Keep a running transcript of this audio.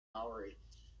story.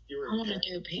 You were I want to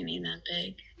do a painting that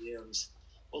big. museums.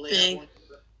 Well, they Big. have one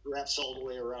that wraps all the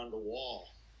way around the wall.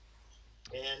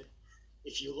 And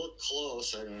if you look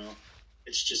close, I don't know,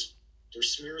 it's just,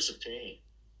 there's smears of paint.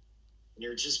 And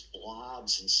they're just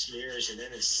blobs and smears, and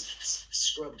then it's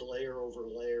scrubbed layer over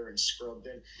layer and scrubbed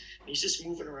in. And he's just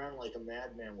moving around like a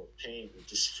madman with paint with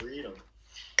this freedom.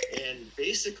 And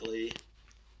basically,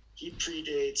 he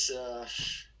predates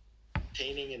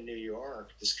painting in New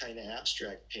York, this kind of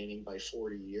abstract painting, by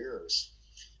 40 years.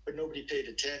 But nobody paid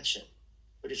attention.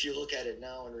 But if you look at it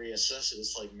now and reassess it,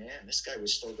 it's like, man, this guy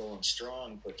was still going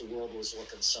strong, but the world was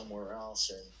looking somewhere else.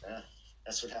 And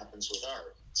that's what happens with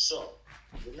art. So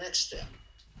the next step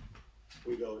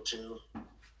we go to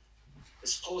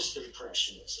is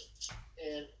post-impressionism.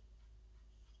 And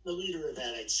the leader of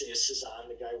that, I'd say, is Cezanne,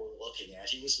 the guy we're looking at.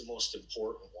 He was the most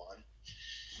important one.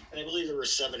 And I believe there were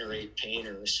 7 or 8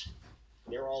 painters.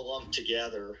 They're all lumped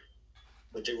together,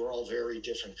 but they were all very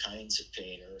different kinds of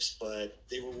painters, but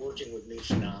they were working with new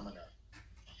phenomena.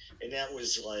 And that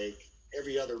was like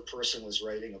every other person was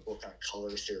writing a book on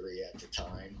color theory at the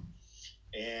time.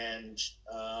 And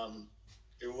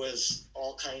there was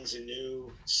all kinds of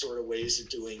new sort of ways of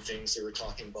doing things they were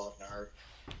talking about in art.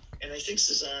 And I think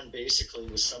Cezanne basically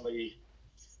was somebody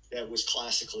that was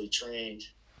classically trained,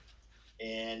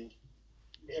 and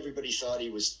everybody thought he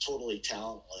was totally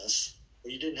talentless.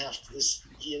 But he didn't have to,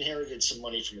 he inherited some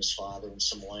money from his father and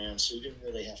some land, so he didn't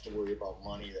really have to worry about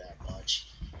money that much.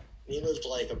 And he lived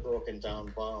like a broken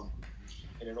down bum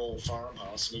in an old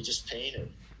farmhouse, and he just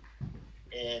painted.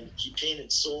 And he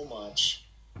painted so much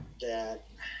that,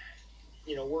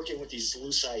 you know, working with these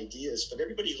loose ideas, but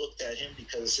everybody looked at him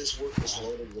because his work was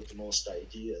loaded with the most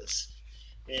ideas.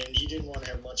 And he didn't want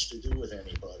to have much to do with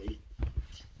anybody.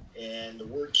 And the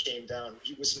word came down.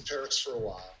 He was in Paris for a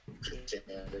while, couldn't stand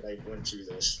it. I went through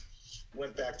this.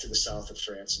 Went back to the south of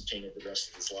France and painted the rest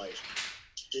of his life.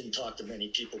 Didn't talk to many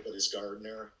people but his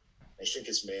gardener, I think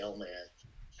his mailman.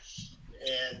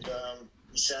 And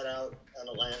he sat out on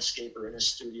a landscaper in his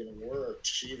studio and worked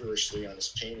feverishly on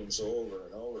his paintings over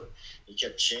and over. He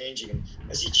kept changing them.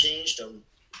 As he changed them,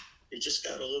 they just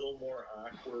got a little more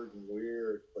awkward and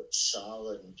weird, but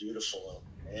solid and beautiful.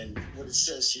 And what it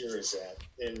says here is that,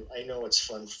 and I know it's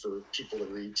fun for people to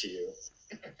read to you,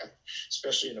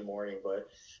 especially in the morning, but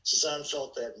Cezanne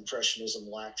felt that Impressionism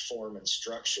lacked form and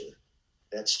structure.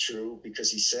 That's true because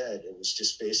he said it was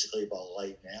just basically about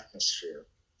light and atmosphere.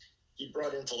 He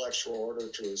brought intellectual order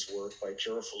to his work by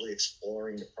carefully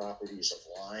exploring the properties of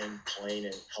line, plane,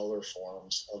 and color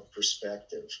forms of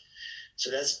perspective.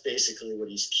 So that's basically what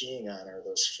he's keying on, are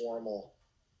those formal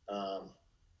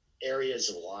areas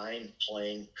of line,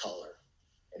 plane, color,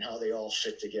 and how they all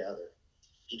fit together.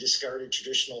 He discarded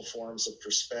traditional forms of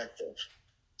perspective.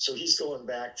 So he's going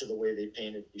back to the way they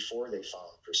painted before they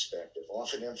found perspective,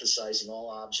 often emphasizing all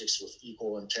objects with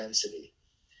equal intensity.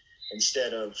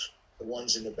 Instead of the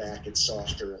ones in the back get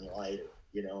softer and lighter,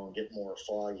 you know, and get more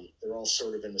foggy. They're all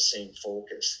sort of in the same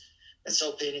focus. That's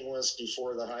how painting was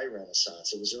before the High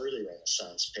Renaissance. It was early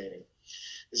Renaissance painting.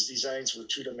 His designs were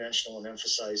two-dimensional and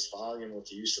emphasized volume with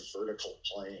the use of vertical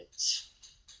planes.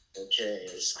 Okay,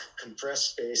 his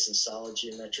compressed space and solid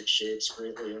geometric shapes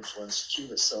greatly influenced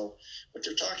Cubists. So what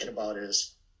they're talking about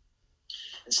is,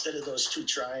 instead of those two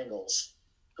triangles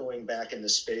going back into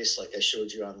space like I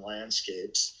showed you on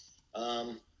landscapes,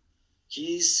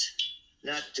 he's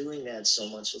not doing that so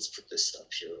much. Let's put this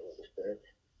up here a little bit.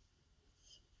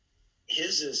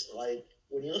 His is like,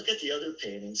 when you look at the other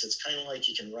paintings, it's kind of like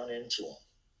you can run into them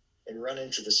and run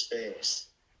into the space.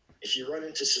 If you run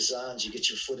into Cezanne's, you get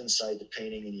your foot inside the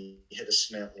painting and you hit a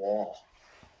cement wall,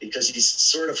 because he's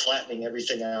sort of flattening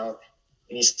everything out.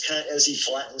 And he's kind of, as he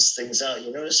flattens things out,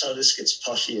 you notice how this gets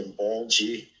puffy and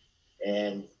bulgy,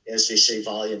 and as they say,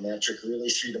 volumetric, really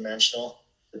three-dimensional.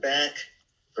 The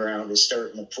background is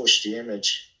starting to push the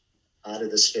image out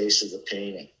of the space of the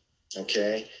painting,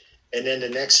 okay? And then the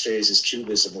next phase is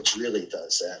Cubism, which really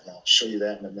does that, and I'll show you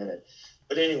that in a minute.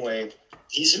 But anyway,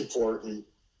 he's important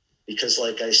because,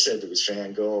 like I said, there was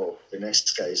Van Gogh. The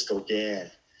next guy is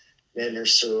Gauguin. Then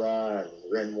there's Seurat,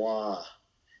 Renoir.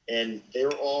 And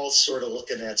they're all sort of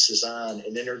looking at Cezanne,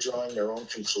 and then they're drawing their own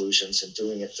conclusions and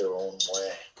doing it their own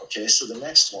way. Okay, so the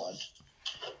next one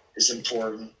is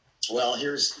important. Well,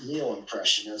 here's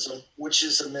Neo-Impressionism, which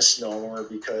is a misnomer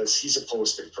because he's a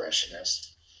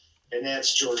post-impressionist. And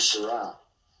that's George Seurat.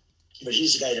 But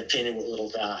he's the guy that painted with little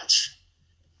dots.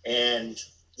 And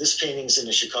this painting's in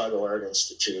the Chicago Art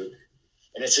Institute,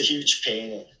 and it's a huge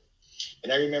painting.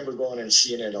 And I remember going and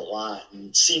seeing it a lot,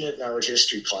 and seeing it in art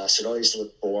history class. It always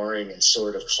looked boring and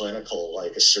sort of clinical,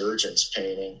 like a surgeon's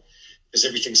painting, because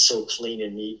everything's so clean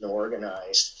and neat and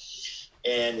organized.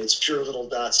 And it's pure little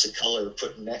dots of color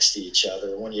put next to each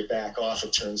other. When you back off,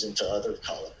 it turns into other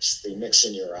colors. They mix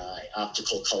in your eye.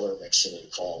 Optical color mixing, he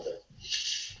called it.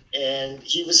 And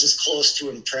he was as close to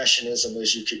Impressionism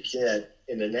as you could get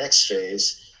in the next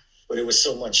phase, but it was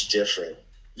so much different.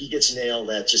 He gets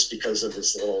nailed at just because of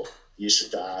his little use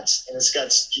of dots. And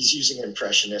he's using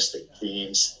impressionistic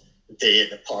themes, day in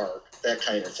the park, that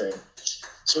kind of thing.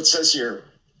 So it says here,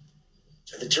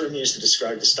 the term used to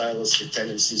describe the stylistic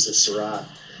tendencies of Seurat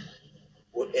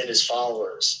and his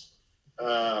followers.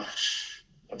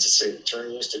 What's it say? The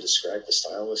term used to describe the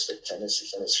stylistic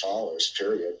tendencies and his followers,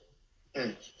 period.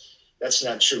 That's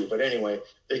not true. But anyway,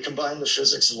 they combined the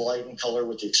physics of light and color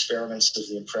with the experiments of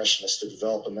the Impressionists to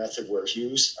develop a method where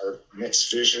hues are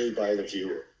mixed visually by the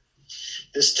viewer.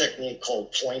 This technique,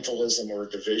 called pointillism or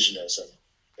divisionism,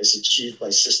 is achieved by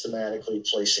systematically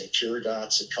placing pure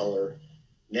dots of color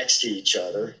next to each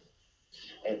other.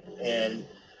 And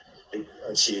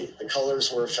let's see, the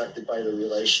colors were affected by the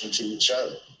relation to each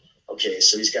other. Okay,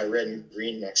 so he's got red and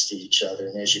green next to each other,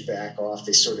 and as you back off,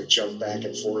 they sort of jump back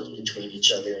and forth between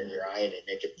each other in your eye, and they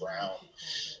make it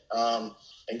brown.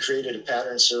 And created a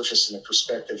pattern surface in a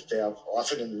perspective tab,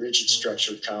 often in rigid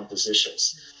structured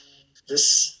compositions.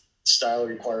 This style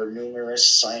required numerous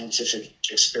scientific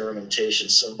experimentation.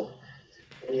 So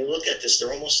when you look at this,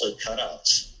 they're almost like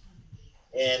cutouts.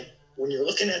 And when you're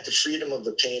looking at the freedom of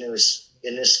the painters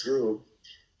in this group,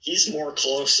 he's more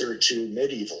closer to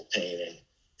medieval painting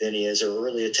than he is, or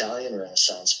early Italian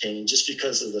Renaissance painting, just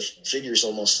because of the figures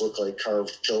almost look like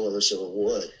carved pillars or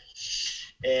wood.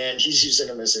 And he's using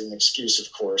them as an excuse,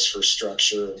 of course, for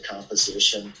structure and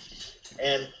composition.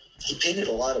 And he painted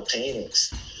a lot of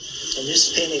paintings. And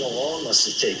this painting alone must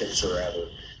have taken forever.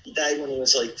 He died when he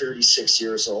was like 36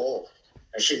 years old.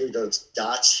 I figured those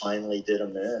dots finally did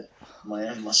him in. My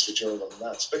aunt must have drove him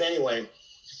nuts. But anyway,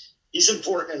 he's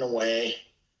important in a way,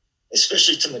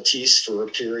 especially to Matisse for a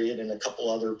period and a couple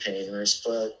other painters,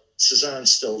 but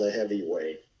Cézanne's still the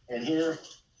heavyweight. And here,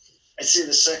 I'd say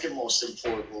the second most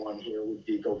important one here would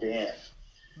be Gauguin.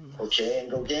 Okay,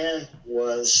 and Gauguin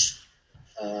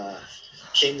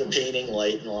came to painting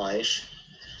late in life.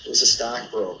 He was a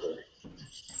stockbroker,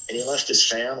 and he left his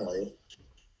family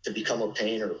to become a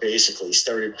painter. Basically, he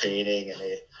started painting, and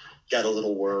they got a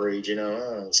little worried,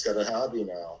 he's got a hobby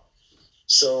now.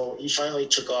 So he finally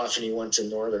took off, and he went to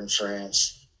northern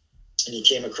France, and he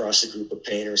came across a group of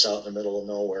painters out in the middle of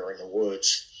nowhere in the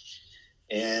woods,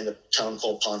 and a town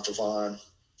called Pontauban.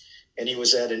 And he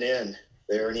was at an inn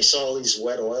there, and he saw all these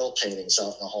wet oil paintings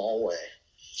out in the hallway.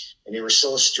 And they were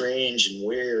so strange and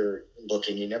weird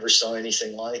looking. He never saw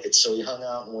anything like it. So he hung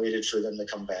out and waited for them to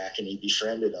come back, and he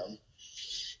befriended them.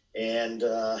 And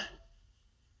the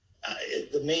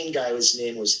main guy, his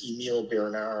name was Emile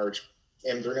Bernard.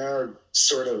 And Bernard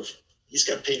he's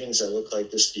got paintings that look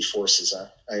like this before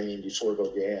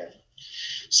Gauguin.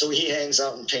 So he hangs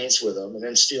out and paints with them, and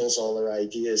then steals all their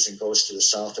ideas and goes to the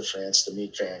south of France to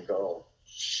meet Van Gogh.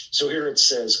 So here it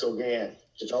says, Gauguin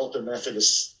developed a method of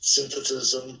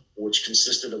synthetism which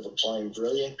consisted of applying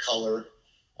brilliant color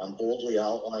on boldly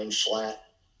outlined, flat,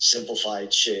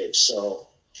 simplified shapes. So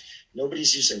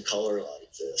nobody's using color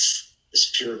like this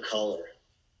pure color.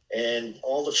 And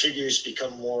all the figures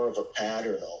become more of a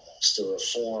pattern almost, or a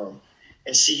form.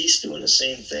 And see, he's doing the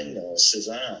same thing though as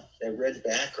Cézanne. That red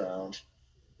background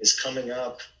is coming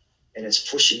up, and it's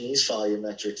pushing these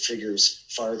volumetric figures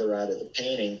farther out of the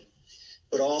painting.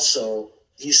 But also,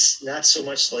 he's not so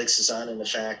much like Cézanne in the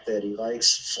fact that he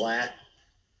likes flat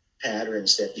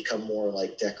patterns that become more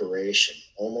like decoration,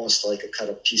 almost like a cut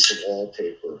up piece of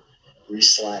wallpaper,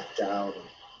 re-slapped down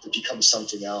to become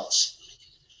something else.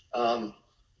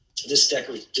 This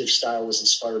decorative style was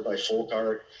inspired by folk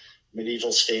art,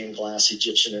 medieval stained glass,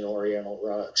 Egyptian and Oriental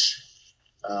rugs.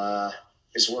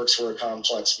 His works were a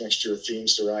complex mixture of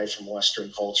themes derived from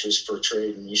Western cultures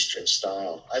portrayed in Eastern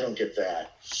style. I don't get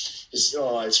that.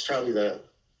 It's probably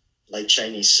like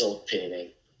Chinese silk painting,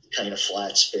 kind of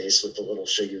flat space with the little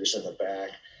figures in the back.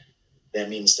 That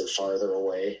means they're farther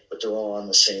away, but they're all on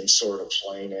the same sort of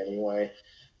plane anyway.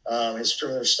 His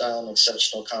primitive style and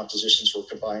exceptional compositions were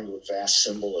combined with vast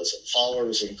symbolism.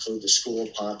 Followers include the Skool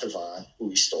of Pontauban, who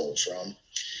he stole from,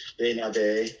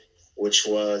 Bernardet, which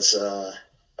was a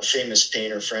famous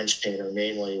painter, French painter,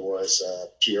 mainly was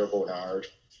Pierre Bonnard,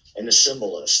 and the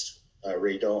symbolist,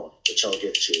 Redon, which I'll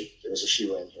get to. There's a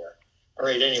few in here. All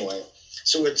right, anyway,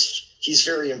 so he's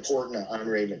very important to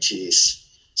Henri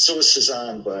Matisse. So is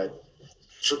Cézanne, but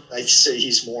I'd say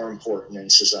he's more important than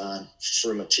Cézanne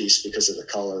for Matisse because of the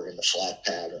color and the flat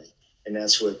pattern. And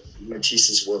that's what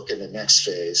Matisse's work in the next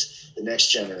phase, the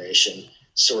next generation,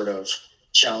 sort of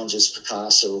challenges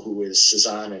Picasso, who is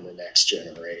Cezanne in the next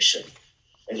generation.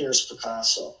 And here's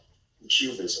Picasso,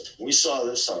 Cubism. We saw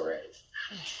this already.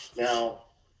 Now,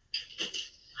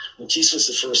 Matisse was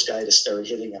the first guy to start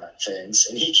hitting on things,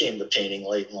 and he came to painting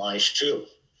late in life too.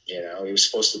 You know, he was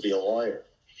supposed to be a lawyer,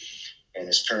 and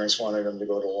his parents wanted him to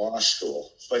go to law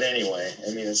school. But anyway,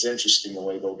 I mean, it's interesting the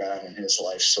way Gauguin and his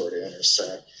life sort of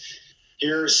intersect.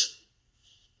 Here's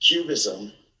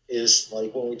Cubism is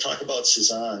like when we talk about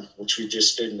Cezanne, which we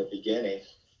just did in the beginning,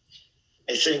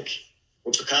 I think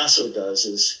what Picasso does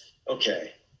is,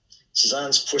 okay,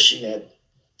 Cezanne's pushing that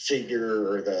figure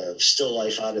or the still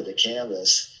life out of the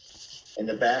canvas, and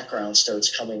the background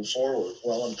starts coming forward.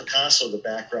 Well, in Picasso, the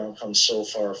background comes so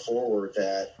far forward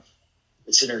that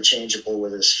it's interchangeable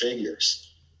with his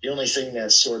figures. The only thing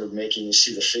that's sort of making you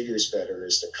see the figures better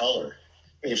is the color.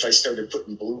 I mean, if I started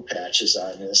putting blue patches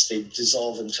on this, they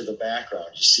dissolve into the background.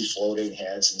 You see floating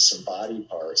heads and some body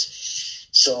parts.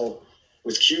 So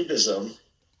with Cubism,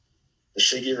 the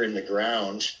figure in the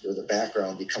ground or the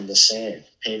background become the same,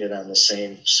 painted on the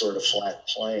same sort of flat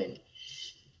plane.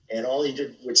 And all he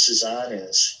did with Cezanne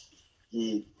is,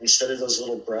 he, instead of those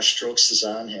little brush strokes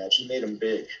Cezanne had, he made them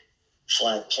big,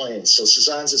 flat planes. So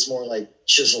Cezanne's is more like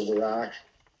chiseled rock.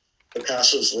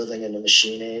 Picasso's living in the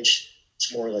machine age.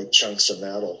 It's more like chunks of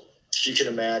metal. If you can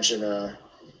imagine,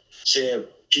 say a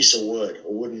piece of wood,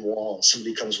 a wooden wall, and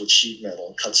somebody comes with sheet metal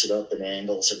and cuts it up in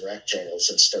angles and rectangles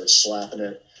and starts slapping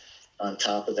it on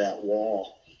top of that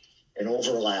wall and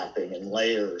overlapping and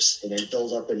layers, and then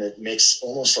build up, and it makes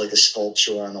almost like a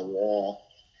sculpture on a wall.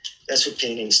 That's what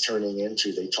painting's turning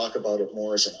into. They talk about it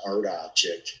more as an art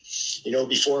object. You know,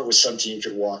 before it was something you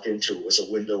could walk into. It was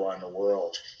a window on the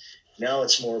world. Now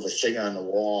it's more of a thing on the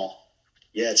wall.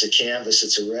 Yeah, it's a canvas,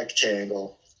 it's a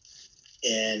rectangle,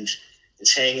 and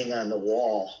it's hanging on the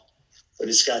wall, but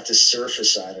it's got this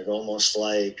surface on it, almost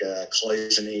like a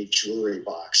cloisonné jewelry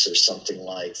box or something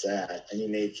like that. I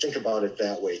mean, they think about it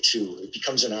that way too. It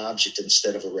becomes an object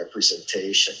instead of a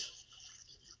representation.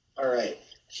 All right,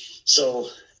 so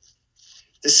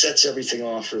this sets everything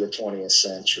off for the 20th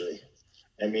century.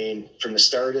 I mean, from the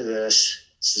start of this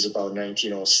is about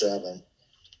 1907,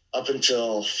 up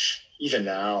until even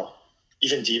now,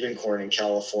 even Diebenkorn in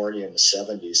California in the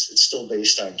 70s, it's still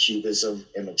based on Cubism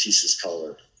and Matisse's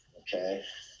color, okay?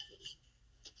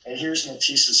 And here's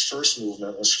Matisse's first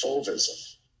movement was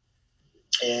Fauvism.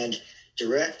 And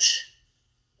direct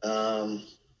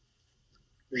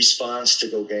response to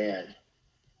Gauguin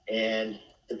and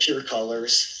the pure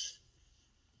colors,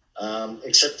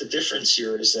 except the difference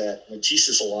here is that Matisse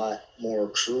is a lot more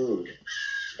crude,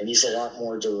 and he's a lot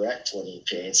more direct when he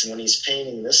paints. And when he's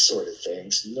painting this sort of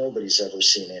things, nobody's ever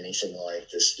seen anything like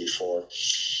this before.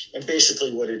 And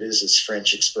basically what it is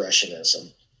French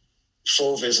expressionism.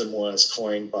 Fauvism was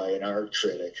coined by an art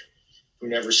critic who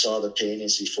never saw the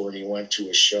paintings before, and he went to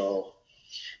a show.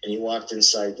 And he walked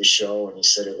inside the show, and he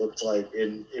said it looked like,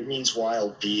 it means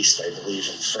wild beast, I believe,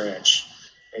 in French.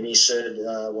 And he said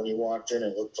when he walked in,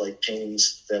 it looked like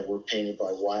paintings that were painted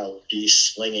by wild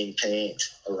beasts slinging paint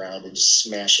around and just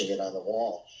smashing it on the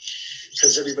wall.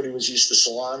 Because everybody was used to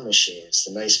salon machines,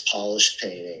 the nice polished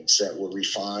paintings that were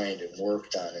refined and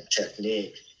worked on in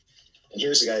technique. And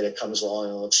here's a guy that comes along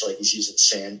and looks like he's using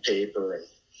sandpaper and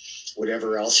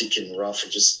whatever else he can rough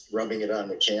and just rubbing it on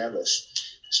the canvas.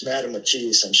 It's Madame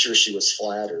Matisse. I'm sure she was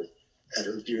flattered at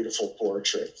her beautiful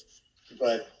portrait.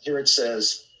 But here it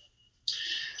says,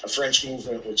 a French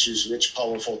movement which used rich,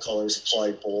 powerful colors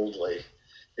applied boldly.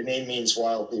 The name means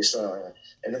wild beast,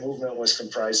 and the movement was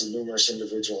comprised of numerous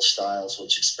individual styles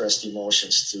which expressed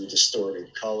emotions through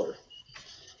distorted color.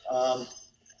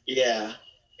 Yeah,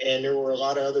 and there were a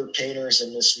lot of other painters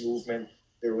in this movement.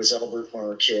 There was Albert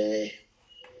Marquet.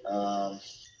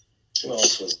 Who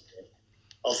else was there?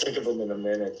 I'll think of him in a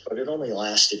minute, but it only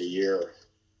lasted a year,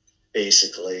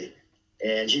 basically.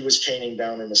 And he was painting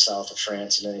down in the south of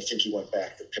France, and then I think he went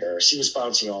back to Paris. He was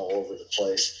bouncing all over the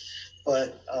place.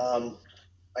 But,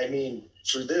 I mean,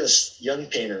 for this, young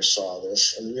painters saw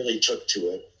this and really took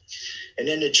to it. And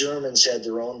then the Germans had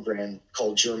their own brand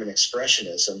called German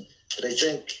Expressionism. But I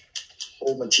think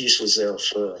old Matisse was there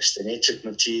first, and they took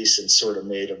Matisse and sort of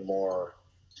made him more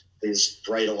these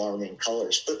bright, alarming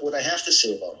colors. But what I have to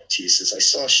say about Matisse is I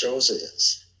saw shows of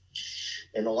his.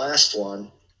 And the last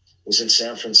one was in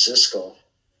San Francisco,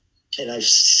 and I've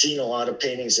seen a lot of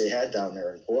paintings they had down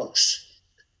there in books,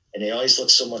 and they always look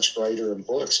so much brighter in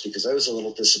books, because I was a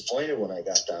little disappointed when I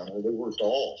got down there. They were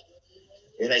dull,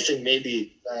 and I think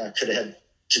maybe could have had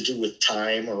to do with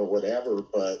time or whatever,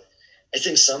 but I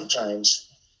think sometimes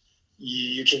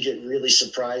you can get really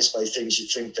surprised by things you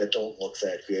think that don't look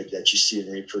that good that you see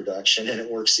in reproduction, and it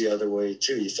works the other way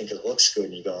too. You think it looks good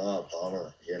and you go, oh,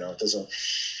 bummer, it doesn't.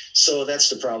 So that's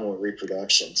the problem with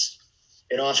reproductions.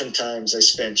 And oftentimes I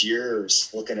spent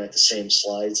years looking at the same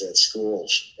slides at school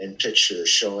and pictures,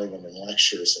 showing them in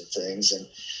lectures and things. And,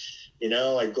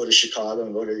 I'd go to Chicago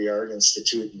and go to the Art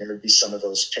Institute, and there would be some of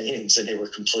those paintings, and they were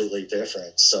completely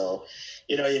different. So,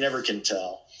 you never can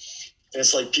tell. And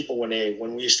it's like people, when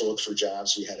we used to look for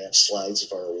jobs, we had to have slides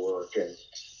of our work, and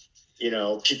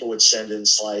people would send in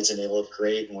slides and they look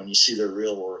great, and when you see their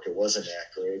real work, it wasn't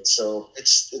that great. So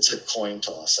it's a coin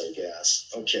toss, I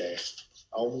guess. Okay,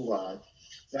 I'll move on.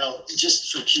 Now,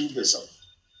 just for Cubism,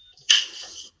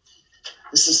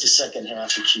 this is the second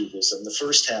half of Cubism. The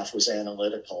first half was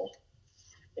analytical,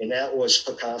 and that was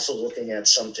Picasso looking at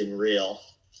something real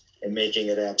and making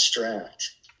it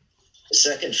abstract. The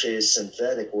second phase,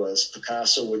 synthetic, was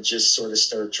Picasso would just sort of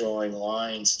start drawing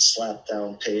lines and slap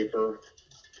down paper,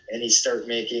 and he'd start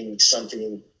making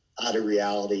something out of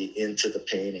reality into the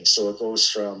painting. So it goes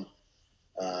from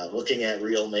looking at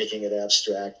real, making it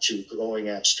abstract, to going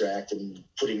abstract and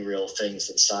putting real things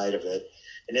inside of it.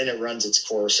 And then it runs its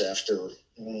course after,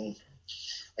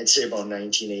 I'd say about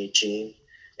 1918.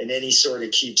 And then he sort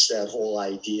of keeps that whole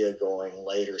idea going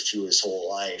later through his whole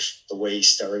life, the way he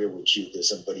started with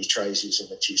Cubism, but he tries using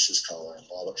Matisse's color and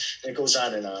blah, blah. And it goes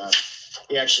on and on.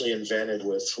 He actually invented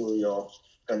with Julio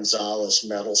Gonzalez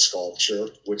metal sculpture,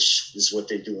 which is what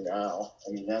they do now.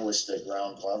 I mean, that was the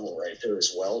ground level right there,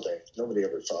 is welding. Nobody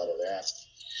ever thought of that.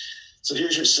 So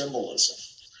here's your symbolism.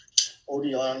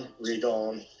 Odilon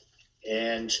Redon,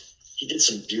 and he did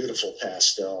some beautiful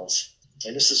pastels.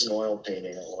 And this is an oil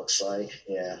painting, it looks like.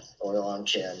 Yeah, oil on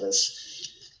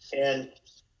canvas. And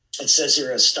it says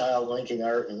here, a style linking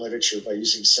art and literature by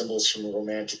using symbols from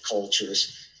romantic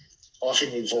cultures, often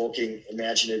evoking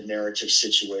imaginative narrative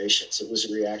situations. It was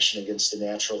a reaction against the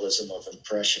naturalism of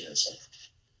Impressionism.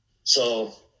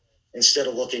 So instead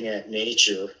of looking at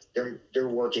nature, they're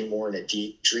working more in a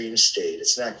deep dream state.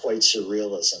 It's not quite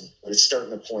surrealism, but it's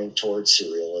starting to point towards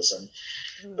surrealism.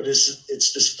 But it's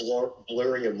this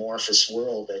blurry, amorphous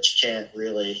world that you can't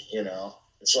really,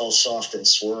 it's all soft and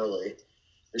swirly.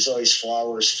 There's always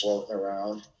flowers floating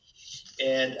around.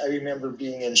 And I remember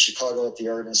being in Chicago at the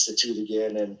Art Institute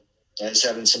again, and I was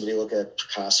having somebody look at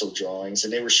Picasso drawings,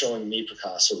 and they were showing me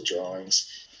Picasso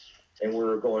drawings. And we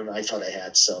were going, I thought I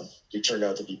had some. They turned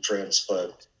out to be prints,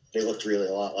 but they looked really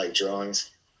a lot like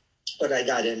drawings. But I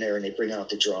got in there, and they bring out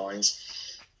the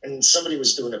drawings. And somebody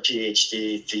was doing a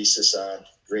PhD thesis on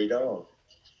Redon.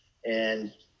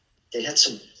 And they had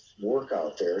some work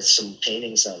out there, some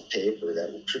paintings on paper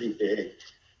that were pretty big.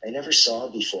 I never saw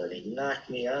before, and they knocked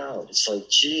me out. It's like,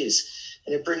 geez.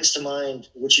 And it brings to mind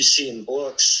what you see in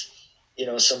books.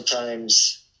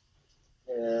 Sometimes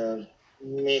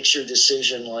makes your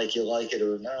decision like you like it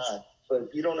or not,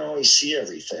 but you don't always see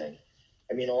everything.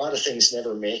 I mean, a lot of things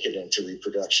never make it into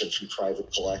reproduction from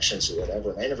private collections or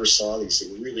whatever. And I never saw these.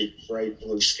 They were really bright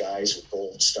blue skies with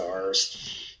gold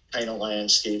stars, kind of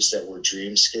landscapes that were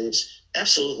dreamscapes.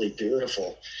 Absolutely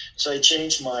beautiful. So I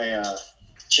changed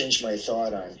my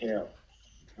thought on him.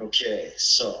 Okay,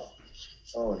 so,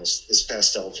 and his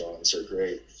pastel drawings are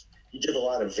great. He did a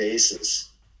lot of vases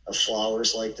of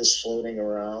flowers like this floating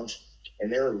around,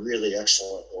 and they're really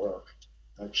excellent work.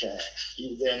 Okay,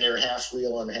 then they're half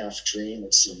real and half dream,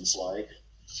 it seems like.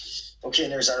 Okay,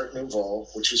 and there's Art Nouveau,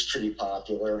 which was pretty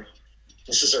popular.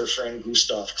 This is our friend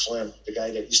Gustav Klimt, the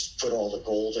guy that used to put all the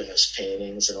gold in his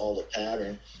paintings and all the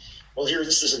pattern. Well, here,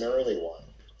 this is an early one.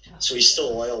 So he's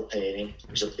still oil painting.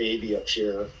 There's a baby up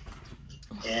here.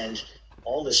 And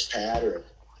all this pattern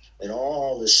and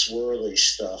all this swirly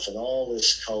stuff and all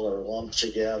this color lumped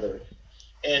together.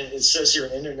 And it says here,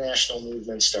 an international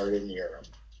movement started in Europe.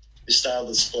 This style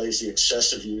displays the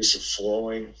excessive use of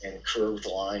flowing and curved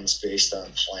lines based on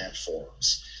plant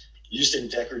forms, used in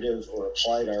decorative or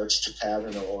applied arts to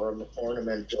pattern or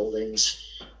ornament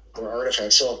buildings or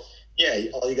artifacts. So, yeah,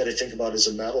 all you got to think about is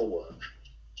a metalwork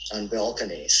on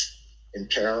balconies in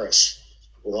Paris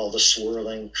with all the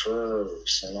swirling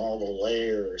curves and all the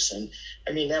layers. And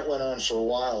I mean, that went on for a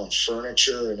while, and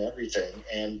furniture and everything.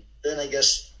 And then I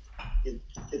guess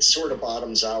it sort of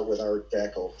bottoms out with Art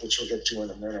Deco, which we'll get to in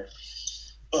a minute.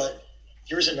 But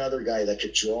here's another guy that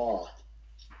could draw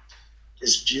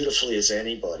as beautifully as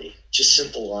anybody, just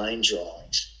simple line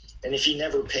drawings. And if he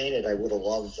never painted, I would have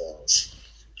loved those.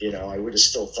 I would have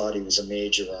still thought he was a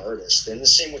major artist. And the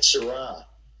same with Seurat.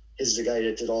 He's the guy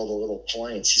that did all the little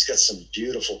points. He's got some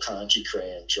beautiful Conti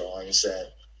crayon drawings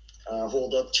that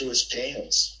hold up to his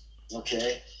paintings.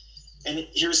 Okay. And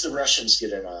here's the Russians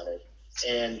get in on it.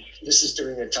 And this is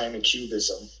during the time of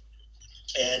Cubism.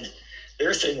 And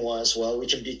their thing was, well, we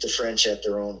can beat the French at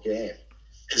their own game.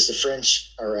 Because the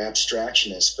French are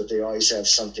abstractionists, but they always have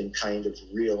something kind of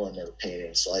real in their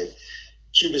paintings. Like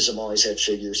Cubism always had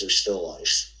figures or still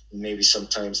lifes, maybe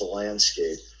sometimes a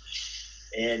landscape.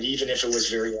 And even if it was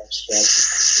very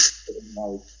abstract,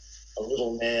 like a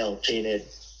little nail painted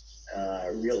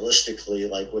realistically,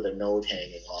 like with a note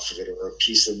hanging off of it or a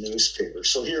piece of newspaper.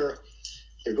 So here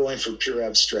they're going for pure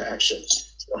abstraction.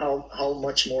 So how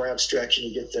much more abstract can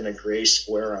you get than a gray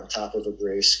square on top of a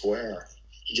gray square?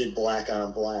 He did black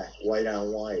on black, white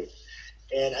on white.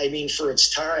 And I mean, for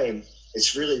its time,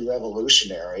 it's really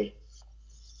revolutionary.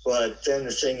 But then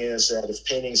the thing is that if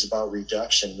painting's about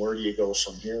reduction, where do you go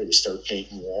from here? You start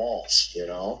painting walls, you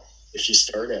know, if you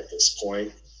start at this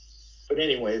point. But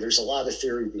anyway, there's a lot of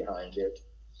theory behind it.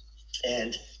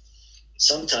 And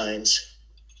sometimes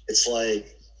it's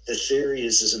like the theory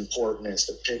is as important as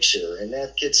the picture. And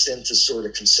that gets into sort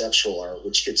of conceptual art,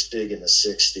 which gets big in the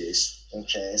 60s.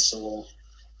 Okay, so we'll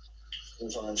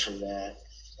move on from that.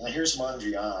 Now here's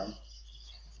Mondrian.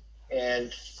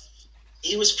 And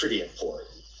he was pretty important,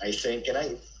 I think. And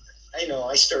I know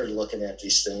I started looking at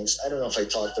these things. I don't know if I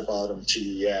talked about them to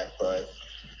you yet, but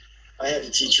I had a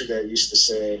teacher that used to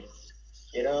say,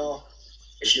 you know,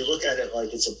 if you look at it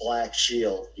like it's a black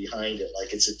field behind it,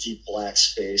 like it's a deep black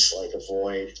space, like a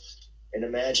void, and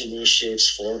imagine these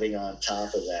shapes floating on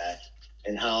top of that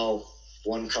and how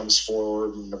one comes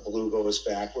forward and the blue goes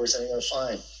backwards, and I'm going to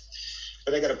find.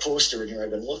 But I got a poster in here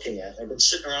I've been looking at. I've been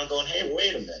sitting around going, hey,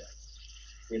 wait a minute.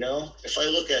 You know, if I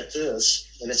look at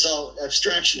this, and it's all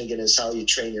abstraction again, is how you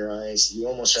train your eyes. You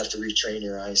almost have to retrain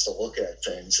your eyes to look at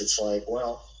things. It's like,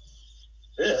 well,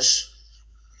 this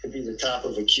could be the top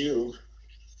of a cube,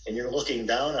 and you're looking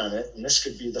down on it, and this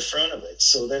could be the front of it.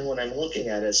 So then when I'm looking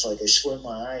at it, it's like I squint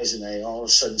my eyes, and I all of a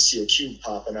sudden see a cube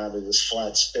popping out of this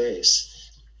flat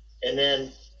space. And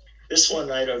then this one,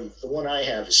 the one I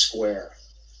have is square.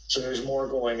 So there's more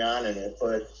going on in it,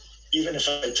 but even if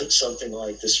I took something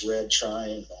like this red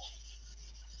triangle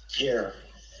here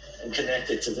and connect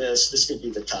it to this could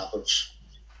be the top of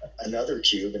another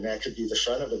cube, and that could be the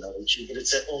front of another cube, but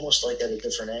it's almost like at a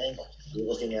different angle. You're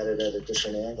looking at it at a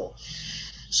different angle.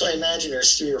 So I imagine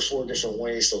there's 3 or 4 different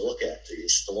ways to look at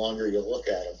these, the longer you look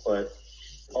at them. But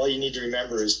all you need to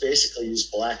remember is basically use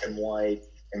black and white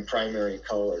and primary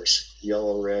colors,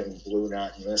 yellow, red, and blue,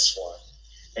 not in this one,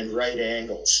 and right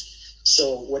angles.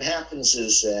 So what happens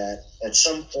is that at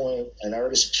some point, an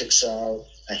artist picks out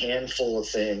a handful of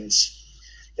things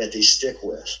that they stick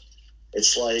with.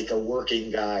 It's like a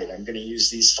working guide. I'm going to use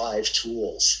these 5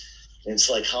 tools. And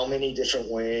it's like, how many different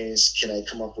ways can I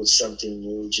come up with something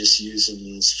new just using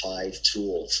these 5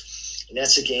 tools? And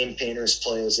that's a game painters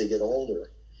play as they get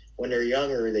older. When they're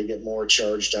younger, they get more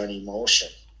charged on emotion.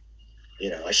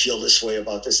 You know, I feel this way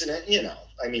about this. And, you know,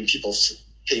 I mean,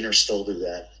 painters still do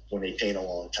that when they paint a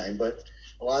long time, but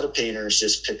a lot of painters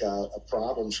just pick out a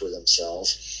problem for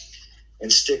themselves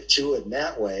and stick to it. And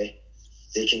that way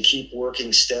they can keep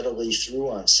working steadily through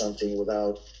on something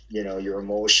without, you know, your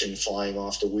emotion flying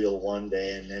off the wheel one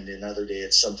day and then another day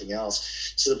it's something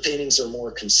else. So the paintings are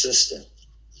more consistent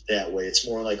that way. It's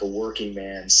more like a working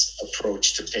man's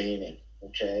approach to painting.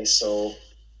 Okay. So,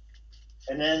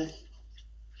 and then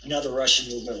another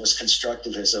Russian movement was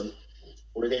constructivism,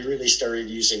 where they really started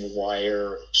using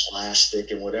wire,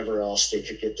 plastic, and whatever else they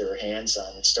could get their hands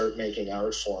on and start making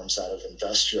art forms out of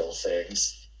industrial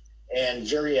things. And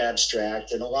very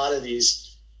abstract. And a lot of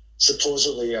these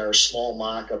supposedly are small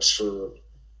mock-ups for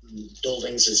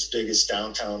buildings as big as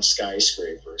downtown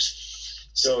skyscrapers.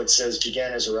 So it says,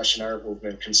 began as a Russian art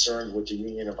movement concerned with the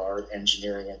union of art,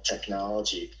 engineering, and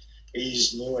technology. They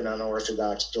used new and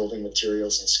unorthodox building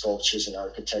materials and sculptures and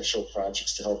architectural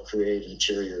projects to help create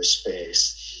interior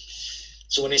space.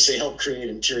 So when they say help create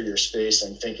interior space,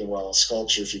 I'm thinking, well, a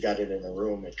sculpture, if you got it in a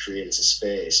room, it creates a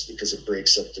space because it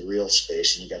breaks up the real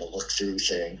space, and you got to look through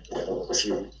things. You got to look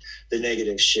through the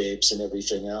negative shapes and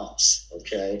everything else.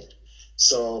 Okay.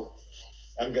 So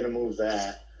I'm going to move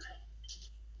that.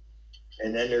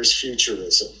 And then there's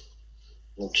futurism.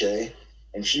 Okay.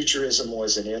 And futurism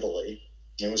was in Italy.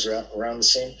 It was around the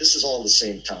same, this is all the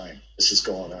same time this is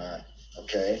going on,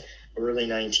 okay? Early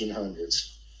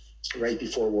 1900s, right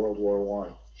before World War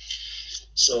I.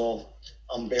 So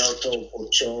Umberto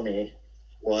Boccioni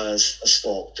was a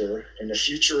sculptor, and the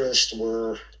futurists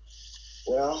were,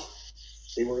 well,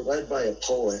 they were led by a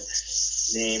poet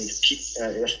named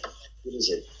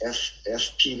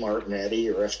F.P. Martinetti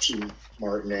or F.T.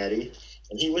 Martinetti,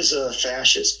 and he was a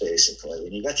fascist, basically.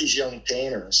 And he got these young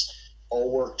painters all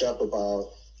worked up about,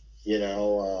 you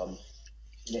know,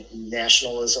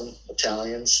 nationalism,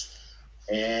 Italians,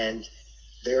 and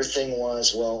their thing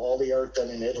was, well, all the art done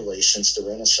in Italy since the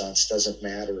Renaissance doesn't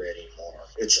matter anymore.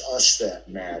 It's us that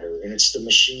matter, and it's the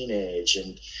machine age,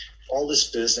 and all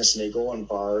this business. And they go in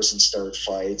bars and start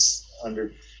fights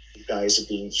under the guise of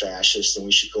being fascist, and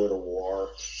we should go to war.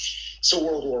 So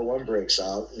World War I breaks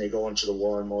out, and they go into the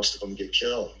war, and most of them get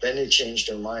killed. Then they change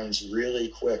their minds really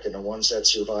quick, and the ones that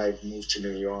survived moved to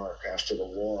New York after the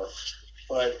war.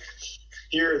 But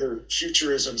here, the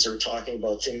futurisms are talking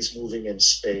about things moving in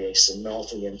space and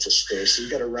melting into space. So you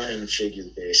got a running figure,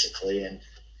 basically, and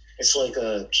it's like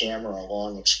a camera, a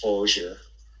long exposure,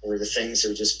 where the things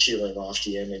are just peeling off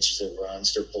the image as it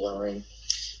runs. They're blurring.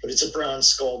 But it's a bronze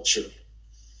sculpture.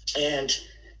 And,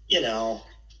 you know,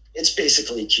 it's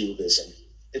basically cubism.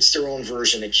 It's their own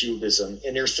version of cubism.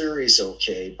 And their theory is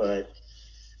okay, but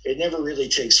it never really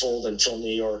takes hold until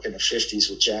New York in the 50s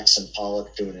with Jackson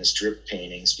Pollock doing his drip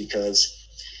paintings, because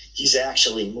he's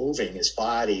actually moving his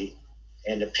body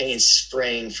and the paint's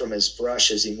spraying from his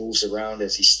brush as he moves around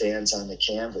as he stands on the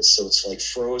canvas. So it's like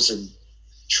frozen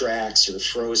tracks or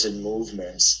frozen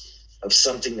movements of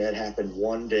something that happened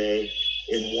one day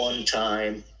in one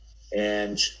time,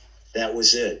 and that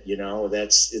was it. You know,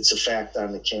 it's a fact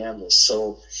on the canvas.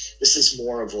 So this is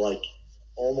more of like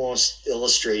almost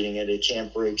illustrating it. It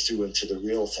can't break through into the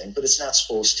real thing, but it's not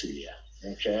supposed to yet.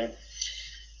 Okay.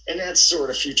 And that's sort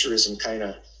of futurism, kind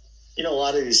of, you know, a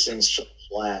lot of these things fell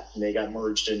flat and they got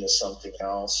merged into something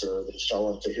else, or they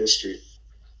fell into history.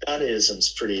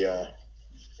 Dadaism's pretty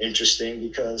interesting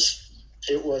because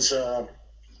it was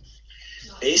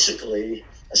basically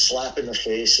a slap in the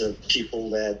face of people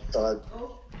that thought,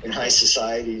 in high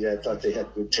society, that thought they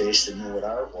had good taste and knew what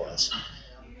art was.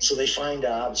 So they find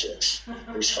objects.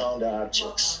 There's found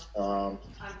objects.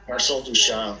 Marcel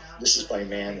Duchamp, this is by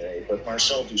Man Ray, but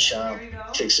Marcel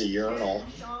Duchamp takes a urinal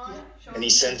and he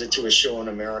sends it to a show in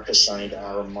America signed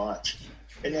our mutt.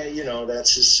 And then, you know,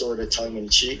 that's his sort of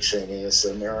tongue-in-cheek thing, is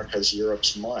America's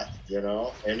Europe's mutt, you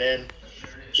know? And then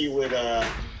he would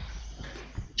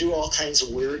do all kinds of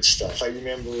weird stuff. I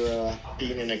remember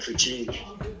being in a critique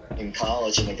in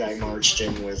college, and a guy marched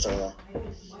in with a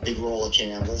big roll of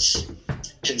canvas,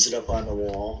 pins it up on the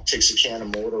wall, takes a can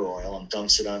of motor oil and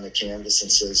dumps it on the canvas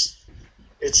and says,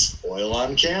 "It's oil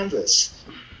on canvas."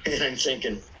 And I'm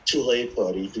thinking, too late,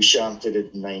 buddy. Duchamp did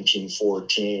it in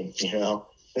 1914, you know?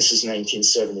 This is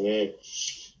 1978.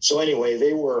 So anyway,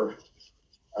 they were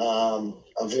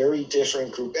a very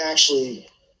different group. Actually,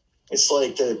 it's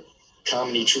like the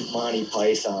comedy troupe Monty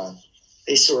Python.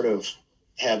 They sort of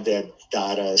have that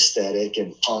Dada aesthetic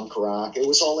and punk rock. It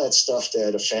was all that stuff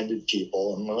that offended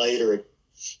people, and later it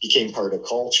became part of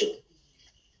culture.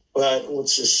 But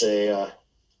let's just say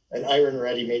an iron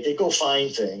ready-made, they go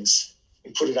find things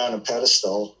and put it on a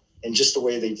pedestal, and just the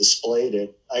way they displayed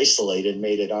it, isolated,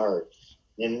 made it art.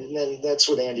 And then that's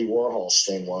what Andy Warhol's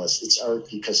thing was. It's art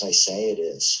because I say it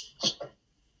is.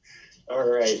 All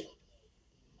right.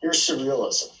 Here's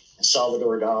surrealism,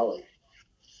 Salvador Dali.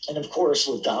 And of course,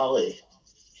 with Dali,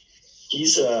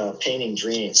 he's painting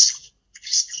dreams.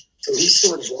 So he's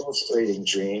sort of illustrating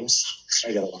dreams.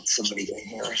 I gotta let somebody in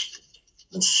here.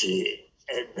 Let's see.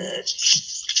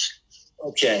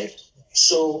 Okay.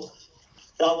 So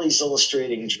Dali's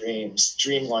illustrating dreams,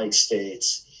 dreamlike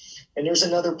states. And there's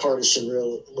another part of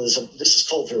surrealism. This is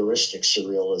called heuristic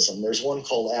surrealism. There's one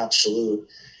called absolute,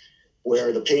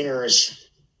 where the painters,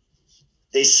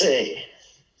 they say,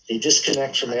 they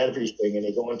disconnect from everything and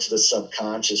they go into the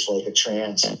subconscious like a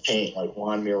trance and paint, like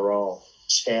Juan Miró,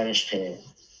 Spanish painting.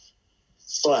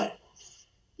 But,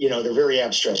 you know, they're very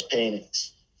abstract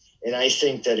paintings. And I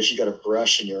think that if you got a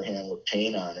brush in your hand with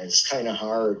paint on it, it's kind of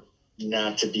hard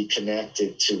not to be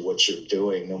connected to what you're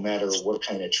doing, no matter what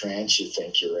kind of trance you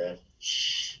think you're in.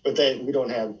 But then we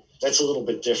don't have, that's a little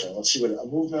bit different. Let's see what a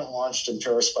movement launched in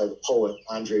Paris by the poet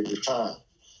Andre Breton.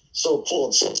 So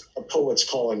a poet's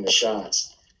calling the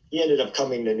shots. He ended up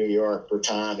coming to New York,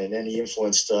 Breton, and then he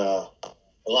influenced a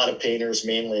lot of painters,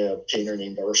 mainly a painter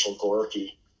named Herschel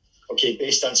Gorky. Okay,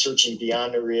 based on searching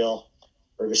beyond the real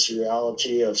or the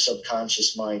surreality of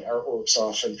subconscious mind, artworks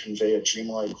often convey a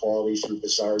dreamlike quality through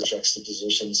bizarre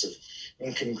juxtapositions of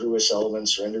incongruous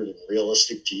elements rendered in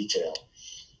realistic detail.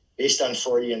 Based on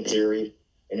Freudian theory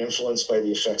and influenced by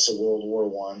the effects of World War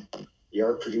I, the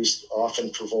art produced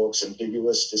often provokes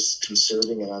ambiguous,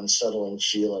 disconcerting, and unsettling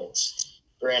feelings.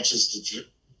 Branches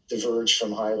diverge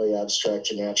from highly abstract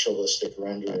to naturalistic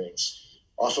renderings,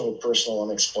 often with personal,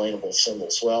 unexplainable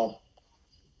symbols. Well,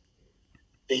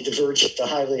 they diverge. The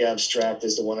highly abstract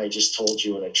is the one I just told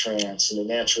you in a trance, and the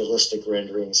naturalistic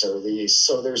renderings are these.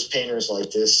 So there's painters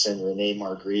like this and Rene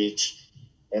Magritte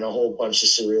and a whole bunch of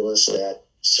surrealists that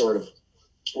sort of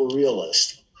were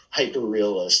realist,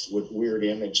 hyper-realist with weird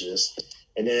images.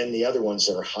 And then the other ones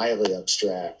are highly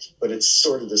abstract, but it's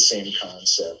sort of the same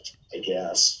concept, I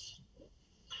guess.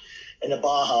 And the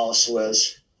Bauhaus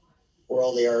was where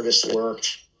all the artists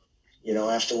worked. You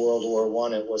know, after World War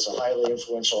I, it was a highly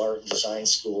influential art and design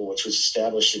school, which was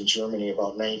established in Germany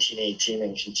about 1918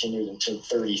 and continued until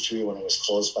 1933 when it was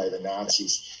closed by the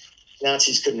Nazis.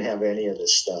 Nazis couldn't have any of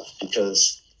this stuff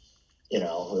because, you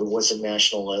know, it wasn't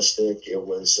nationalistic. It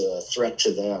was a threat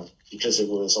to them because it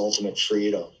was ultimate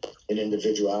freedom and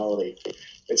individuality.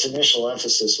 Its initial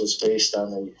emphasis was based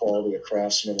on the equality of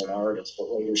craftsmen and artists,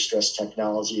 but later stressed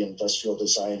technology, industrial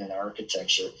design, and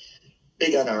architecture.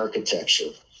 Big on architecture.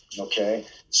 Okay,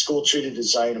 Skool treated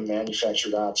design and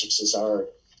manufactured objects as art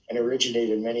and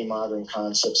originated many modern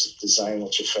concepts of design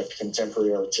which affect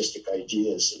contemporary artistic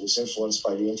ideas. It was influenced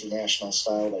by the international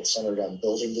style that centered on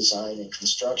building design and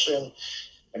construction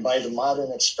and by the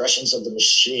modern expressions of the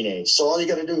machine age. So all you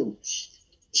got to do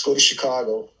is go to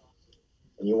Chicago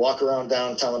and you walk around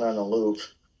downtown on a loop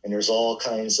and there's all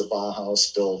kinds of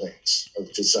Bauhaus buildings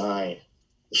of design,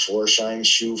 the Florsheim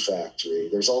Shoe Factory.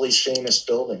 There's all these famous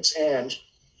buildings. And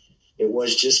it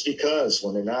was just because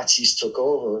when the Nazis took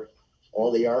over,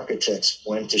 all the architects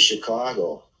went to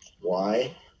Chicago.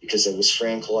 Why? Because it was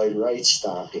Frank Lloyd Wright's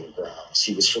stomping grounds.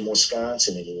 He was from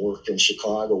Wisconsin and he worked in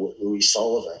Chicago with Louis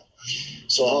Sullivan.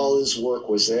 So all his work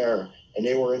was there, and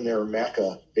they were in their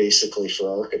mecca basically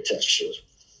for architecture.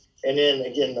 And then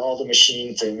again, all the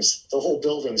machine things, the whole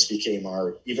buildings became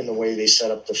art. Even the way they set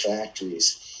up the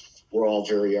factories were all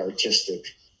very artistic.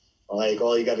 Like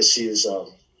all you got to see is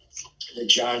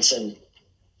Johnson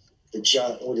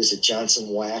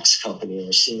Wax Company in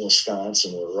Racine,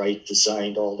 Wisconsin, where Wright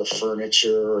designed all the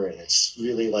furniture, and it's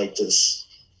really like this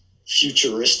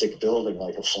futuristic building,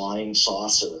 like a flying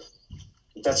saucer.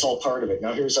 But that's all part of it.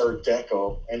 Now here's Art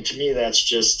Deco, and to me that's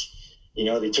just, you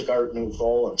know, they took Art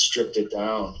Nouveau and stripped it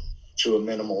down to a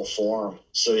minimal form,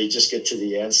 so they just get to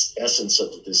the essence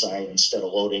of the design instead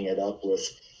of loading it up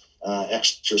with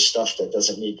extra stuff that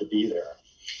doesn't need to be there.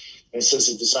 And it says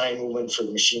a design movement for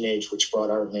the machine age, which brought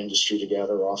art and industry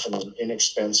together, often in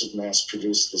inexpensive,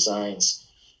 mass-produced designs.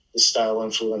 This style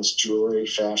influenced jewelry,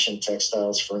 fashion,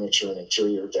 textiles, furniture, and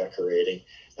interior decorating.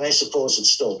 And I suppose it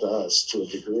still does to a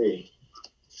degree.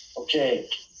 Okay,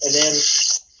 and then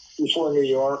before New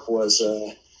York was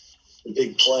a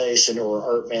big place and there were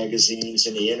art magazines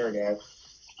and the internet,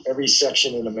 every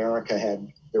section in America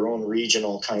had their own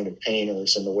regional kind of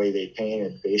painters and the way they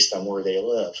painted based on where they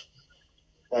live.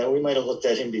 We might have looked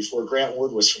at him before. Grant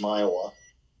Wood was from Iowa,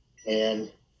 and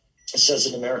it says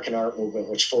an American art movement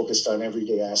which focused on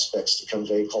everyday aspects to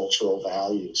convey cultural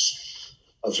values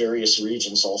of various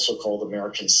regions, also called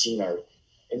American scene art.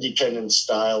 Independent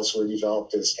styles were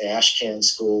developed as Ashcan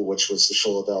School, which was the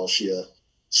Philadelphia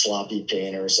sloppy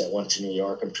painters that went to New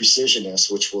York, and Precisionists,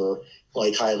 which were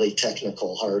like highly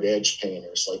technical, hard edge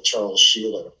painters like Charles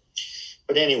Sheeler.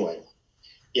 But anyway,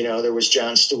 you know, there was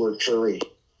John Stewart Curry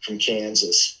from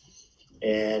Kansas.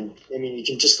 And I mean, you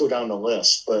can just go down the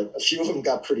list, but a few of them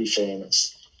got pretty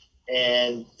famous.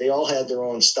 And they all had their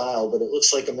own style, but it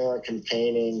looks like American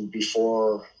painting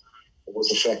before it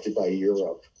was affected by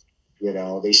Europe. You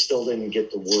know, they still didn't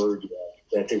get the word yet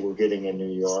that they were getting in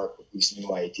New York with these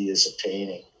new ideas of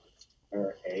painting. All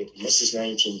right, and this is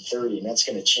 1930, and that's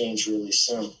going to change really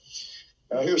soon.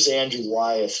 Now here's Andrew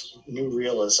Wyeth, New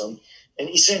Realism. And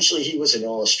essentially, he was an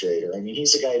illustrator. I mean,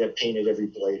 he's the guy that painted every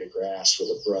blade of grass with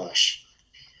a brush.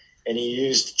 And he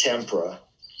used tempera,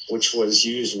 which was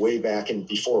used way back in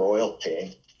before oil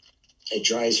paint. It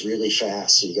dries really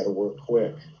fast, so you got to work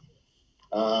quick.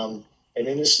 And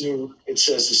in this it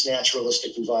says this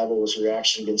naturalistic revival was a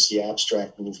reaction against the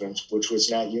abstract movement, which was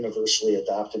not universally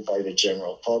adopted by the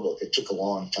general public. It took a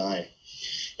long time.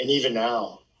 And even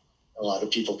now, a lot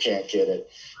of people can't get it.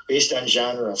 Based on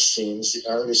genre themes, the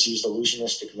artists used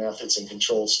illusionistic methods and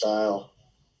controlled style.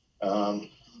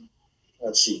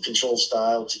 Controlled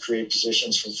style to create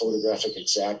positions from photographic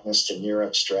exactness to near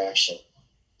abstraction.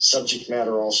 Subject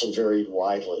matter also varied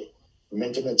widely, from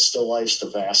intimate still lifes to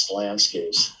vast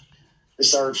landscapes.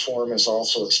 This art form is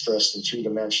also expressed in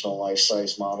two-dimensional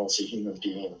life-size models of human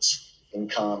beings in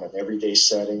common, everyday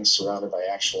settings surrounded by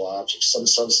actual objects. Some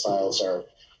substyles are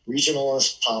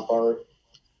regionalist, pop art.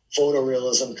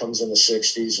 Photorealism comes in the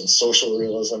 60s, and social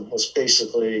realism was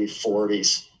basically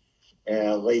 40s,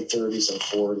 late 30s and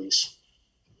 40s.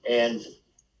 And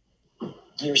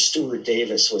here's Stuart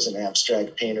Davis, was an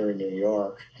abstract painter in New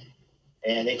York.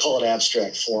 And they call it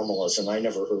abstract formalism. I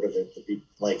never heard of it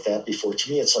like that before. To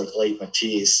me, it's like late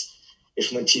Matisse.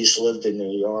 If Matisse lived in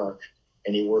New York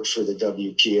and he worked for the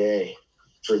WPA,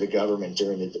 for the government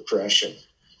during the Depression.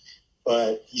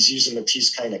 But he's using a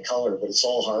piece kind of color, but it's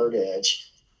all hard edge.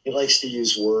 He likes to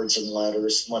use words and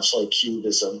letters, much like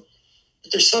Cubism.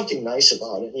 But there's something nice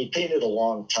about it. And he painted a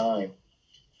long time.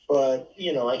 But,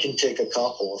 you know, I can take a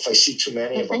couple. If I see too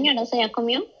many of them, Señora, ¿se ya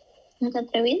comió? ¿No se ha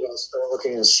atrevido? I'll start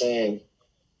looking the same.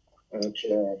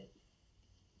 Okay.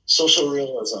 Social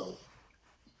realism.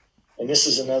 And this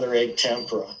is another egg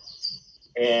tempera.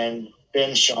 And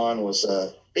Ben Sean was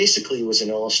basically was an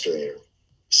illustrator.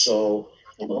 So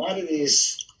a lot of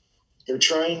these, they're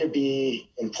trying to be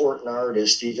important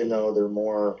artists, even though they're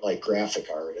more like graphic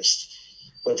artists.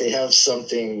 But they have some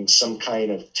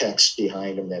kind of text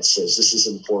behind them that says this is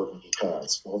important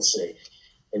because, well, let's say,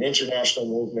 an international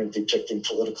movement depicting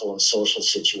political and social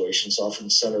situations, often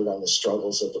centered on the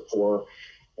struggles of the poor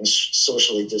and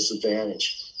socially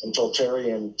disadvantaged. In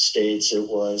totalitarian states, it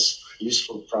was used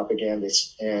for propaganda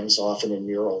ends, often in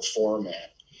mural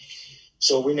format.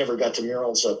 So we never got the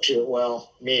murals up here.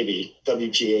 Well, maybe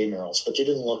WPA murals, but they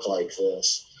didn't look like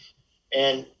this.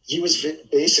 And he was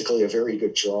basically a very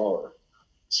good drawer.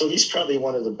 So he's probably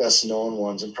one of the best known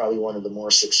ones and probably one of the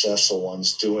more successful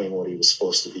ones doing what he was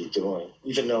supposed to be doing,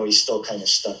 even though he's still kind of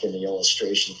stuck in the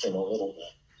illustration thing a little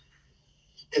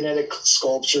bit. Kinetic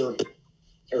sculpture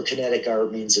or kinetic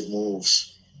art means it moves.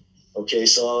 Okay,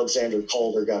 so Alexander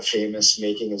Calder got famous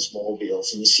making his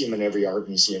mobiles, and you see him in every art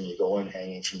museum you go in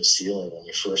hanging from the ceiling when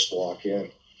you first walk in.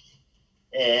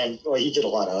 And well, he did a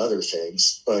lot of other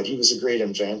things, but he was a great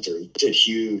inventor. He did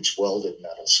huge welded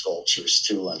metal sculptures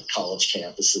too on college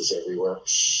campuses everywhere.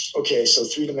 Okay, so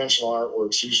three-dimensional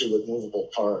artworks, usually with movable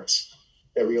parts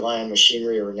that rely on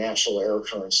machinery or natural air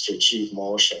currents to achieve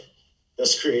motion,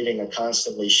 thus creating a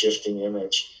constantly shifting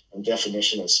image and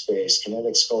definition of space.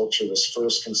 Kinetic sculpture was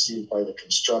first conceived by the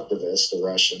constructivists, the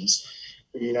Russians,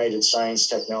 who united science,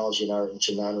 technology, and art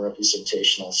into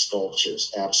non-representational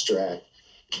sculptures, abstract.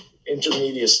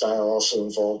 Intermedia style also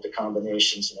involved the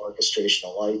combinations and orchestration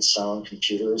of light, sound,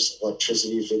 computers,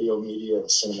 electricity, video media, and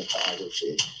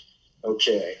cinematography.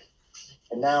 Okay.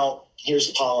 And now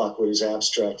here's Pollock with his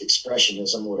abstract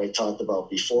expressionism. What I talked about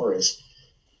before is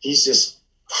he's just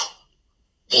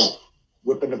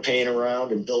whipping the paint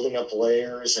around and building up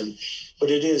layers. But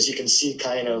it is, you can see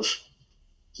kind of,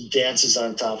 he dances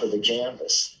on top of the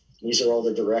canvas. These are all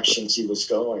the directions he was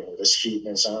going with his feet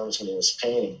and his arms when he was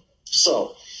painting.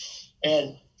 So,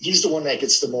 and he's the one that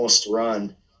gets the most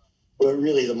run, but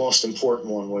really the most important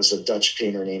one was a Dutch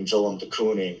painter named Willem de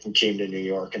Kooning, who came to New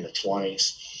York in the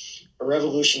 20s. A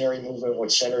revolutionary movement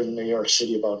which centered in New York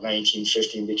City about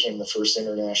 1950 and became the first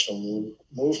international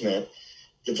movement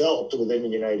developed within the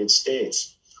United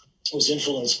States. It was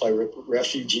influenced by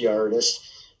refugee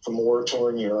artists from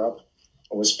war-torn Europe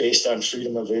and was based on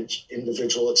freedom of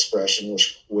individual expression,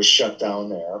 which was shut down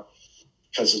there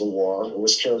because of the war. It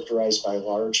was characterized by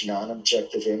large,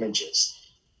 non-objective images.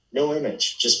 No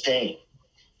image, just paint.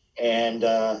 And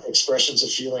expressions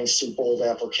of feelings through bold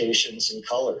applications and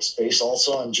colors, based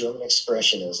also on German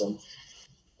expressionism.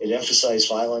 It emphasized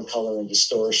violent color and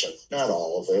distortion, not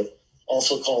all of it.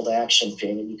 Also called action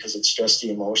painting because it stressed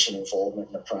the emotion involvement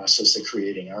in the process of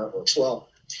creating artworks. Well,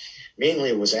 mainly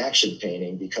it was action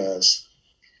painting because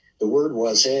the word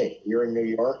was, hey, you're in New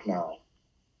York now.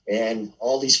 And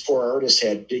all these poor artists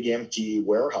had big empty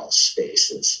warehouse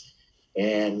spaces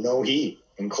and no heat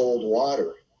and cold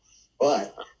water.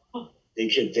 But they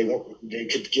could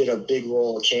get a big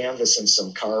roll of canvas and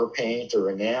some car paint or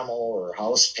enamel or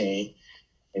house paint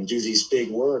and do these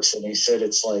big works. And they said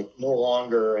it's like no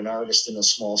longer an artist in a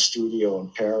small studio in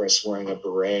Paris wearing a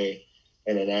beret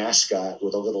and an ascot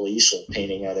with a little easel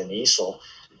painting at an easel.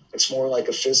 It's more like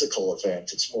a physical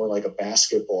event. It's more like a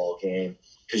basketball game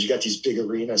because you got these big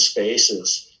arena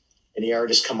spaces and the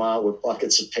artists come out with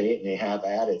buckets of paint and they have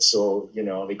at it. So, you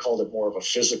know, they called it more of a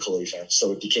physical event.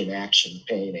 So it became action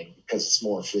painting because it's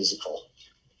more physical.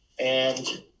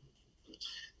 And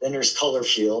then there's color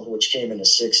field, which came in the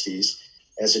 60s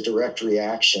as a direct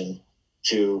reaction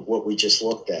to what we just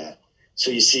looked at.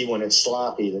 So you see when it's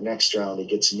sloppy, the next round it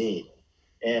gets neat.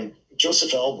 And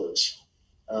Joseph Elbers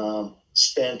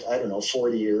spent,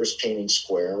 40 years painting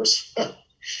squares.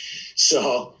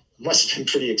 So it must have been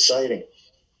pretty exciting.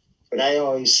 But I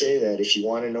always say that if you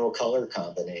want to know color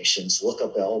combinations, look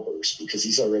up Elbers because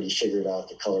he's already figured out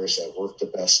the colors that work the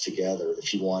best together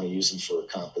if you want to use them for a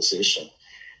composition.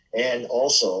 And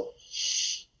also,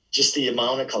 just the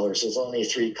amount of colors. There's only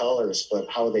 3 colors, but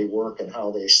how they work and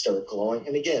how they start glowing.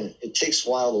 And again, it takes a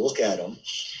while to look at them,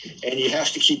 and you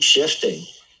have to keep shifting.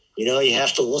 You know, you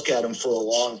have to look at them for a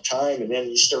long time, and then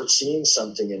you start seeing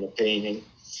something in the painting.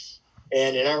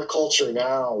 And in our culture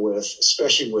now,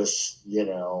 especially with, you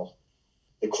know,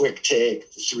 the quick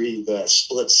take, the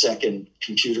split second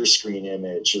computer screen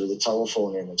image or the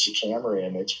telephone image, the camera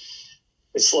image.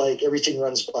 It's like everything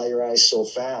runs by your eyes so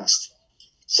fast.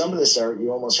 Some of this art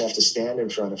you almost have to stand in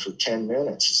front of for 10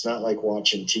 minutes. It's not like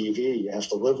watching TV. You have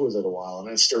to live with it a while, and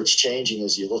it starts changing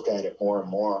as you look at it more and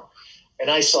more. And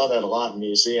I saw that a lot in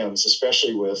museums,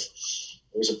 especially there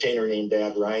was a painter named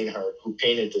Dad Reinhardt who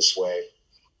painted this way.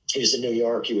 He was in New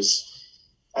York.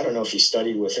 I don't know if he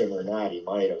studied with him or not. He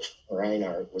might have.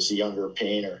 Reinhardt was a younger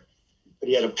painter. But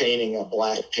he had a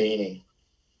black painting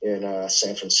in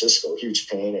San Francisco, huge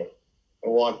painting. I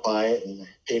walked by it, and the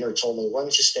painter told me, why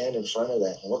don't you stand in front of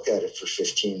that and look at it for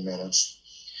 15 minutes?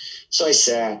 So I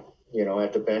sat,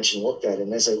 at the bench and looked at it.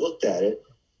 And as I looked at it,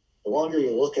 the longer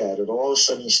you look at it, all of a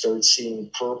sudden you start seeing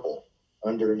purple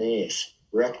underneath,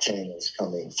 rectangles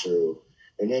coming through.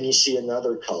 And then you see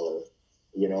another color,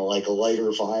 like a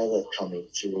lighter violet coming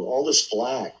through, all this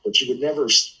black, but you would never.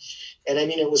 And I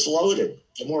mean, it was loaded.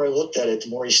 The more I looked at it, the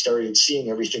more you started seeing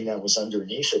everything that was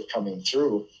underneath it coming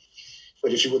through.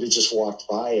 But if you would have just walked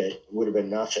by it, it would have been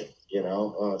nothing,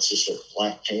 Oh, it's just a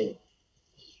black painting.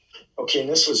 Okay, and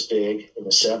this was big in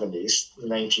the 70s,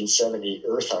 1970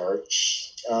 earth art,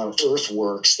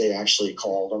 earthworks, they actually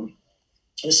called them.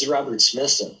 This is Robert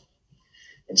Smithson.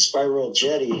 And Spiral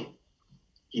Jetty,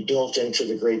 he built into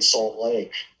the Great Salt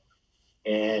Lake.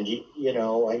 And,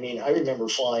 I remember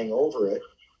flying over it,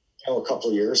 a couple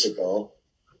of years ago.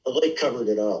 The lake covered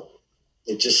it up.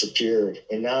 It disappeared.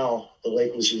 And now the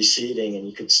lake was receding and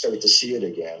you could start to see it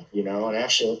again, and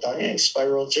actually I thought, hey,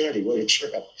 Spiral Jetty, what a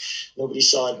trip. Nobody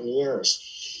saw it in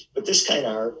years. But this kind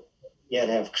of art, you had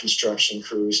to have construction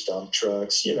crews, dump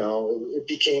trucks, it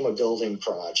became a building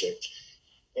project.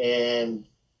 And,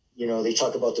 they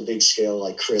talk about the big scale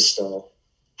like Cristo,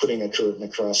 putting a curtain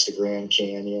across the Grand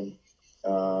Canyon,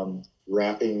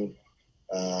 wrapping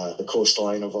the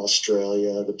coastline of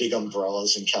Australia, the big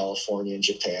umbrellas in California and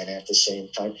Japan at the same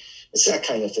time. It's that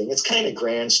kind of thing. It's kind of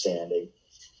grandstanding.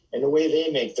 And the way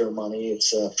they make their money,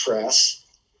 it's a press.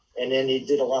 And then they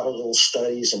did a lot of little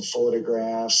studies and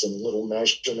photographs and little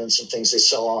measurements and things they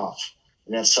sell off.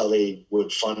 And that's how they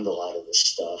would fund a lot of this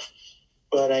stuff.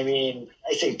 But I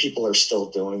think people are still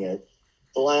doing it.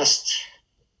 The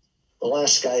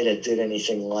last guy that did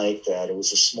anything like that, it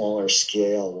was a smaller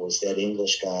scale, was that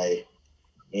English guy,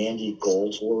 Andy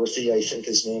Goldsworthy, I think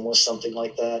his name was, something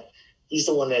like that. He's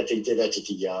the one that they did at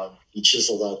the Young. He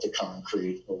chiseled out the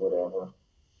concrete or whatever.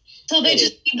 So they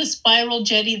just leave the Spiral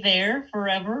Jetty there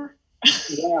forever?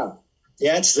 Yeah,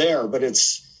 it's there, but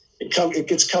it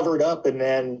gets covered up, and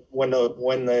then when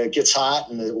it gets hot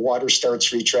and the water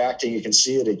starts retracting, you can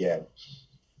see it again.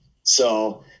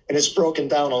 So, and it's broken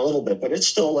down a little bit, but it's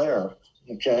still there.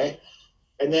 Okay,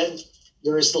 and then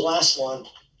there is the last one.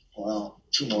 Well,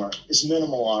 two more is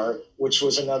minimal art, which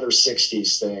was another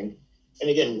 60s thing. And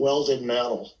again, welded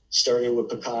metal, started with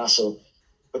Picasso,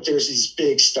 but there's these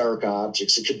big stark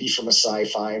objects. It could be from a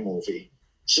sci-fi movie.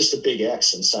 It's just a big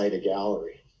X inside a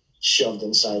gallery, shoved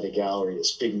inside a gallery,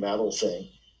 this big metal thing.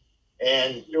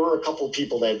 And there were a couple of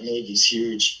people that made these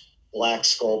huge black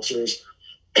sculptures.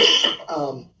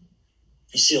 You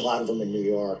see a lot of them in New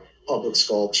York, public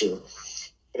sculpture.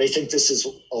 But I think this is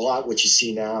a lot what you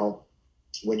see now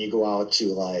when you go out to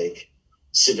like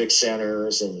civic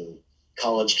centers and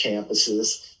college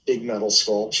campuses, big metal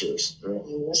sculptures. Right?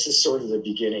 And this is sort of the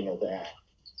beginning of that.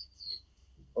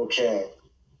 Okay.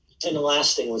 And the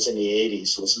last thing was in the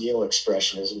 80s was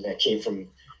neo-expressionism that came from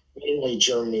mainly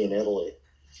Germany and Italy.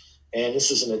 And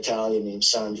this is an Italian named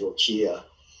Sandro Chia.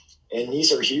 And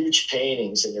these are huge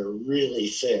paintings and they're really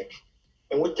thick.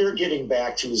 And what they're getting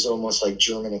back to is almost like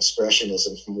German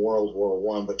expressionism from World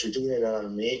War I, but they're doing it on a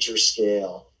major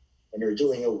scale. And they're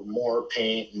doing it with more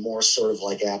paint and more sort of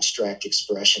like abstract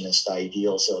expressionist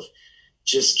ideals of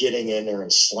just getting in there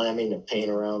and slamming the paint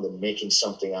around and making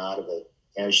something out of it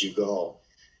as you go.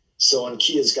 So, and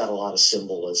Kia's got a lot of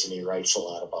symbolism. He writes a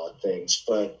lot about things.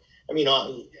 But, I mean,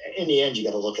 in the end, you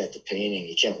got to look at the painting.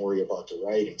 You can't worry about the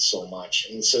writing so much.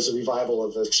 And it says a revival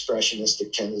of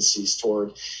expressionistic tendencies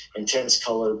toward intense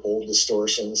color, bold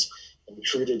distortions, and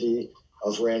crudity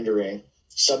of rendering.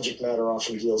 Subject matter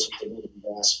often deals with the negative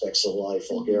aspects of life,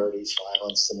 vulgarities,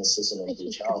 violence, cynicism, and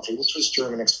brutality, which was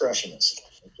German expressionism.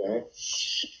 Okay,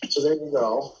 so there you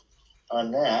go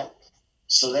on that.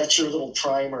 So that's your little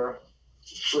primer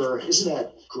for, isn't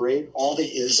that great? All the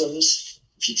isms.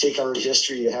 If you take art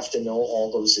history, you have to know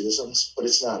all those isms, but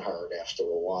it's not hard after a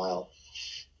while.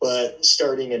 But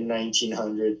starting in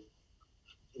 1900,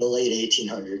 the late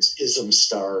 1800s, isms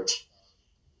start,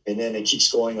 and then it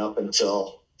keeps going up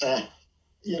until,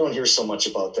 you don't hear so much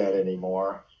about that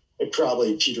anymore. It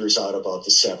probably peters out about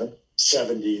the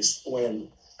 70s when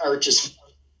art just,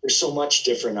 there's so much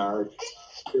different art.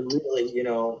 It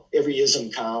really, every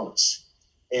ism counts,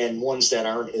 and ones that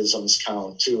aren't isms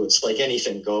count too. It's like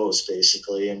anything goes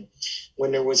basically. And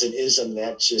when there was an ism,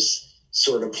 that just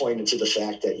sort of pointed to the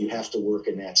fact that you have to work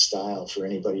in that style for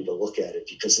anybody to look at it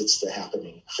because it's the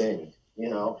happening thing,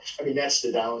 I mean, that's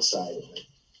the downside of it.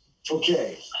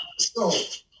 Okay, so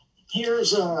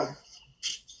here's I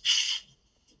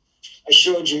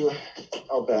showed you,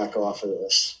 I'll back off of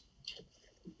this.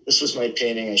 This was my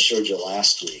painting I showed you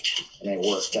last week, and I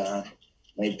worked on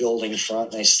my building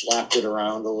front, and I slapped it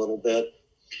around a little bit.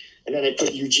 And then I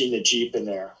put Eugene the Jeep in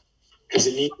there because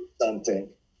it needed something.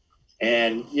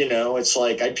 And, it's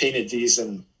like I painted these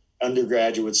in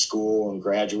undergraduate school and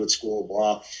graduate school,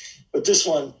 blah. But this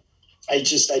one, I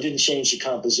didn't change the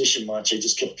composition much. I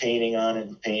just kept painting on it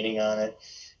and painting on it.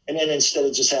 And then instead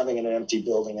of just having an empty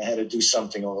building, I had to do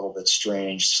something a little bit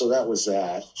strange. So that was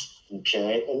that.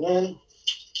 Okay. And then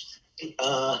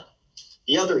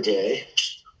the other day,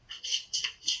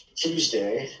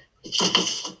 Tuesday,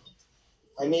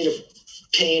 I made a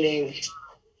painting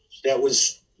that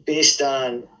was based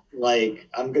on, like,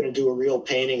 I'm going to do a real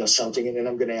painting of something and then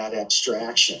I'm going to add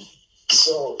abstraction.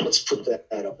 So let's put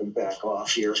that up and back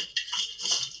off here.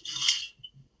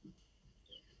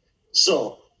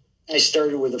 So I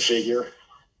started with a figure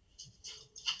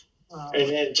and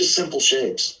then just simple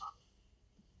shapes.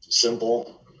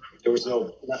 Simple. There was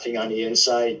nothing on the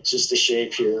inside, just a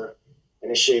shape here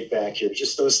and a shape back here,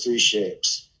 just those three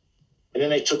shapes. And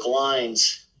then I took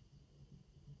lines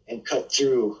and cut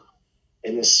through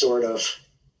in this sort of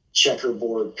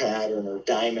checkerboard pattern or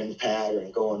diamond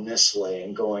pattern, going this way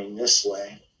and going this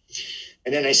way.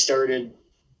 And then I started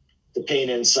the paint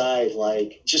inside,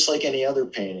 just like any other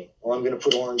painting. Well, I'm going to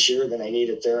put orange here, then I need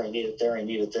it there, I need it there, I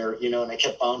need it there, and I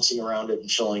kept bouncing around it and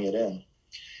filling it in.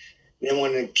 And then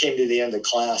when it came to the end of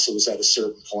class, it was at a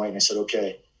certain point. I said,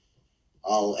 okay,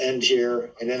 I'll end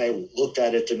here. And then I looked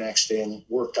at it the next day and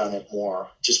worked on it more,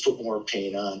 just put more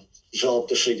paint on, developed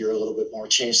the figure a little bit more,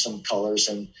 changed some colors.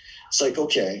 And it's like,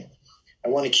 okay, I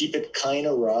want to keep it kind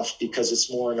of rough because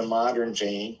it's more in a modern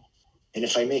vein. And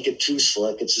if I make it too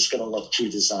slick, it's just going to look too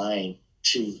designed,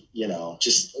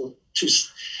 just too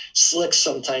slick.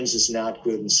 Sometimes is not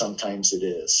good and sometimes it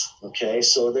is. Okay,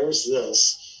 so there's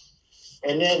this.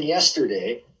 And then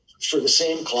yesterday, for the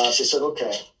same class, I said,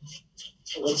 okay,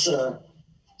 let's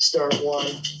start one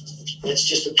that's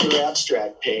just a pure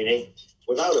abstract painting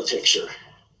without a picture.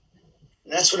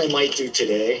 And that's what I might do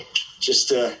today, just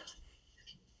to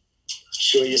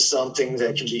show you something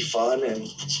that can be fun, and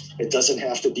it doesn't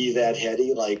have to be that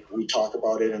heady like we talk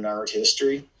about it in art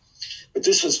history. But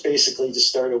this was basically just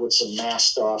started with some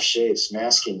masked off shapes,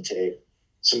 masking tape,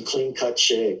 some clean cut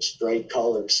shapes, bright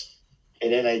colors.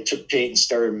 And then I took paint and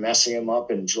started messing them up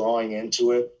and drawing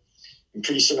into it. And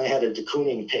pretty soon I had a de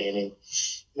Kooning painting.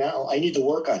 Now I need to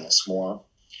work on this more,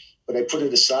 but I put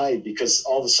it aside because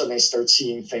all of a sudden I start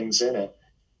seeing things in it,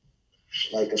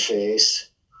 like a face,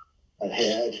 a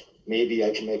head. Maybe I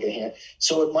can make a hand.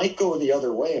 So it might go the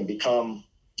other way and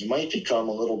it might become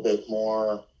a little bit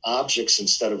more objects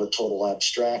instead of a total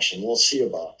abstraction. We'll see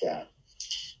about that.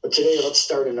 But today, let's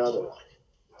start another one,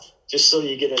 just so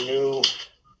you get a new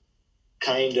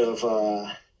kind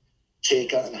of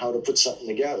take on how to put something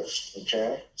together.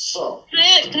 Okay, so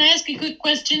Can I ask a quick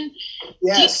question?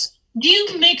 yes. Do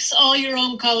you mix all your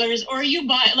own colors, or you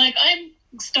buy? Like, I'm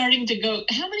starting to go,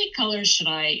 how many colors should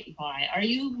I buy? Are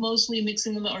you mostly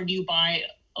mixing them, or do you buy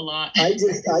a lot? I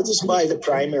just buy the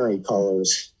primary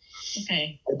colors.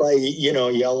 Okay. I buy,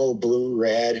 yellow, blue,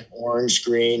 red, orange,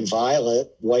 green,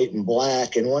 violet, white, and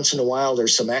black. And once in a while,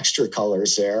 there's some extra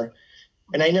colors there.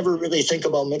 And I never really think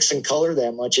about mixing color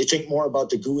that much. I think more about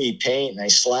the gooey paint, and I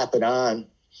slap it on.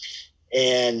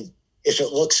 And if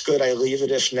it looks good, I leave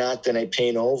it. If not, then I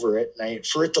paint over it. And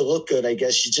for it to look good, I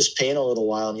guess you just paint a little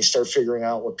while and you start figuring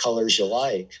out what colors you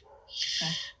like.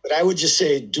 Okay. But I would just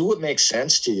say, do what makes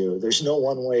sense to you. There's no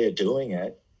one way of doing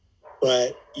it.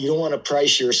 But you don't want to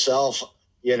price yourself,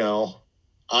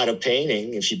 out of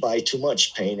painting. If you buy too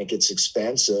much paint, it gets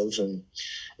expensive. And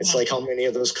it's like, how many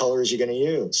of those colors you're going to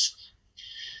use?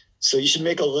 So you should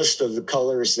make a list of the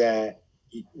colors that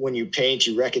when you paint,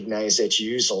 you recognize that you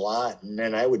use a lot. And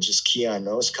then I would just key on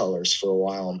those colors for a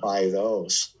while and buy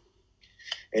those.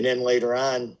 And then later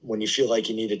on, when you feel like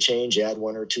you need a change, add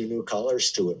one or two new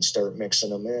colors to it and start mixing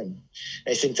them in.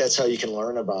 I think that's how you can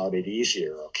learn about it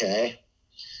easier, okay?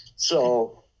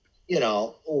 So,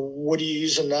 what are you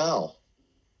using now?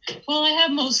 Well, I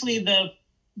have mostly the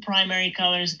primary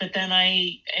colors, but then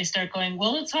I start going,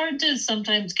 well, it's hard to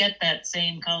sometimes get that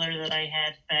same color that I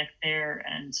had back there.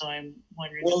 And so I'm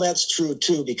wondering. Well, that's true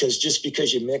too, because just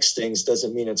because you mix things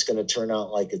doesn't mean it's going to turn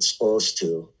out like it's supposed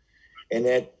to. And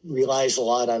that relies a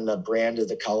lot on the brand of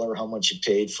the color, how much you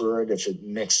paid for it. If it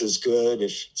mixes good,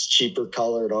 if it's cheaper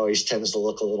color, it always tends to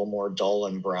look a little more dull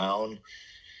and brown.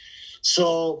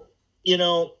 So, you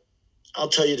know, I'll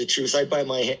tell you the truth. I buy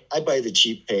the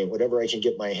cheap paint, whatever I can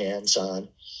get my hands on,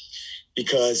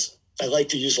 because I like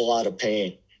to use a lot of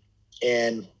paint.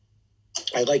 And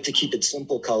I like to keep it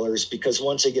simple colors, because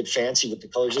once I get fancy with the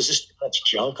colors, there's just too much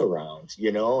junk around,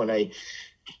 you know? And I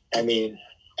mean,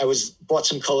 I bought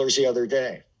some colors the other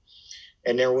day,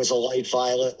 and there was a light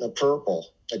violet and a purple,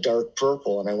 a dark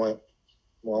purple. And I went,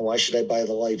 well, why should I buy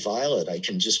the light violet? I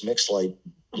can just mix I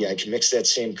can mix that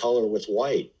same color with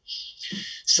white.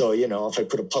 So, you know, if I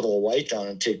put a puddle of white down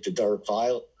and take the dark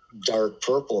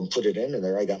purple and put it into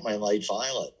there, I got my light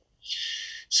violet.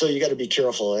 So you got to be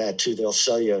careful of that too. They'll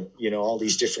sell you, you know, all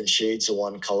these different shades of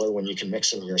one color when you can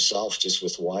mix them yourself just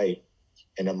with white.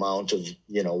 One amount of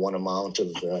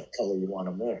the color you want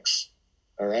to mix.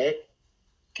 All right?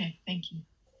 Okay, thank you.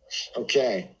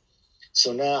 Okay.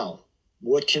 So now,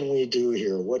 what can we do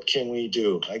here? What can we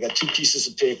do? I got 2 pieces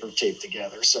of paper taped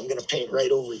together, so I'm going to paint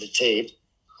right over the tape,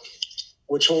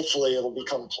 which hopefully it'll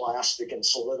become plastic and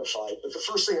solidified. But the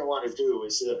first thing I want to do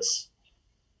is this.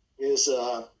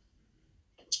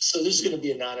 So this is going to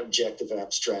be a non-objective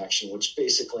abstraction, which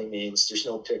basically means there's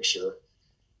no picture.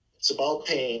 It's about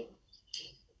paint.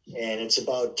 And it's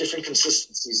about different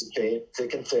consistencies of paint,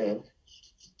 thick and thin.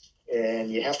 And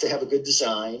you have to have a good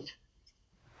design.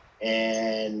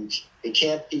 And it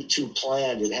can't be too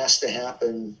planned. It has to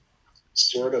happen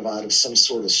sort of out of some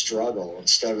sort of struggle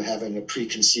instead of having a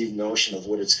preconceived notion of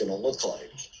what it's going to look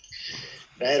like.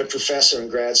 And I had a professor in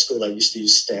grad school. I used to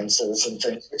use stencils and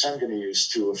things, which I'm going to use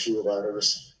too, a few of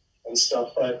others and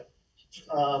stuff. But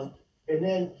and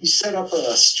then you set up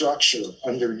a structure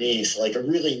underneath, like a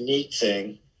really neat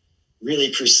thing,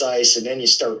 really precise, and then you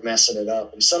start messing it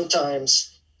up. And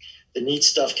sometimes the neat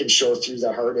stuff can show through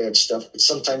the hard edge stuff, but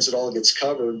sometimes it all gets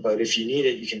covered. But if you need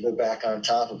it, you can go back on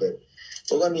top of it.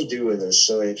 But let me do with this.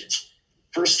 So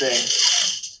first thing,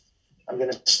 I'm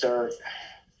going to start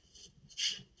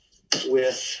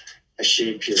with a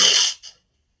shape here.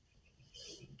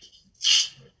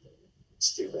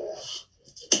 Let's do that.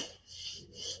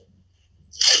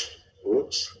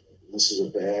 Whoops. This is a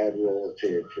bad roll of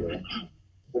tape here.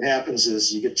 What happens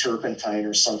is you get turpentine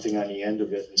or something on the end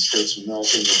of it and starts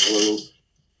melting the glue,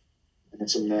 and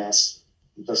it's a mess.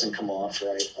 It doesn't come off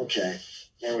right. Okay,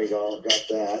 there we go. Got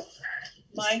that.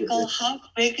 Michael, how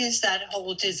big is that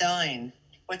whole design?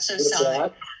 What's the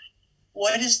size?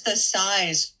 What is the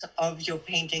size of your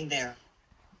painting there?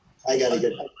 I gotta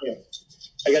get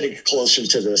closer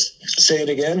to this. Say it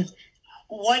again.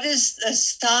 What is the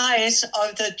size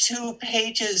of the 2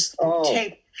 pages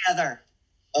taped together?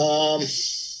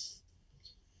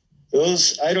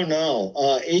 Those, I don't know.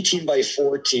 18 by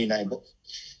 14.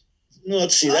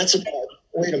 Let's see. That's about.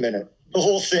 Wait a minute. The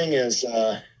whole thing is.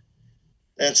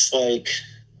 That's like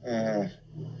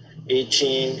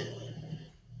 18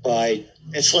 by.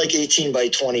 It's like 18 by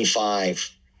 25.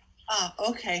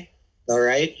 Okay. All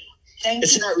right.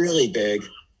 It's not really big,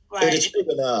 right. But it's big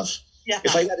enough. Yeah.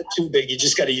 If I got it too big, you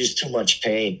just got to use too much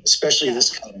paint, especially this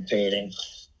kind of painting.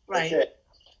 Right. Okay.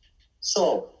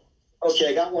 So,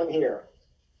 I got one here.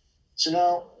 So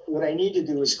now what I need to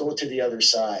do is go to the other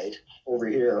side over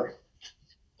here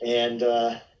and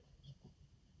put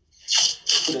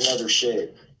another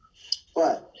shape.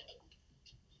 But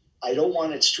I don't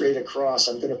want it straight across.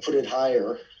 I'm going to put it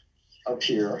higher up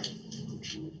here.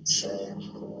 So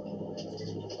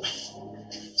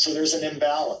there's an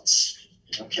imbalance.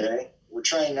 Okay. We're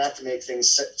trying not to make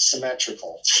things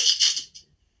symmetrical.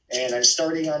 And I'm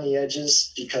starting on the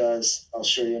edges because I'll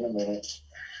show you in a minute.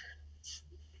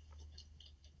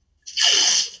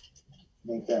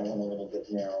 Make that one a little bit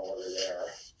narrower there.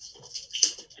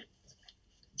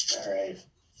 All right.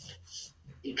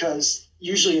 Because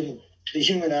usually the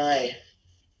human eye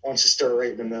wants to start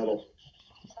right in the middle.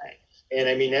 And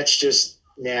I mean, that's just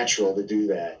natural to do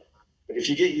that. But if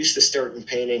you get used to starting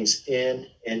paintings in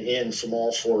and in from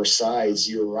all 4 sides,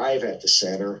 you arrive at the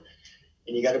center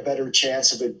and you got a better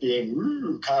chance of it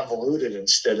being convoluted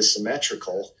instead of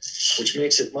symmetrical, which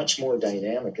makes it much more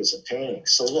dynamic as a painting.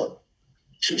 So look,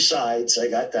 2 sides I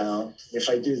got down. If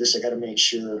I do this, I got to make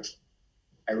sure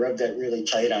I rub that really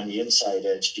tight on the inside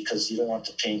edge because you don't want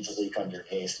the paint to leak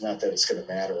underneath. Not that it's going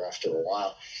to matter after a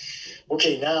while.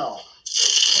 Okay, now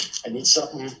I need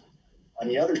something on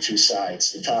the other 2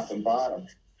 sides, the top and bottom.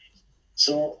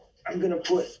 So I'm gonna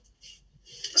put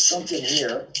something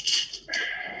here,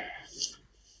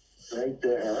 right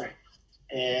there.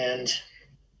 And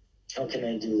how can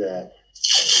I do that?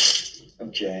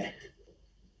 Okay.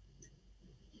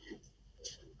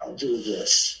 I'll do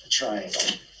this, a triangle.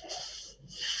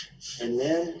 And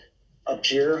then up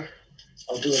here,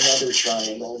 I'll do another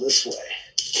triangle this way,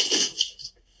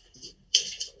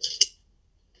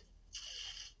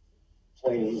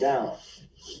 pointing down.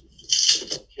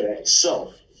 Okay,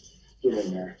 so get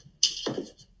in there.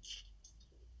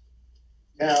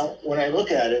 Now, when I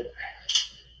look at it,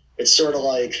 it's sort of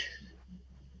like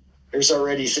there's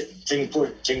already thing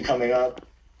coming up,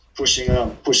 pushing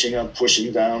up,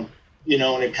 pushing down, you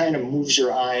know, and it kind of moves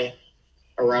your eye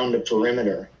around the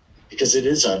perimeter because it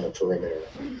is on the perimeter.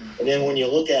 And then when you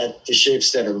look at the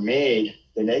shapes that are made,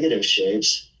 the negative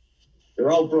shapes,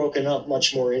 they're all broken up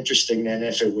much more interesting than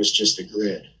if it was just a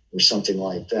grid or something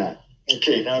like that.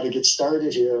 Okay, now to get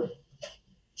started here,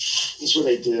 here's what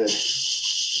I did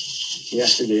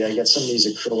yesterday. I got some of these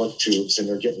acrylic tubes and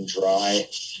they're getting dry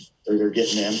or they're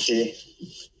getting empty.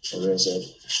 Where is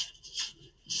it?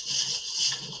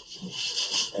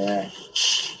 Yeah.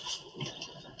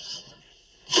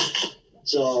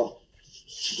 So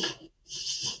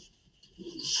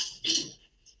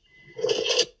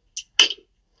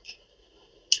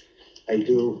I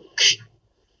do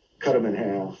cut them in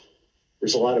half.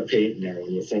 There's a lot of paint in there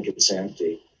when you think it's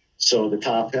empty. So the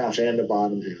top half and the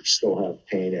bottom half still have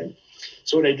paint in.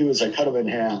 So what I do is I cut them in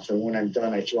half, and when I'm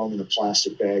done, I throw them in a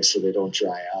plastic bag so they don't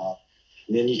dry out.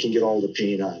 And then you can get all the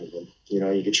paint out of them. You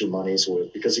know, you get your money's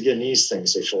worth. Because again, these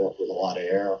things, they fill up with a lot of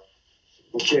air.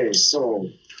 Okay, so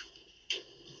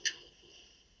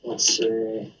let's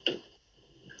say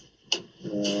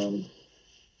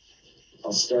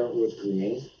I'll start with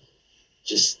green.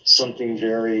 Just something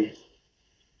very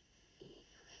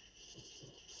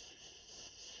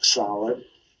solid.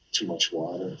 Too much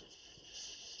water.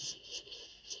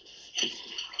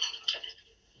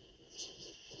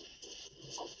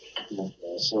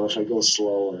 Okay, so if I go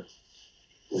slower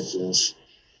with this,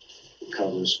 it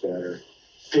covers better.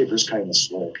 Paper's kind of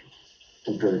slick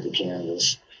compared to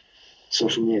canvas. So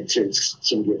for me, it takes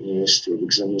some getting used to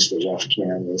because I'm used to rough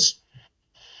canvas.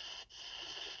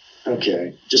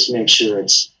 Okay, just make sure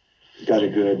it's got a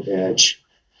good edge.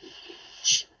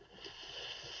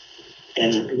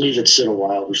 And leave it sit a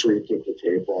while before you take the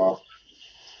tape off,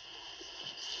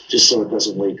 just so it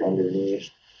doesn't leak underneath.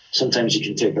 Sometimes you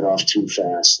can take it off too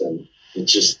fast and it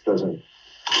just doesn't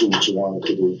do what you want it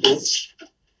to do. Oops.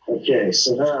 Okay,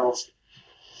 so now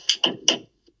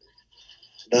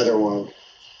another one,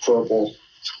 purple,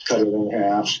 cut it in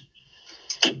half.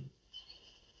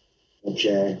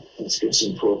 Okay, let's get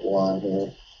some purple on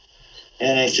here.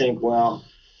 And I think, well,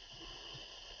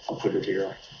 I'll put it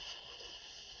here.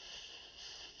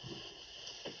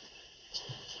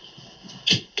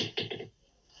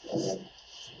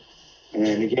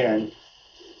 And again,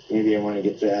 maybe I want to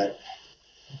get that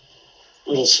a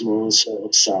little smooth so it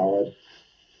looks solid.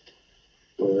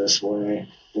 Go this way,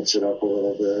 mix it up a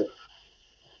little bit,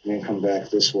 and then come back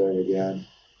this way again.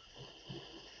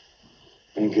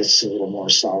 And it gets a little more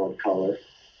solid color.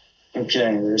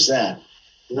 Okay, there's that.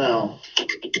 Now,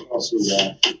 what else we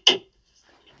got?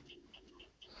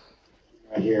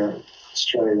 Right here, let's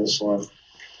try this one.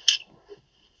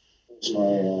 Here's my,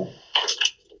 all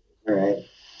right.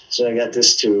 So I got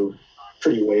this tube,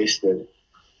 pretty wasted.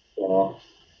 Well,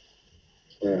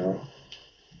 you know.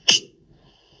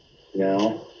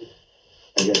 Now,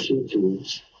 I got two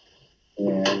tubes,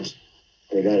 and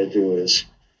what I got to do is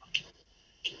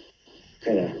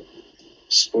kind of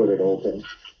split it open.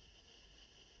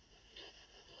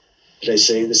 Did I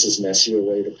say this is messier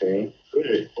way to paint?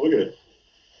 Good, okay.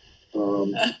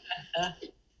 All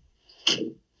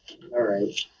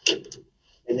right.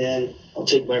 And then I'll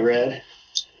take my red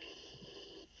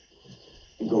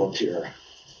and go up here.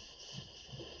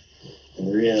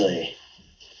 And really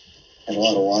have a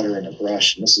lot of water in the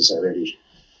brush, and this is already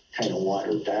kind of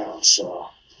watered down, so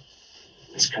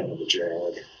it's kind of a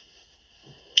drag.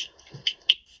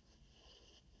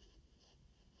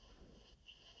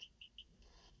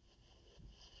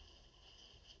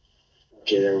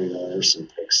 Okay, there we go. There's some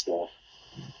thick stuff.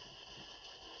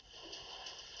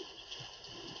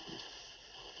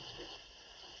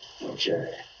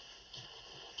 Okay.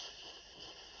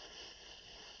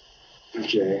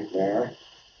 Okay, there.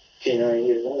 Okay, now you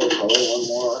need another color, one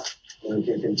more, and we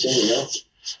can continue.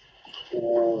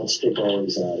 And let's take all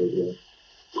these out of here.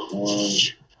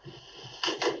 Orange,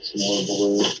 some more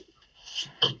blue.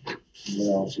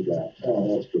 What else we got?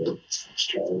 Oh, that's good. Let's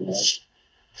try that.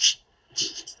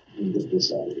 Get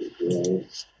this out of here.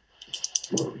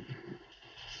 Gray.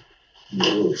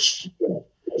 Good.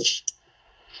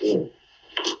 Okay.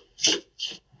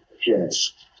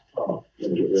 Oh,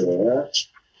 let me get rid of that.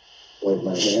 Wipe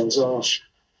my hands off.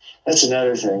 That's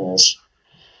another thing is,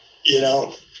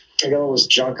 I got all this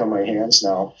junk on my hands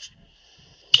now.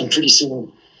 And pretty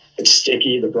soon it's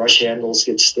sticky. The brush handles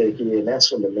get sticky, and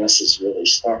that's when the messes really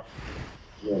start.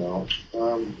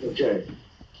 Okay.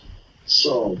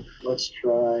 So let's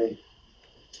try.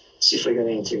 See if I got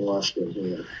anything left in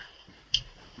here.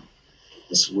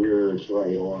 This weird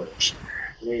bright orange.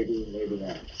 Maybe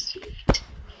not.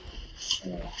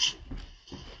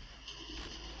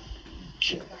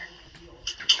 Okay.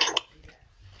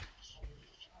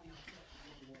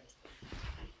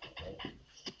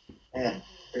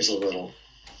 There's a little.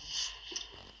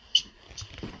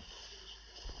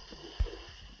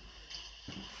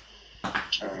 All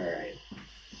right.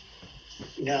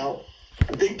 Now,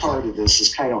 a big part of this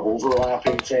is kind of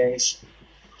overlapping things,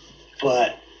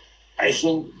 but I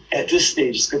think at this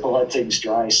stage it's good to let things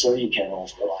dry so you can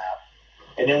overlap.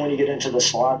 And then when you get into the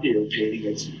sloppier painting,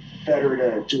 it's better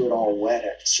to do it all wet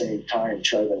at the same time.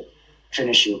 Try to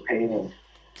finish your painting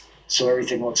so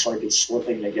everything looks like it's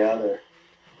slipping together.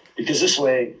 Because this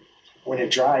way, when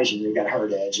it dries and you've got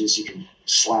hard edges, you can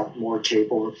slap more tape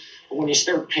over. But when you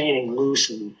start painting loose,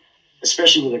 and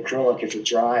especially with acrylic, if it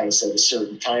dries at a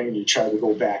certain time and you try to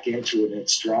go back into it and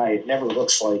it's dry, it never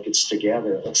looks like it's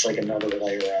together. It looks like another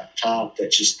layer on top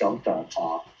that's just dumped on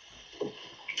top.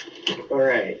 All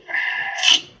right.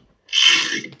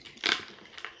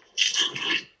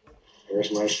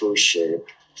 There's my first shape.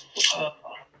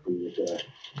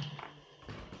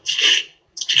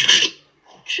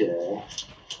 Okay.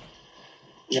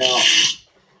 Now,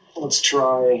 let's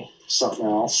try something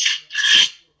else.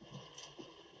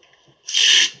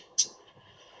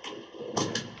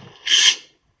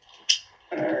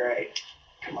 All right.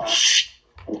 Come on.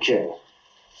 Okay.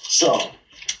 So,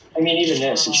 even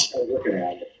this, you start looking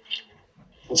at it.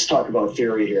 Let's talk about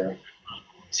theory here.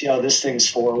 See how this thing's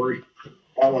forward?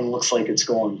 That one looks like it's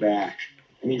going back.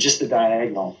 Just the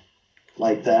diagonal,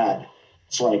 like that.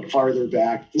 It's like farther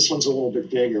back. This one's a little bit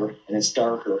bigger and it's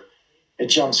darker. It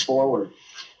jumps forward.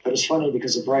 But it's funny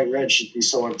because the bright red should be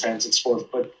so intense it's forward.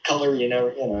 But color,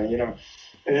 And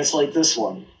it's like this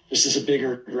one. This is a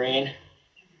bigger green.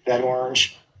 That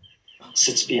orange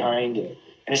sits behind it.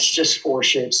 And it's just four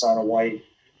shapes on a white,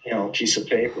 piece of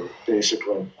paper,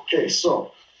 basically. Okay,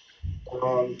 so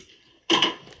I'm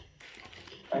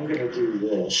going to do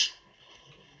this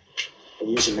and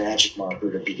use a magic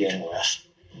marker to begin with.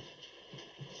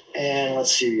 And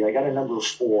let's see, I got a number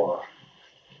 4.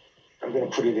 I'm going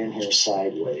to put it in here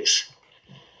sideways.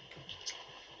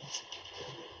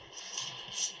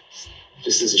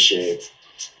 Just as a shape.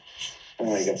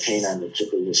 I got paint on the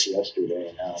tip of this yesterday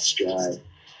and now it's dry.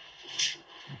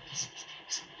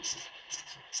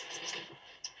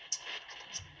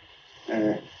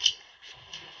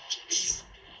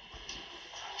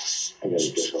 I gotta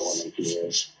get going like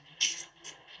this.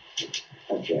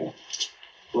 Okay.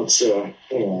 Let's hang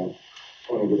on.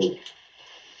 I want to get a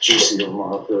juicier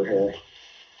marker here.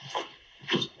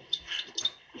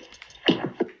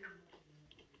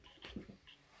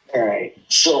 All right,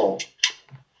 so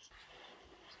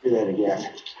do that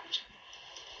again.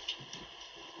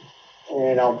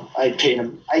 And I paint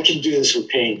them. I can do this with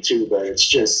paint too, but it's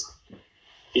just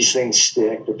these things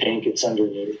stick. The paint gets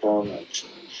underneath them,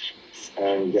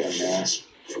 and you get a mess.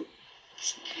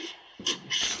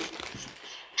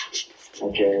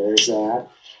 Okay, there's that.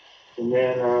 And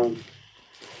then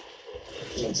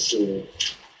let's see.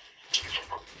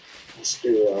 Let's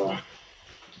do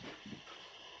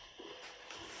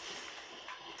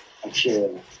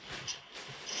okay.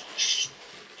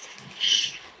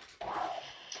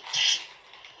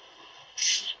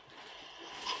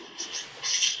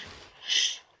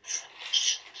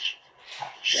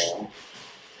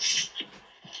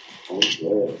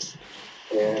 Okay.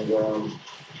 And then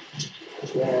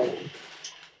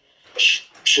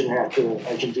shouldn't have to.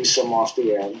 I can do some off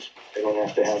the end. I don't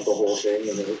have to have the whole thing,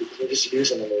 and we're just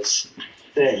using them as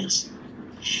things,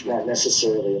 not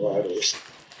necessarily letters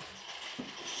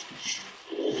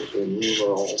or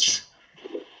numerals.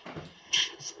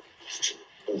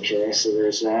 Okay, so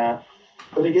there's that.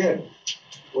 But again,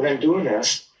 when I'm doing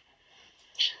this,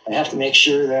 I have to make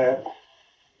sure that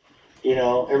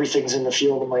everything's in the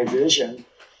field of my vision,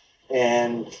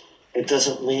 and it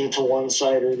doesn't lean to one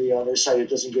side or the other side. It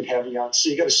doesn't get heavy on. So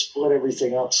you got to split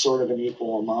everything up sort of in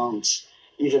equal amounts,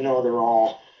 even though they're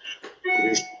all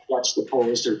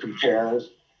juxtaposed or compared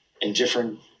in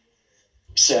different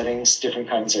settings, different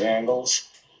kinds of angles.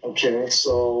 Okay,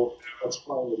 so let's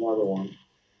find another one.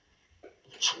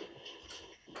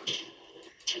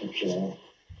 Okay.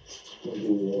 We'll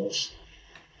do this.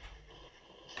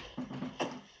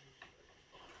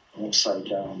 Upside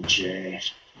down J.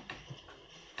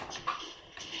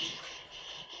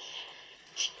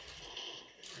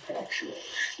 Actually.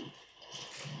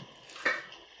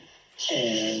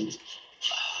 And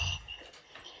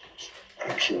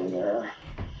okay there.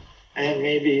 And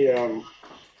maybe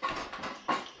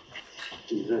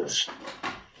do this.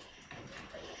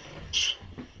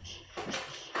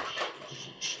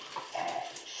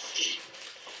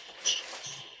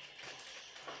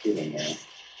 Get in there.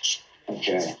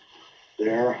 Okay.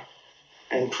 There.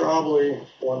 And probably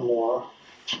one more.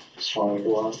 Let's find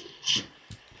one.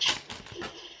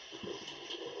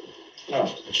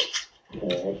 No.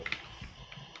 Okay.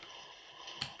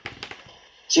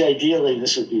 See, ideally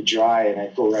this would be dry and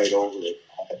I'd go right over it.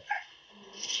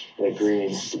 That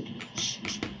green.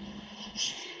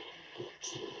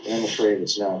 I'm afraid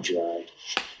it's not dry.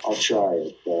 I'll try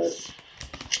it, but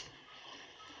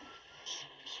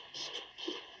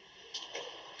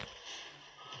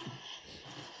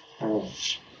oh,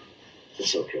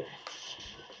 it's okay.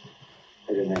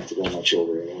 I didn't have to go much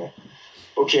over it anyway.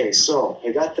 Okay, so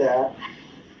I got that.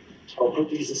 I'll put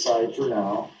these aside for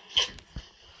now.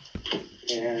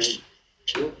 And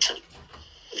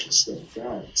this thing,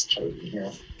 God, it's tight in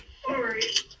here. All right.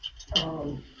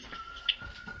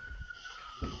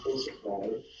 Those are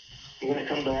bad. I'm gonna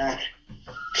come back.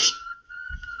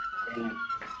 And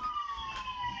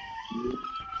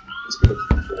let's go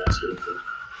faster.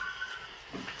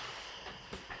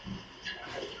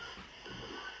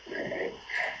 All right.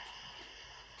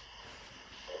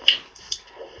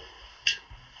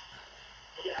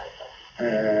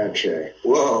 Okay.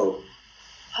 Whoa.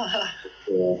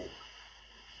 Yeah.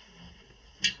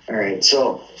 All right.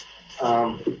 So,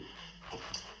 I'll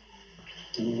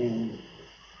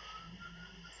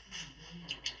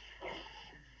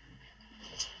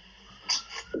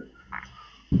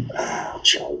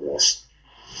try this.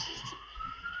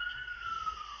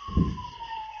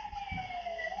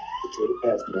 Potato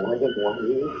pads more than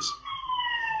 1 years.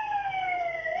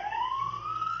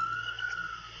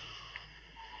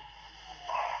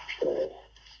 Okay.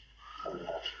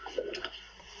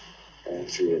 And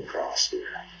 3 across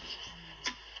here.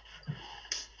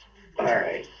 All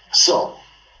right. So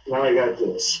now I got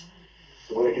this.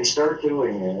 What I can start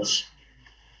doing is,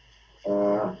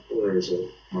 where is it?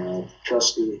 My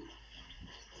trusty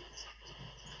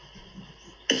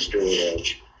straight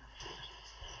edge.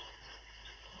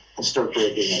 I'll start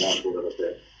breaking it up a little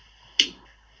bit.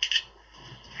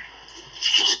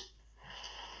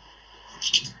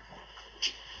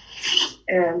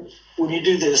 And when you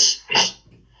do this,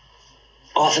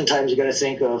 oftentimes you got to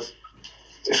think of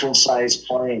different size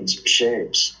planes or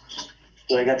shapes.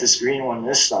 So I got this green one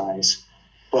this size,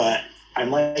 but I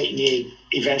might need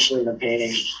eventually in the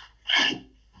painting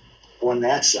one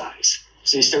that size.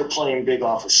 So you start playing big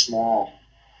off of small,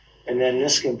 and then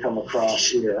this can come across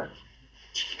here.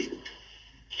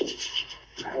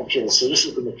 Okay, so this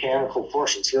is the mechanical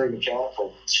portion. It's very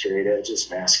mechanical, straight edges,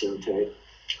 masking tape.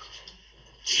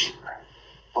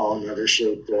 All another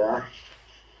shape there.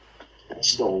 It's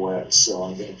still wet, so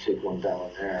I'm going to take one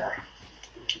down there.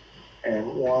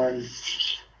 And one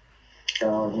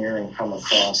down here and come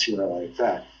across here like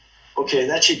that. Okay,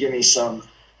 that should give me some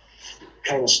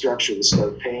kind of structure to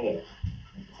start painting.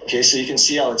 Okay, so you can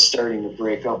see how it's starting to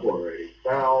break up already.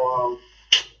 Now,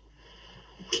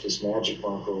 put this magic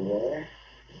marker away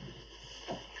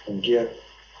and get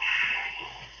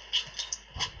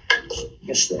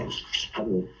this thing.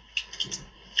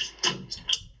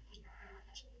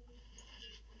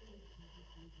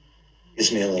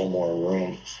 Gives me a little more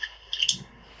room.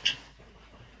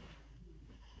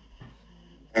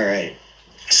 All right,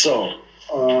 so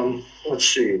let's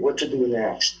see what to do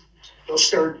next. Let's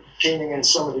start painting in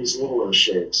some of these littler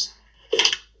shapes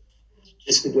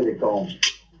just to get it going.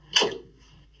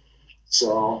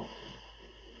 So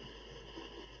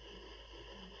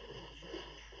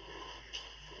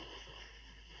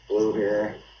blue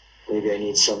here, maybe I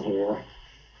need some here,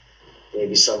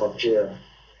 maybe some up here,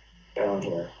 down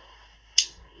here.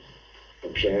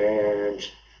 Okay,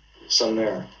 and some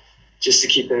there, just to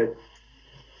keep it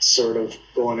sort of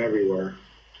going everywhere.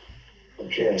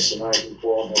 Okay, so now I can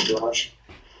pull out my brush.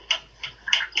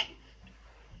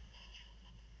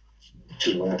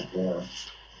 Too wet there.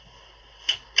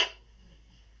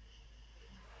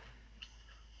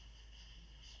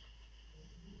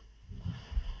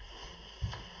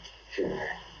 Okay,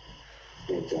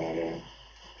 get that in.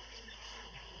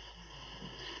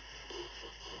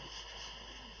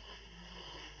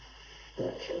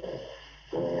 Okay,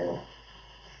 there.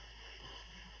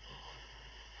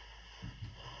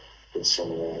 Get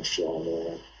some of that film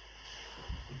there.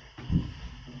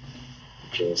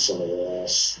 Okay, some of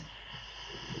this.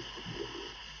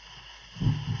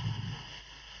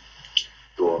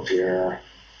 Go up here.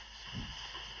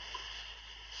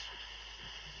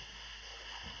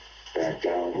 Back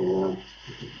down here.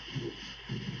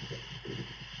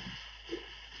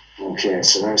 Okay,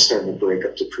 so now I'm starting to break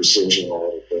up the precision a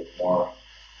little bit more.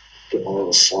 Getting a little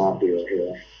sloppier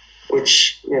here.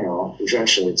 Which, you know,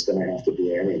 eventually it's going to have to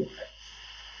be anyway.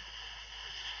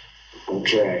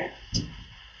 Okay.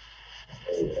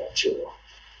 There we go, too.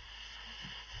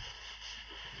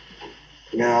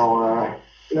 Now,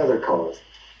 another color.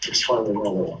 Let's find another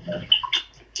one there.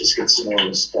 Just get some more of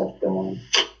this stuff going.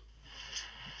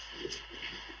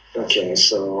 Okay,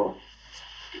 so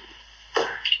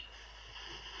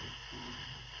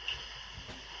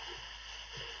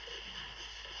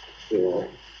here,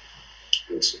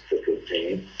 get some thicker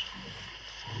paint.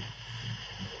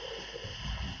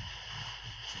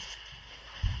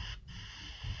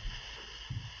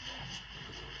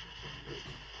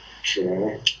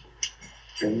 Okay,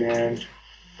 and then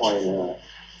why not?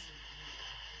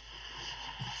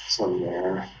 Some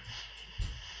there,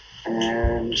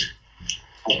 and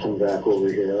I'll come back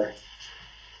over here.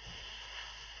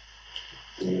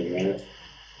 Wait a minute.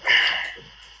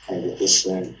 I get this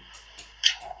thing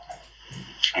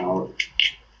out.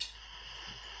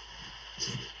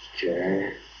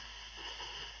 Okay.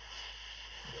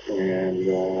 And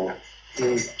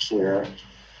here.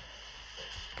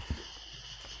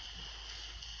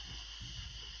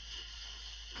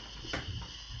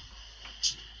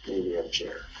 Maybe up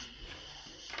here.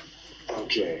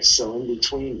 Okay, so in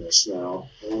between this now,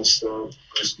 I'm going to start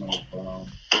with my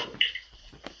brown.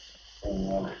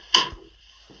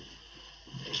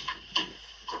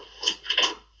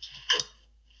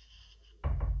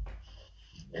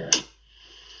 Yeah.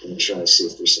 Let me try to see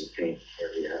if there's some paint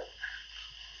here yet.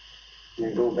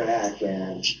 Then go back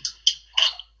and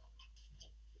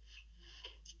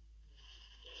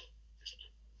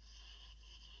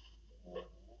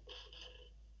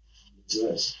what's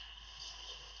this?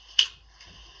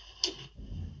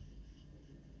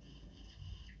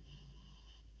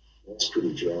 That's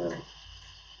pretty dry.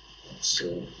 Let's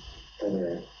see.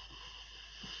 Anyway.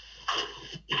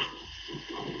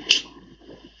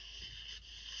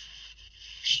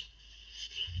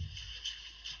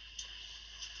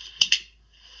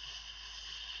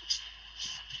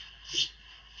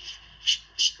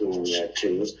 Spoon that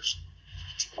tape.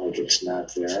 Like it's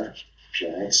not there.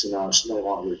 Okay, so now it's no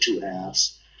longer two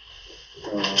halves.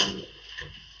 Yeah.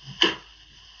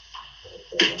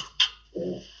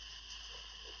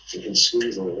 You can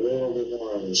squeeze a little bit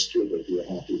more on this tube if you're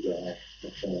a happy guy.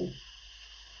 Okay.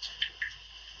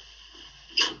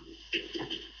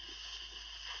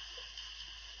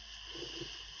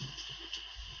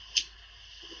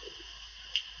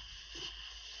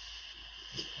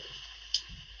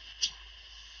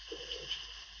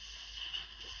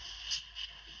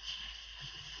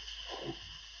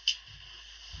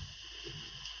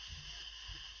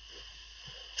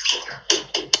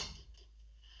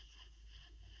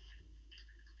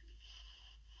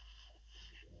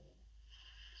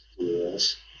 Do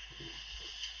this.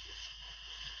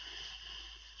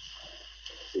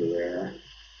 Do there.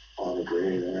 On the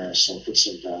gray there. So put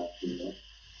some back here.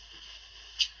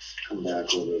 Come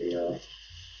back over here.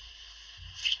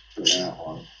 For that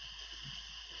one.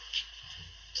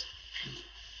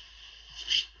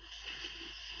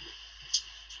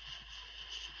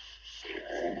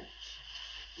 Okay.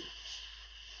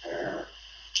 There.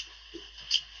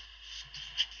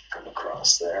 Come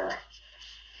across there.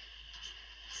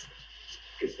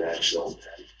 Get that filled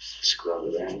in. Scrub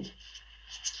it in.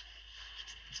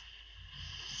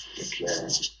 Okay.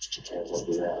 And we'll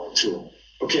do that one too.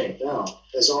 Okay, now,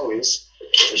 as always,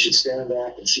 I should stand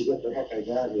back and see what the heck I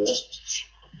got here.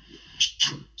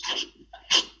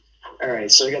 All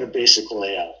right, so I got a basic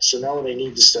layout. So now what I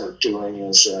need to start doing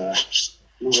is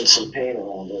moving some paint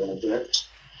around a little bit.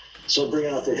 So I'll bring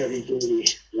out the heavy duty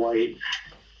white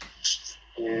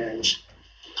and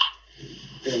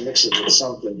I'm gonna mix it with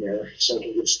something here so I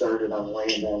can get started on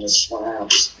laying down the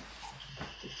slabs.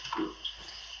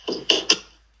 All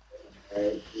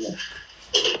right, yeah.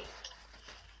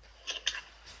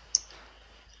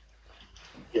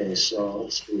 Okay, so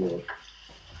let's do it.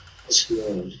 Let's go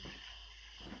and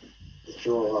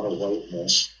throw a lot of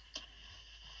whiteness.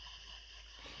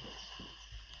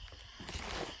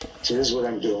 So here's what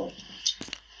I'm doing.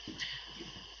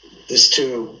 This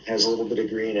tube has a little bit of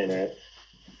green in it.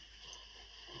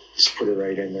 Just put it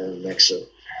right in there and mix it.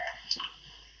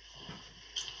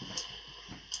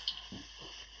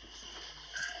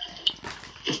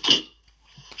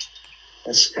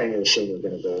 That's kind of the thing we're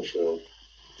going to go for,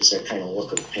 is that kind of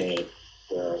look of paint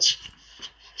where it's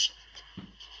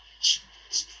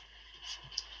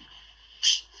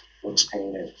looks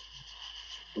painted.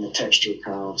 And the texture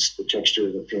counts, the texture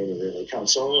of the paint really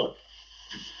counts. So look,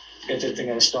 got that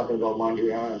thing I was talking about,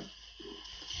 Mondrian,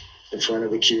 the front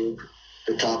of the cube,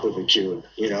 the top of the cube.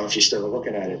 You know, if you start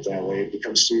looking at it that way, it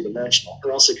becomes three-dimensional,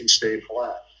 or else it can stay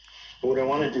flat. But what I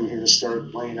want to do here is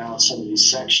start laying out some of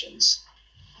these sections.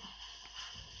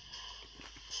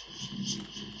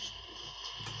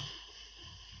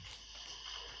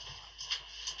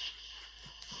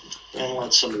 And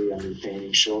let some of the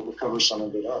underpainting show, but cover some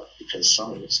of it up because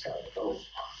some of it's got to go.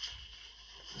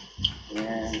 And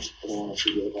I don't want to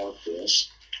forget about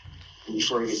this. And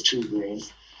before I get too green,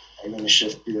 I'm going to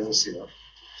shift wheels here.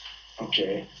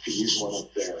 Okay, could use one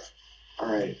up there.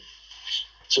 All right.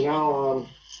 So now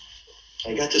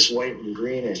I got this white and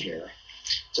green in here.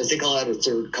 So I think I'll add a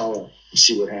third color and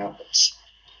see what happens.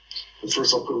 But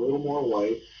first I'll put a little more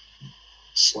white,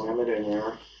 slam it in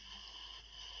there.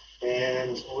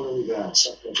 And what do we got?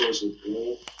 Something that goes with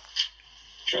green.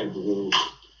 Try blue.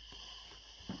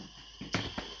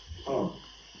 Oh,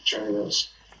 try this.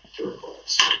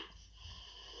 Turquoise.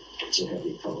 It's a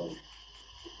heavy color.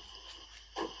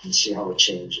 And see how it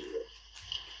changes it.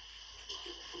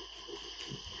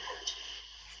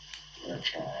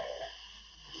 Okay.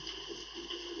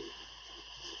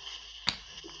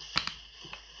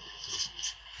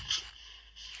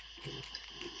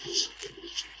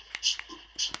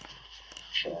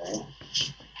 Okay.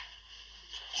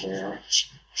 There.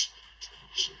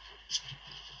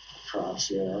 Across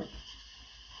there.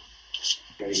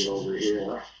 Gotta get over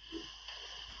here.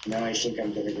 Now I think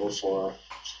I'm gonna go for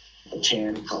a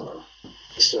tan color.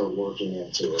 Start working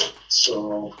into it.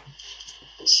 So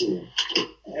let's see.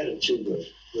 I added two good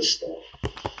this stuff.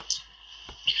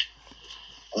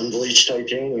 Unbleached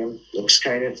titanium. Looks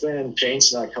kind of thin.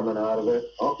 Paint's not coming out of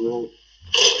it. Oh, no.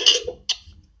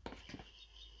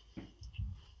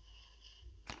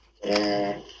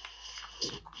 And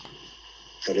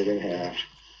cut it in half.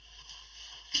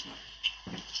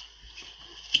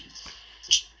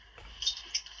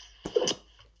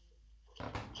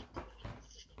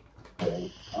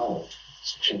 Oh,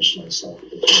 just pinch myself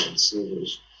with the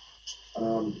scissors.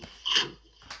 All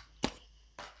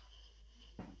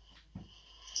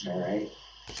right.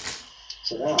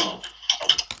 So now,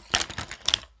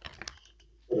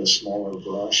 with a smaller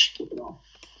brush, no,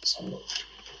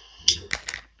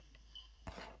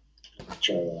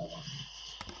 try that one.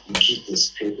 And keep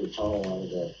this paper towel out of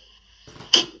the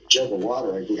jug of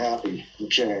water, I'd be happy.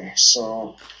 Okay,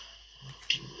 so.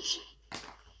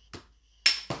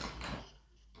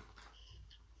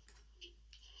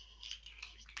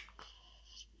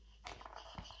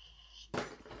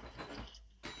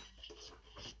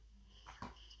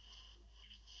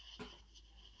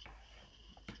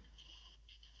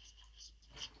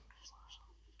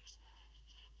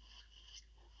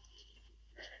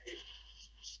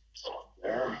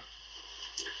 There.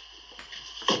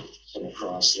 Some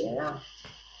across there.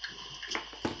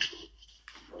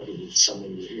 We need some over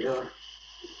here.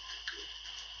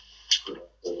 Put it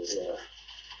over there.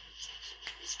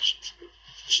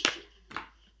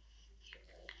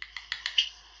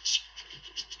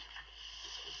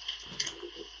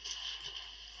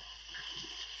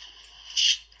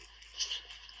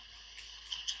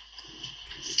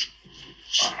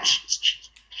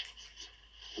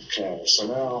 Okay, so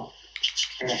now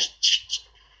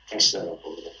mess that up a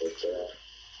little bit there.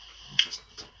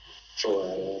 Throw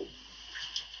that in.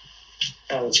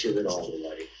 Now let's give it all the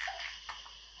light.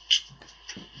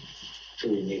 Do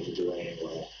we need to do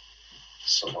anyway?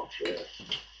 Some up here.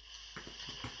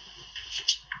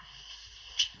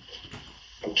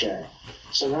 Okay,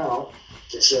 so now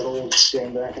let's settle,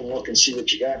 stand back and look and see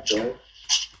what you got there.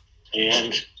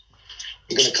 And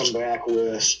I'm going to come back with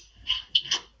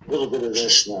a little bit of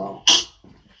this now.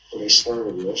 What I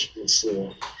started with. Let's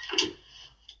see.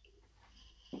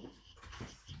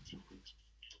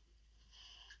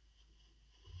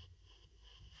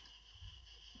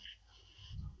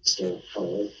 Start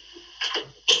color.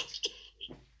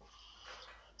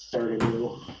 Start a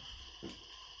new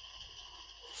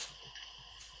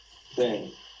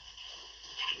thing.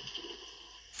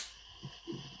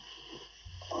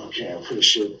 Okay, I'll put a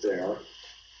shape there.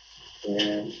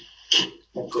 And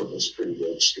that purple's pretty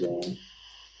good, strong.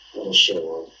 That'll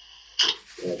show up.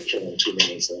 Yeah, killing too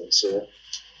many things here.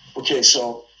 Okay,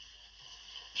 so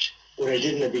what I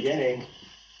did in the beginning,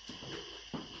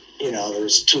 you know,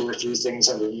 there's 2 or 3 things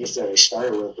underneath that I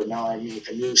started with, but now I make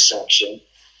a new section.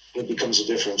 It becomes a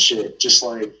different shape. Just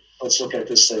like, let's look at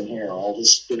this thing here, all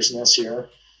this business here.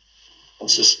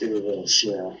 Let's just do this,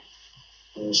 yeah.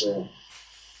 There's a...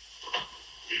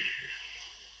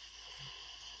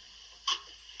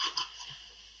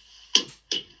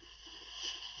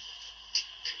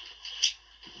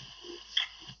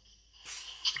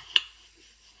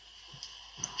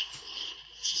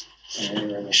 And we're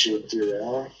going to shoot through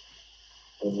that.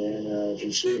 And then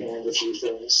can freehand a few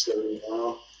things starting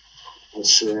now.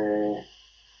 Let's say,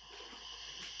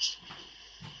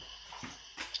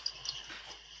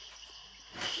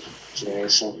 okay,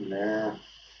 something there.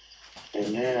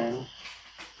 And then,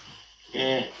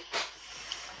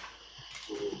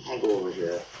 I'll go over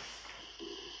here.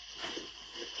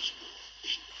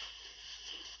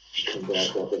 Come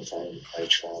back up and find my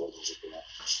travel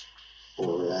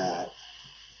over that.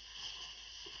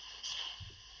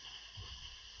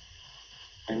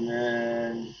 And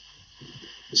then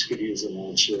this could use an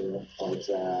edge here like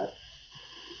that.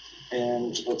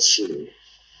 And let's see,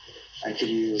 I could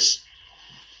use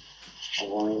a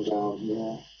line down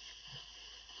here.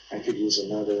 I could use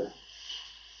another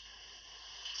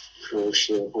curve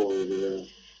strip over there.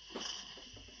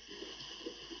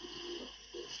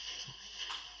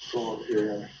 Go up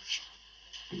here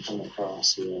and come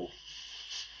across here.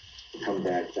 Come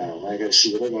back down. I gotta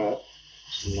see what I got.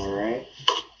 All right.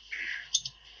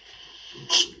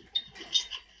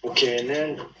 Okay, and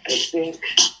then I think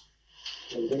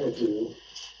what I'm gonna do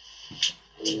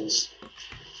is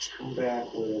come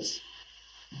back with,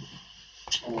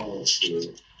 let's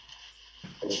see,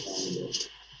 gotta find it.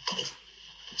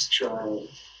 Let's try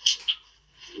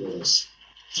this.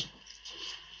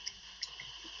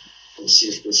 Let's see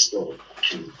if this still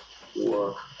can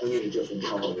work. I need a different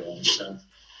color then, so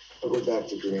I'll go back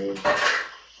to green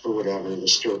or whatever,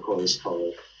 this turquoise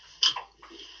color.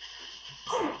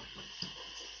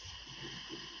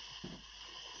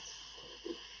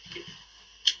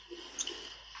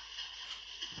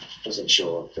 Doesn't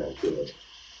show up that good.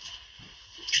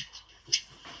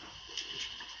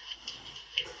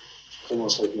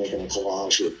 Almost like making a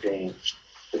collage with paint.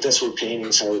 But that's where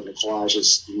painting's hard and collage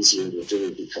is easier to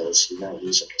do because you're not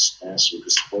using this mess, you're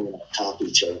just laying on top of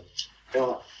each other.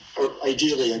 Now, or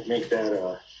ideally I'd make that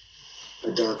a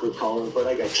darker color, but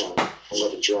I got time. I'll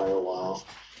let it dry a while.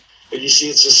 But you see,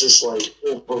 it's just this like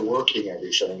overworking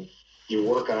everything. You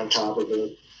work on top of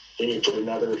it, then you put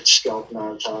another skeleton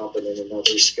on top, and then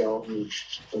another skeleton,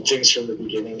 and things from the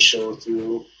beginning show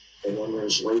through, and then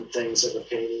there's late things in the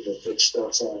painting that fix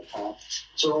stuff's on top.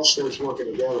 So it all starts working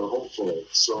together, hopefully.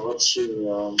 So let's see,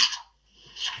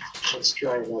 let's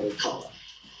try another color.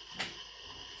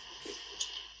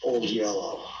 Old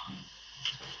yellow.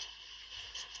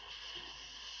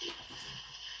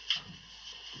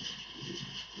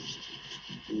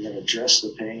 You're going to dress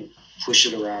the paint, push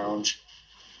it around,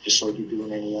 just like you do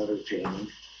in any other painting.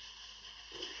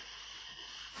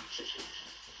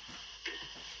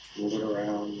 Move it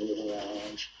around, move it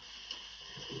around.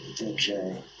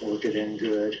 Okay, work it in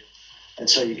good.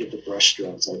 That's how you get the brush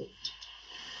strokes, like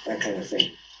that kind of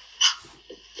thing.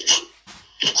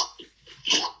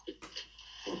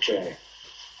 Okay.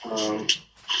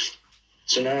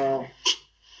 So now,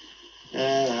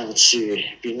 let's see.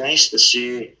 It'd be nice to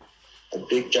see a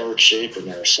big dark shape in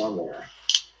there somewhere.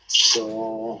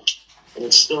 So, and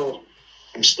it's still,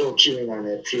 I'm still queuing on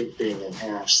that tape being in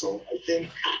half. So I think,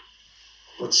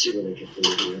 let's see what I can do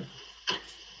here.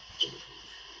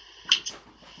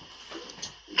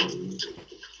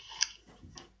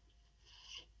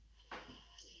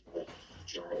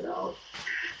 Dry it out.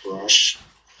 Brush.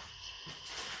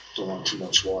 Don't want too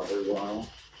much water while.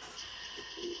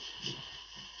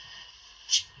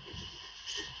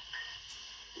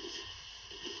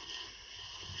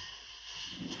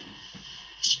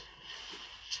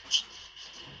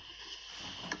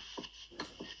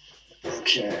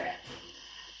 Okay.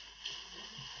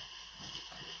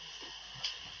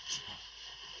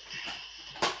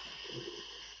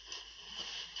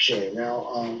 Okay,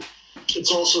 now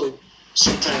it's also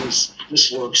sometimes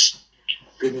this works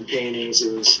good in paintings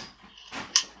is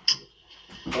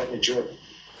letting it drip. You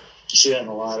see that in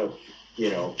a lot of,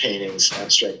 paintings,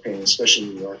 abstract paintings, especially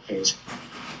New York paintings.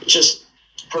 It's just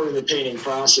part of the painting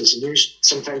process, and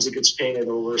sometimes it gets painted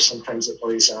over, sometimes it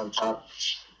lays on top.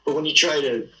 But when you try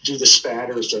to do the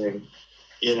spatter thing,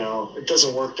 it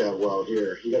doesn't work that well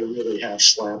here. You got to really have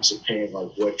slabs of paint,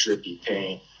 like wet, drippy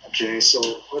paint. Okay,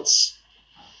 so let's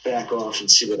back off and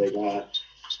see what I got.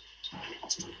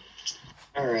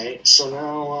 All right, so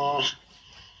now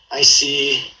I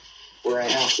see where I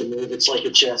have to move. It's like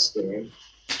a chess game.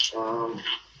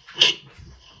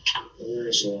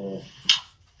 There's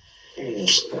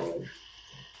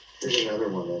another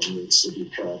one that needs to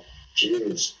be cut.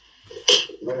 Jeez,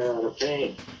 running out of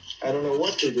paint. I don't know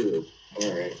what to do.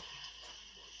 All right.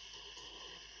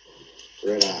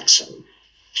 Red oxide.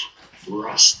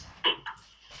 Rust.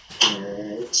 All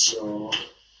right, so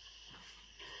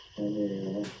I'm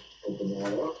going to open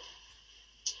that up.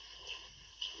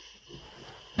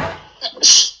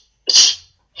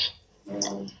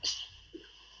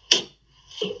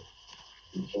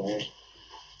 Okay,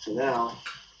 so now,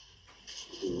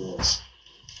 do this.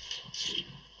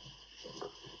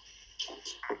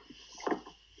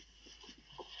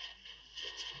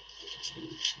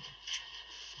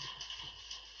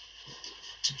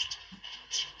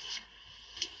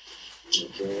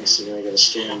 Okay, so then I got to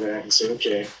stand back and say,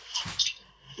 okay,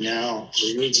 now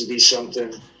there needs to be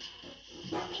something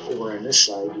over on this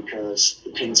side because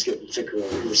the paint's getting thicker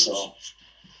over here, so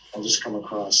I'll just come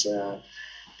across that.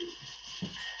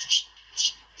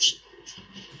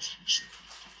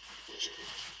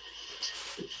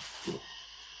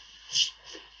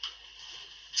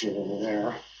 Get over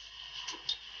there,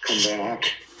 come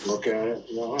back, look at it.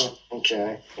 No,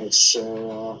 okay, it's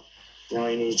now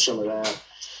I need some of that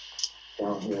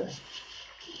down here.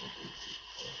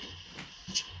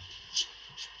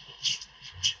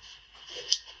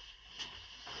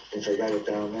 If I got it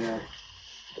down there,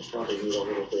 I probably need a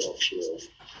little bit up here.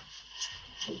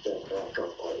 Put that back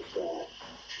up like that.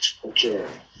 Okay,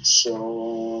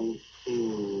 so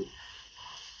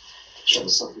try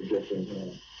something different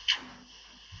here.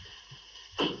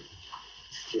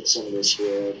 Get some of this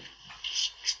red.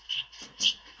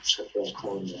 Cut that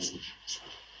corn down.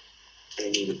 I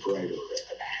need a brighter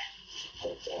red.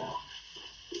 Like that.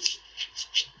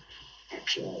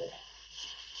 Okay.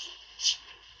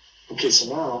 Okay, so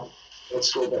now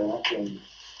let's go back and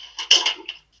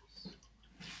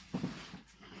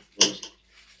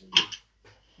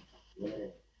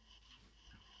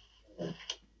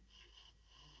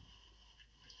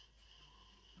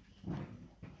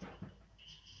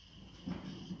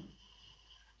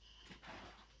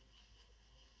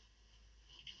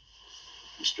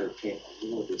start painting a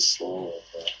little bit slower like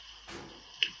that.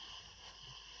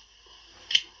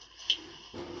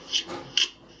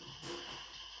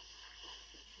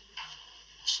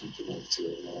 Something like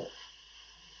that.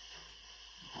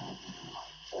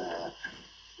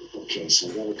 Okay, so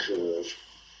I got a curve.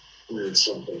 I need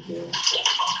something here.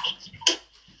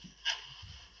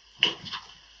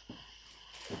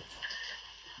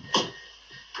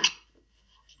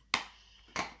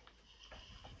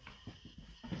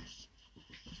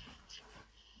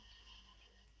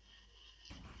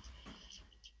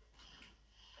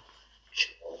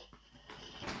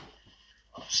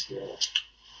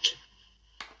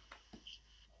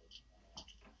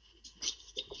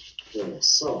 Okay,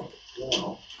 so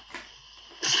now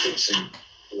let's take some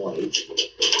white,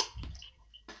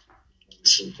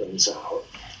 some things out.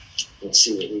 Let's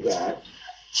see what we got.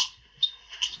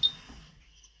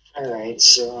 All right,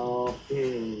 so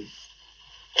try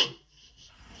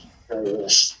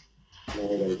this. Now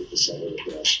I gotta get this out of the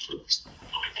brush first.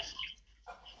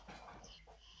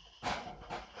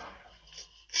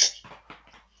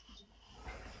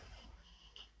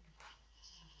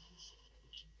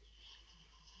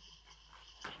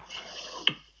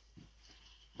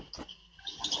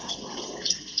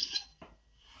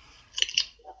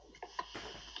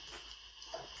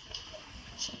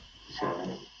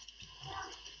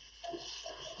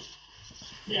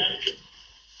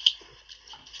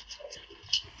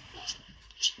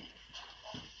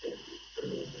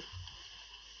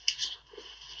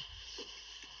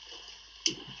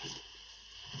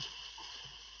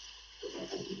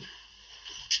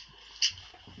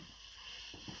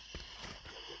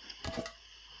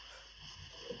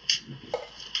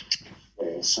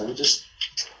 Okay, so I'm just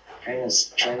kind of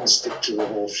trying to stick to the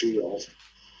whole field.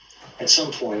 At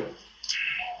some point,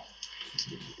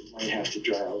 it might have to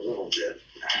dry a little bit.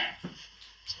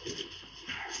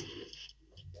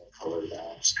 Color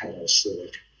down, it's kind of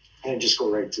acidic. And just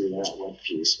go right through that wet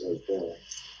piece right there.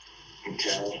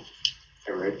 Okay,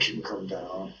 the red can come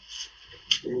down.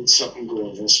 You need something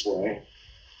going this way.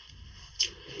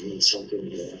 You need something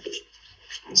here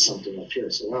and something up here.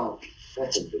 So now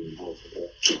that's a big move there.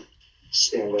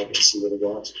 Stand up and see what I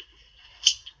got.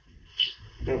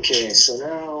 Okay, so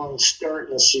now I'm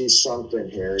starting to see something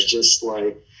here. Just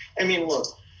like, I mean, look,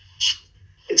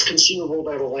 it's conceivable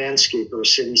that a landscape or a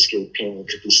cityscape painting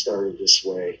could be started this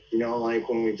way. You know, like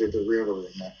when we did the river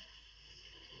and that.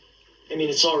 I mean,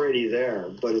 it's already there,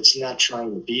 but it's not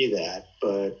trying to be that,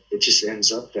 but it just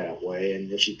ends up that way.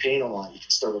 And if you paint a lot, you can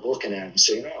start looking at it and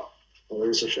saying, oh, well,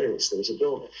 there's a face, there's a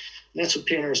building. And that's what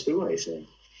painters do, I think.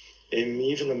 And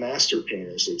even the master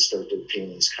painters, they'd start their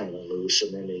paintings kind of loose,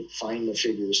 and then they'd find the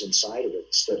figures inside of it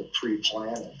instead of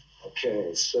pre-planning.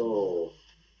 Okay, so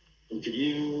we could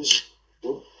use a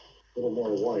little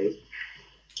more white.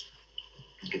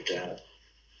 Look at that.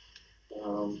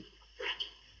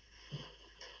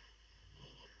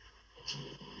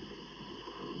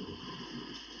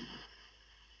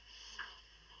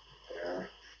 There.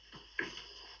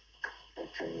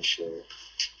 That kind of shape.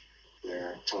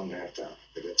 There, tone that down.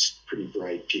 But it's pretty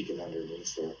bright peeking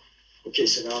underneath there. Okay,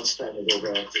 so now it's time to go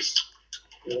back this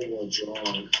a little more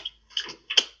drawn.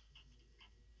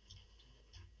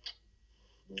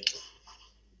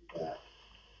 That.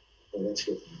 Oh, that's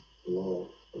getting low.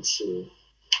 Let's see.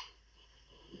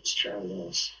 Let's try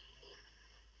this.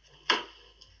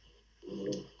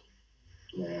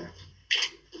 Nah.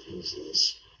 Use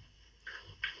this.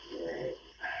 All right.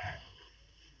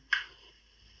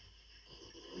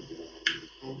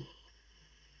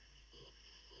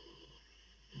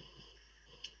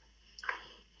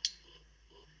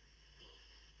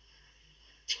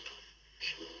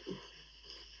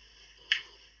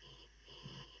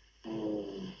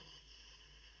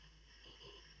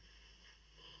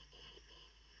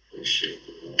 This shape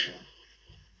there.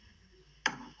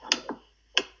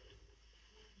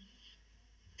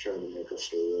 Try to make a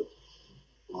fluid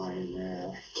line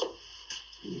there.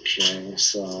 Okay,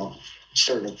 so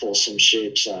starting to pull some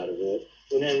shapes out of it.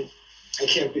 And then I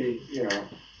can't be, I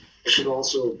should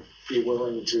also be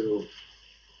willing to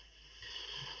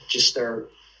just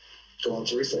start going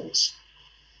through things.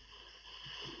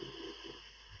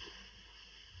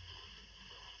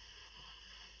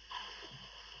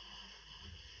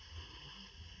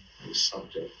 Do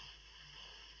something.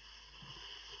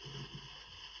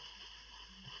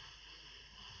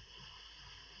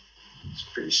 It's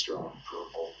pretty strong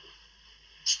purple.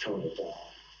 Let's tone it down.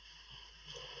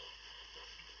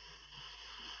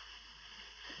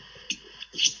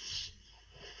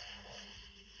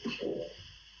 Okay.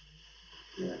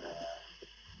 Yeah.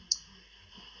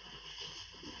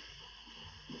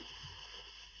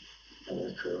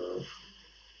 Another curve.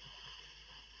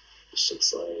 This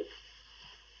looks like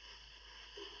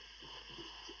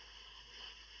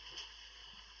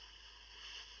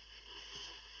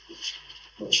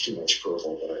too much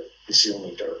purple, but it's the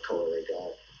only dark color I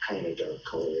got. Kind of dark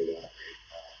color I got.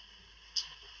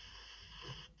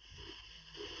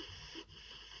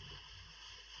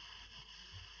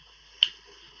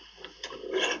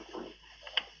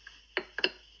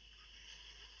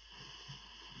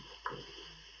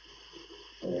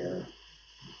 There.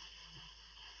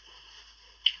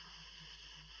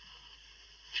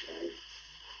 Okay.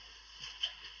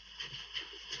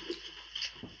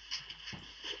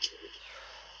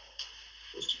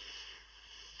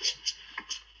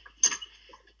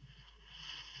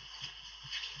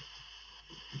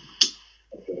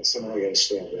 Okay, so now I gotta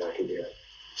stand back again.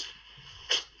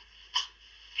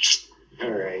 All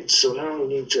right, so now we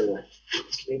need to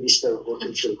maybe start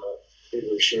looking for the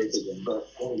bigger shape again, but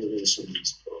I want to get rid of some of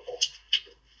these purple.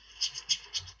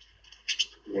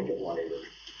 Make it lighter.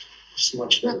 It's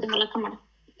much No better. tengo la cámara.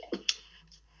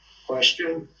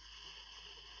 Question?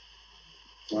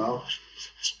 No?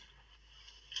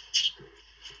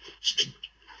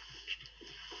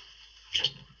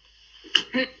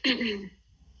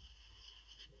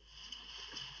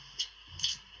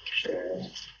 Okay.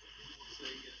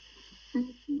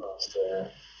 That's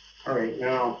there. All right,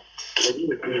 now, I need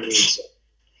to do this.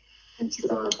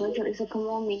 Yo hice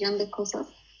como 1,000,000 de cosas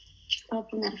para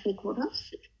poner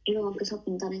figuras y luego empezó a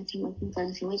pintar encima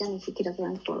y ya ni siquiera se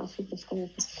ven todas las figuras como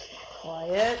que.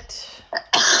 Quiet.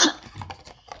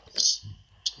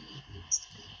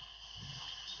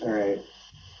 All right.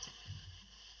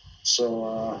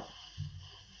 So,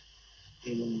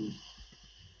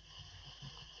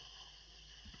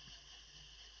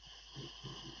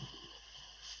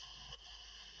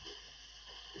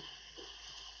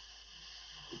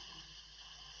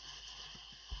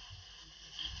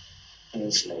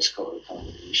 it's a nice color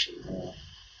combination.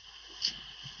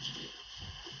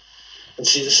 And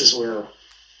see, this is where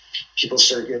people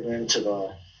start getting into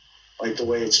the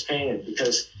way it's painted,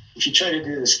 because if you try to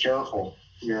do this careful,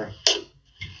 it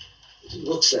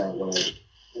looks that way.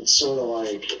 It's sort of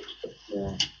like,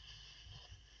 I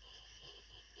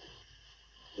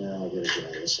gotta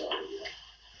get this out of here.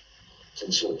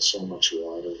 It's hold so much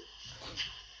water.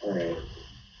 All right.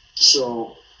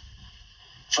 So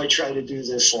if I try to do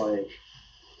this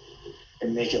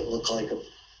and make it look like an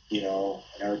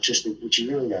artistic, what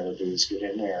you really gotta do is get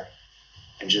in there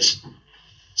and just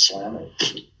slam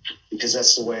it. Because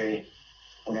that's the way,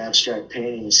 when abstract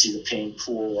painting, you see the paint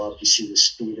pool up, you see the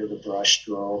speed of the brush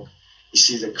stroke, you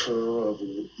see the curve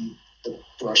of the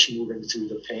brush moving through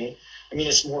the paint. I mean,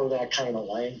 it's more of that kind of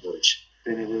language.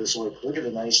 than it is like, look at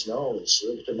the nice nose,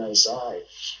 look at the nice eye.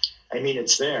 I mean,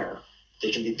 it's there.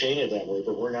 They can be painted that way,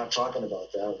 but we're not talking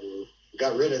about that. We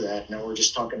got rid of that. Now we're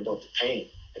just talking about the paint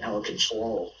and how it can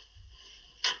flow.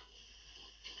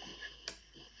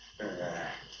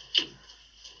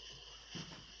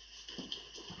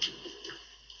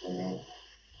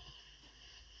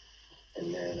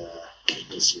 And then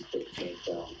let's see, put paint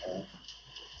down there.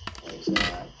 Like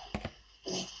that.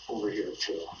 And over here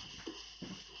too.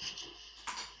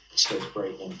 Start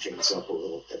brightening things up a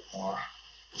little bit more.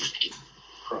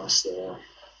 Across there.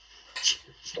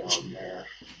 Down there.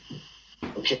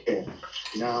 Okay,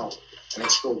 now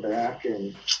let's go back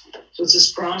and so it's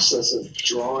this process of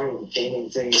drawing and painting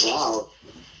things out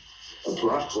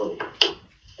abruptly.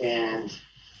 And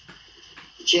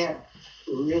you can't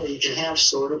really, you can have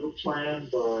sort of a plan,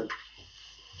 but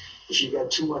if you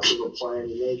got too much of a plan,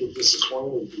 you may get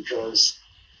disappointed because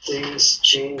things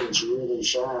change really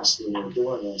fast when you're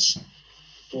doing this.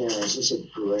 Here, is this a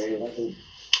gray?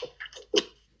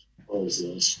 What is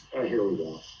this? Oh, here we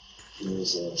go.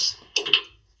 Use this.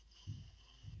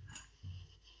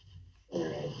 All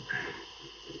right.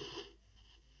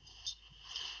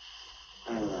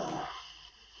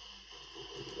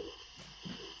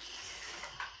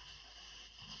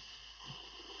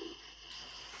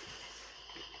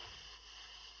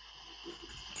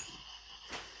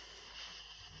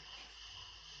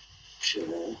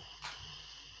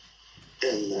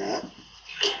 And that.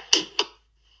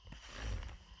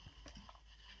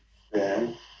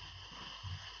 Then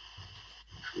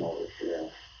come over here.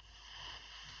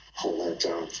 Pull that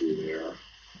down through there.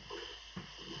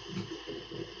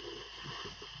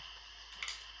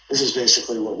 This is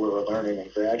basically what we were learning in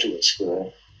graduate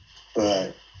school,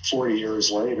 but 40 years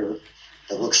later,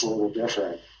 it looks a little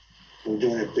different. We're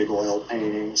doing it big oil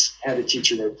paintings. I had a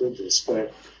teacher that did this,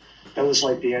 but that was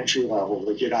like the entry level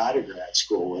to get out of grad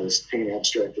school was paint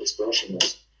abstract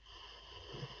expressionist.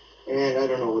 And I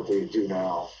don't know what they do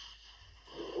now.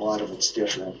 A lot of it's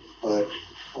different, but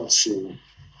let's see.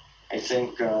 I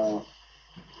think I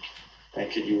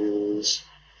could use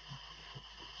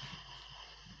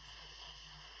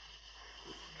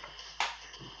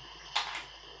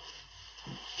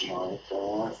like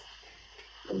that.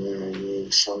 And then I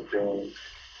need something.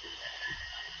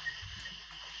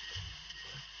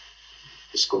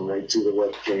 Just go right to the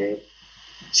wet paint.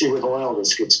 See, with oil,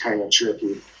 this gets kind of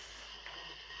tricky.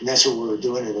 And that's what we were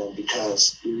doing it in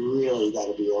because you really got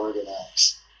to be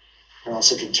organized. Or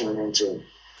else it can turn into a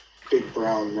big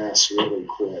brown mess really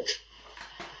quick.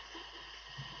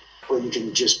 But you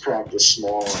can just practice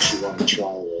small if you want to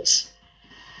try this.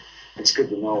 It's good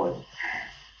to know it.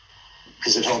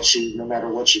 Because it helps you, no matter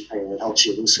what you paint, it helps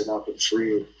you loosen up and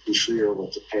be freer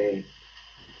with the paint.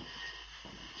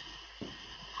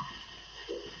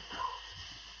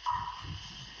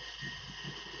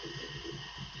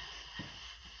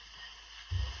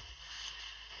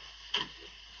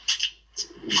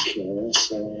 Okay,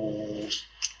 so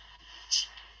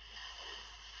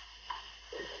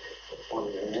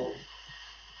one there,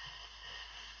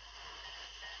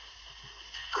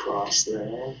 cross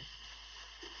there,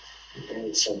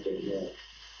 and something there,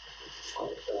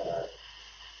 like that.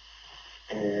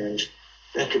 And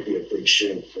that could be a big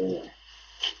shape there.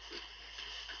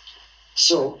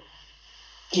 So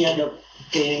you end up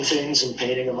painting things and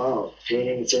painting them out,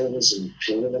 painting things and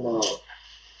painting them out.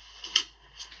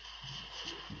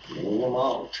 Painting them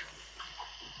out.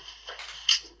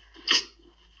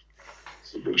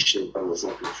 It's a big shape I was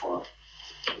looking for.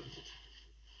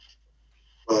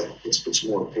 But let's put some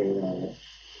more paint on it.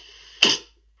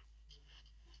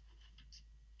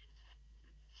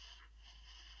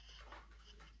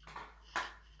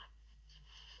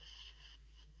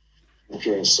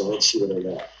 Okay, so let's see what I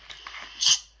got.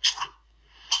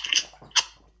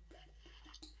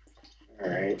 All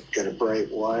right, got a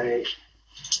bright white.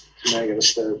 Now I gotta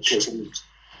start taking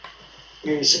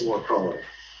maybe some more color.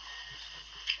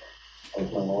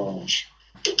 Like my orange.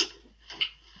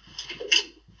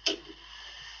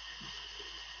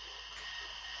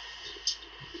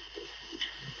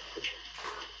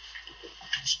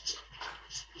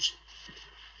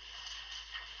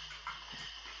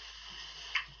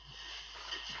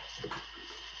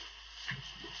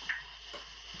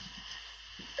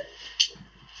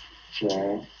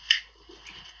 Okay.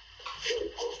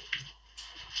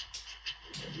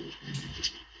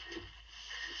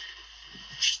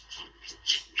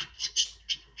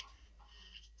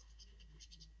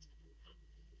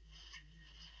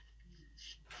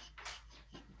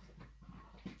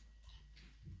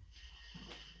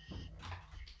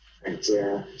 Right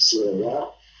there. See what I got?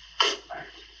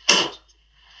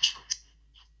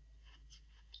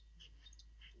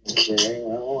 Okay,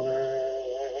 well,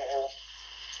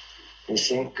 I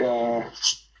think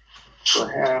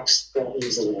perhaps that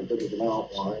leaves it in a bit of an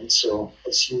outline. So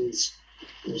let's use,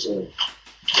 I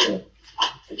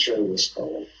tried this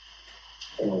color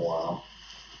in a while.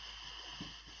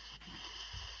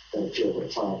 Gotta peel the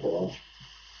top off.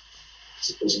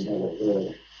 It doesn't have a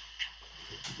lid.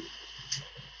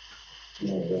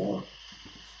 And,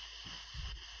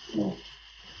 no.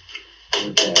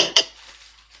 Okay.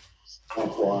 Not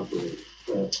cooperate,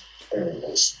 but there it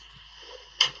is.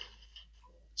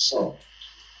 So,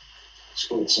 let's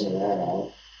put some of that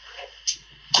out.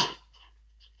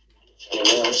 And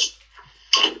this,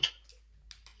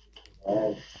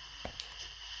 add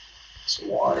some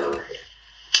water.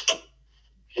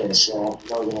 Okay, so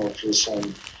now we're going to do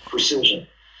some precision.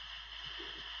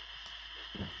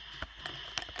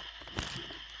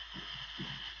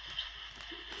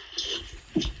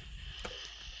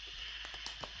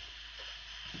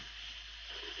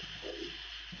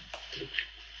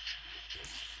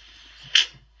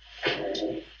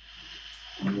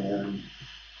 And then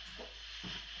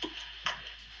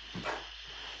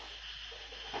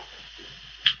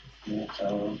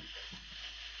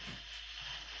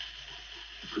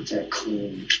put that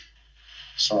clean,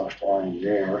 soft line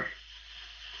there.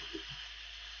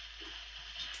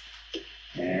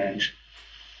 And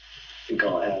I think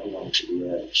I'll add one to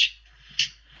the edge.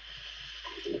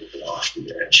 A little bit off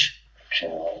the edge.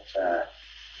 Okay, like that.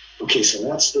 Okay, so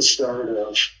that's the start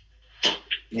of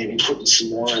maybe putting some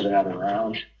more of that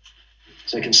around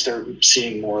so I can start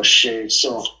seeing more shades.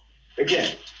 So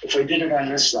again, if I did it on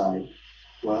this side,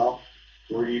 well,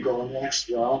 where do you go next?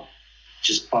 Well,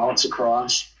 just bounce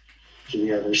across to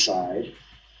the other side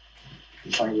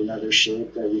and find another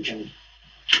shape that we can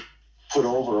put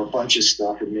over a bunch of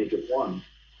stuff and make it one.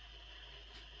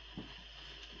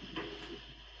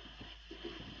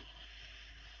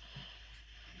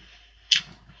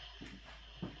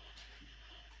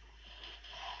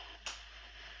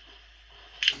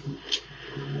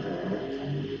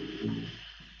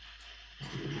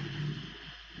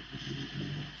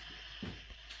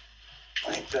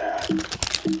 Like that.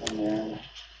 And then,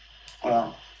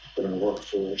 well, better look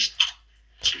first.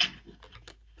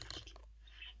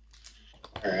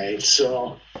 All right,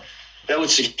 so that would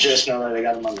suggest now that I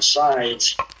got them on the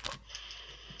sides,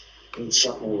 I need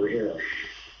something over here.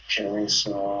 Okay,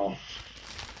 so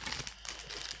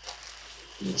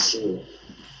let's see.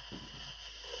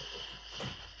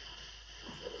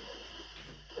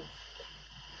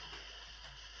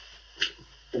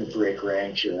 I'm gonna break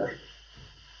rank here.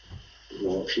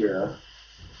 Go up here.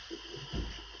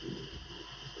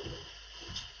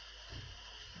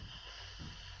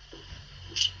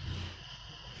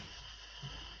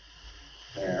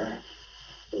 There.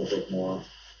 A little bit more.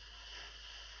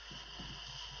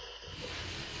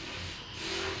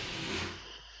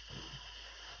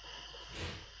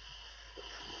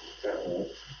 That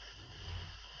way.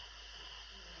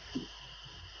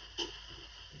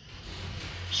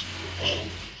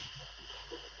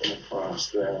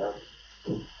 Across there.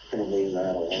 I'm gonna leave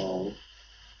that alone.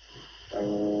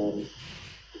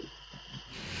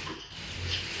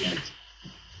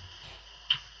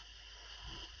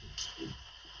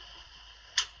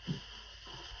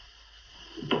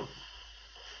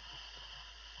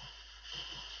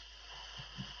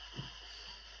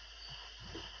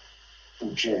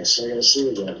 Okay, so I gotta see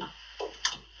again.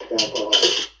 Back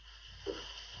off.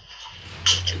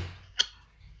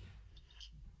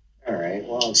 All right,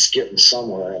 well, it's getting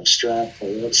somewhere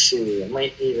abstractly. Let's see. I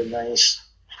might need a nice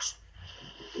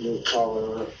new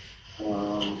color.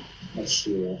 Let's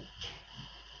see.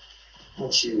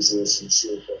 Let's use this and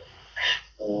see if it.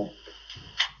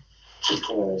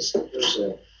 Because there's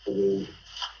a blue.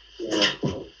 Yeah.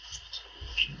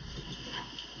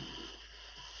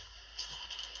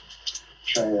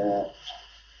 Try that.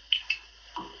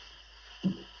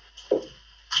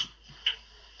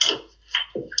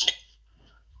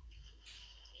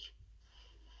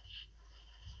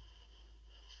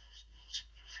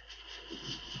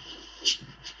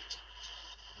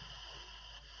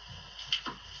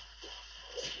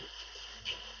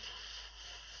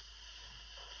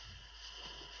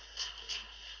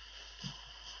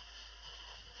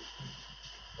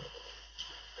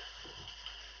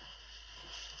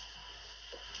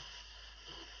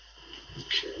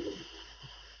 Okay.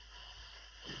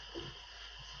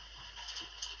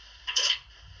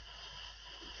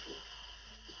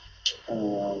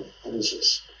 What is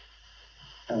this?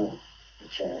 Oh,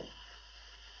 okay.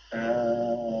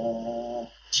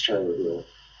 Let's try it here.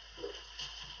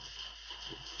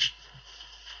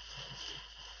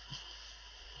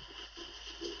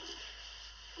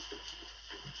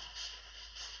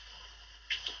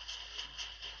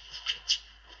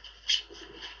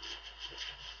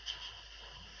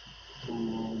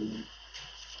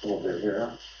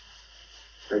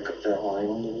 break up that line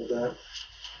a little bit.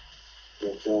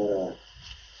 Get that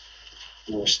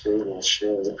more stable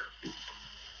shape.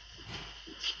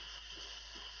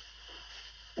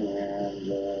 And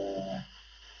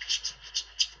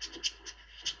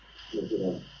make it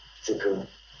a thicker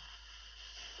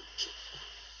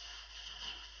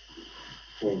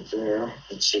point there.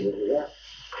 Let's see what we got.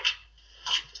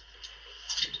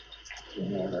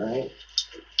 All right.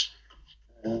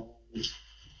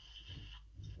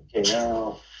 Okay,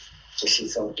 now this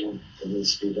is something that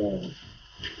needs to be done.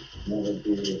 That would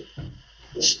be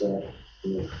the step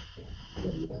with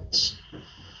this.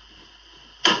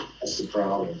 That's the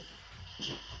problem.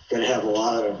 Gonna have a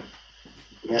lot of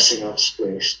messing up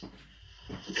space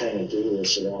to kind of do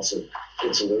this. It also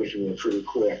gets away from you pretty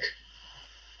quick.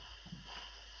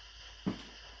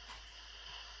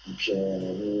 Okay, I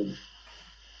need,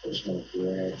 there's no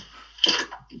gray.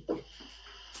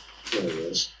 There it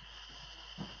is.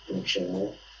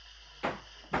 Okay.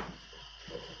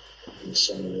 And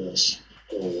some of this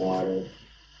little water.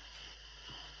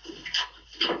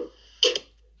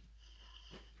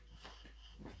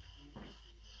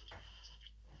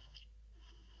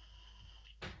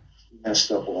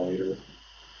 Messed up later.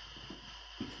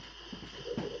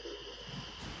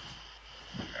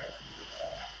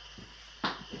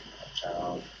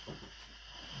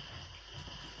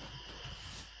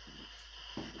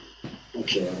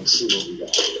 Okay, let's see what we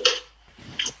got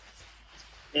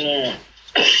here.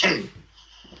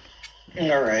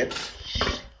 All right.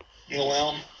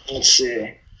 Well, let's see.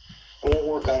 I won't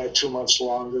work on it too much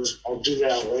longer. I'll do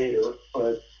that later,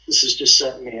 but this is just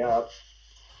setting me up.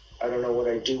 I don't know what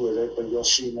I do with it, but you'll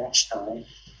see next time.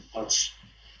 Let's.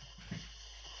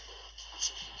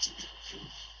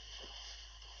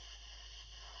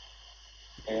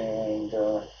 And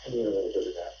I need a little bit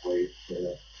of that weight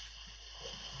here.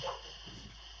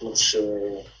 Let's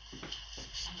say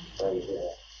right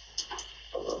here,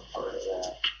 a little part of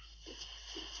that.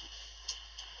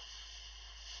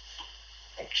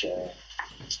 Okay,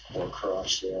 go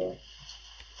across there.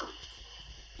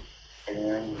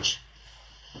 And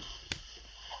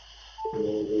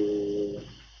maybe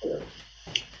here.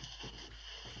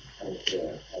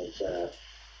 Okay, like that.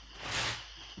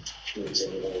 Moves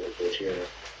in a little bit here.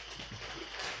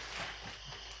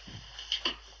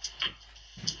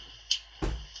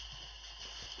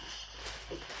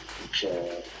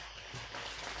 Okay.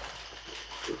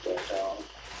 Put that down.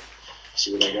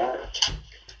 See what I got?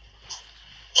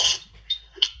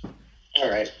 All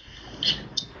right.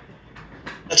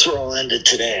 That's where I'll end it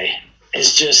today.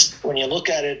 It's just when you look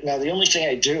at it now, the only thing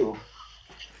I do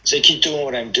is I keep doing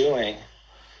what I'm doing,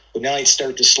 but now I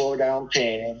start to slow down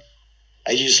painting.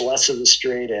 I use less of the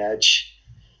straight edge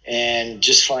and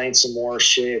just find some more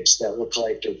shapes that look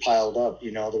like they're piled up,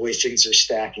 you know, the way things are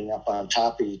stacking up on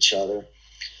top of each other,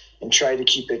 and try to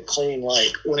keep it clean.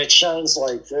 Like when it shines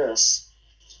like this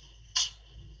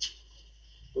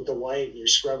with the light and you're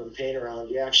scrubbing paint around,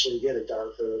 you actually get a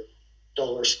darker,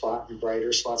 duller spot and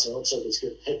brighter spots. And it looks like it's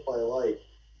getting hit by light,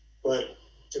 but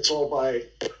it's all by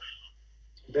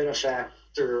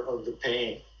benefactor of the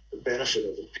paint, the benefit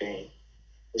of the paint.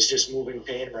 It's just moving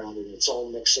paint around and it's all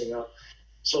mixing up.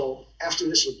 So after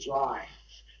this would dry,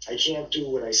 I can't do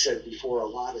what I said before, a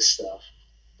lot of stuff,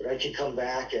 but I can come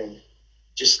back and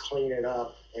just clean it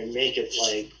up and make it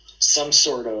like some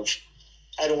sort of,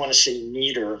 I don't want to say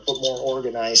neater, but more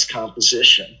organized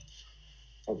composition.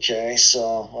 Okay,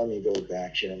 so let me go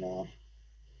back here now.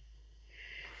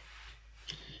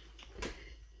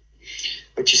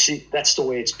 But you see, that's the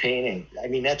way it's painting. I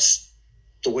mean, that's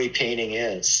the way painting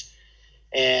is.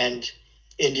 And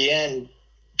in the end,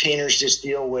 painters just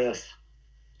deal with,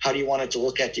 how do you want it to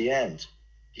look at the end?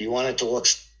 Do you want it to look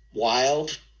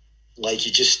wild, like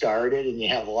you just started and you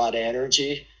have a lot of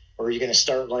energy? Or are you going to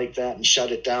start like that and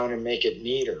shut it down and make it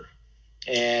neater?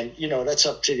 And, you know, that's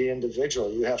up to the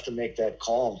individual. You have to make that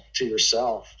call to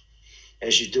yourself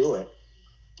as you do it.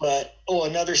 But,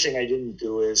 another thing I didn't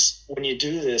do is when you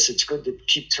do this, it's good to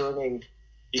keep turning.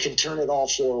 You can turn it all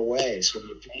four ways when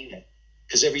you paint it.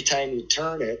 Because every time you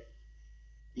turn it,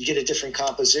 you get a different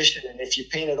composition. And if you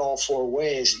paint it all four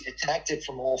ways, you attack it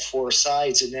from all four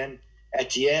sides. And then at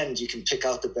the end, you can pick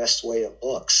out the best way it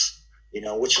looks. You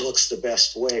know, which looks the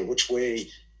best way, which way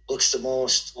looks the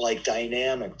most like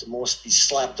dynamic, the most, you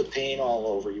slapped the paint all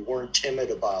over. You weren't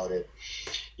timid about it.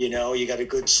 You know, you got a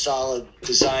good solid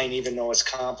design, even though it's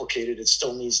complicated, it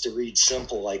still needs to read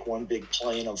simple, like one big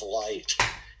plane of light.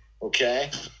 Okay?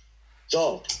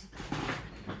 So,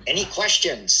 any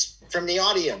questions from the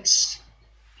audience?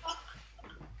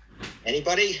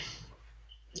 Anybody?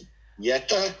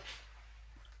 Yetta?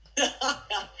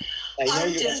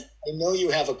 I know you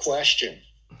have a question.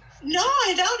 No,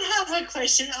 I don't have a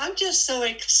question. I'm just so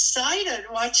excited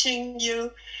watching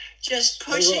you just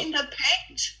pushing the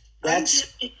paint.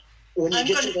 That's when you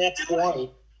get to that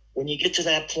point. When you get to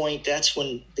that point, that's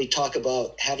when they talk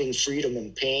about having freedom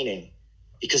in painting,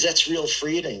 because that's real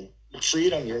freedom.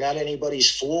 Freedom. You're not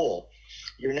anybody's fool.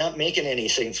 You're not making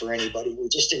anything for anybody. You're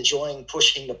just enjoying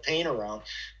pushing the paint around.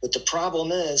 But the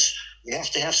problem is, you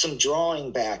have to have some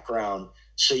drawing background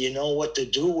so you know what to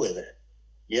do with it.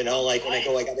 You know, like when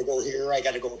I got to go here, I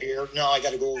got to go here. No, I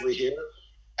got to go over here.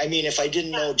 I mean, if I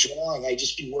didn't know drawing, I'd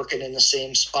just be working in the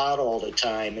same spot all the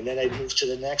time, and then I'd move to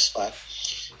the next spot.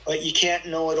 But you can't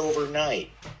know it overnight.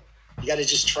 You got to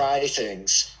just try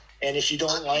things. And if you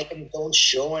don't like them, don't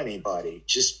show anybody.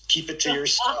 Just keep it to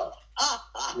yourself.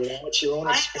 You know, it's your own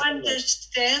experiment. I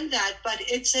understand that, but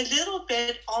it's a little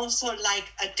bit also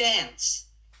like a dance.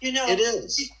 You know, it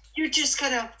is. You just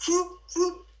kind of whoop,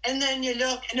 whoop, and then you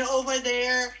look, and over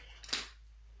there,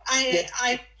 I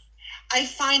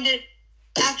find it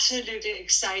absolutely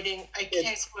exciting. I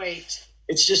can't wait.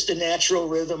 It's just a natural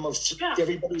rhythm of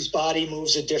everybody's body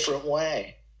moves a different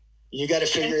way. You got to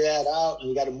figure that out, and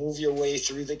you got to move your way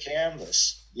through the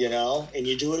canvas, you know, and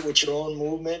you do it with your own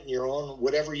movement and your own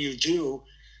whatever you do.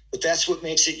 But that's what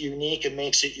makes it unique and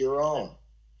makes it your own.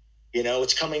 You know,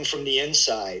 it's coming from the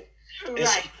inside.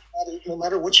 Right. No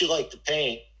matter what you like to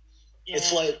paint,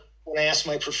 it's like when I asked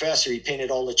my professor, he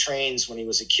painted all the trains when he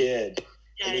was a kid,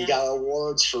 and he got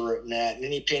awards for it and that. And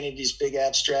then he painted these big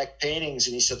abstract paintings,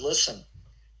 and he said, listen,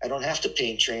 I don't have to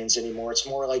paint trains anymore. It's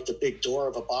more like the big door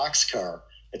of a boxcar.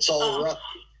 It's all rough.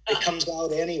 It comes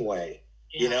out anyway.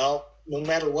 You know, no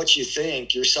matter what you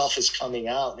think, yourself is coming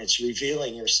out, and it's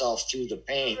revealing yourself through the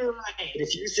paint. Right. But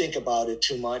if you think about it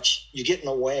too much, you get in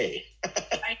the way.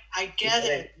 I get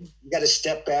it. You got to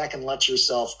step back and let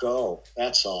yourself go.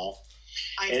 That's all.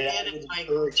 I would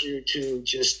encourage you to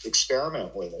just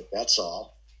experiment with it. That's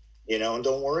all. You know, and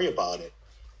don't worry about it.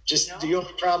 The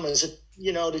only problem is that,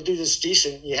 you know, to do this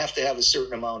decent, you have to have a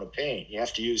certain amount of paint. You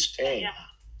have to use paint. Yeah.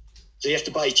 So you have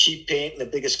to buy cheap paint in the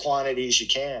biggest quantities you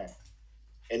can,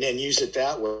 and then use it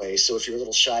that way. So if you're a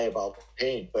little shy about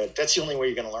paint, but that's the only way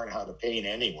you're going to learn how to paint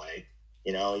anyway.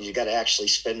 You know, you got to actually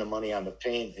spend the money on the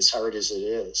paint, as hard as it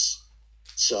is.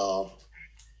 So,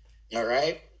 all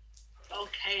right.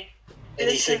 Okay.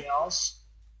 Anything else?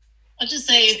 I'll just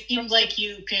say it seems like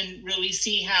you can really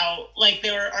see how, like,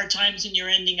 there are times when you're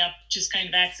ending up just kind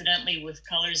of accidentally with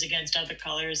colors against other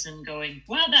colors and going,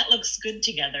 wow, that looks good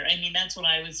together. I mean, that's what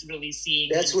I was really seeing.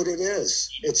 That's what it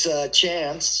is. It's a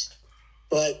chance.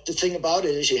 But the thing about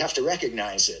it is you have to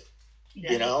recognize it,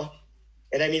 you know?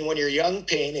 And I mean, when you're young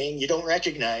painting, you don't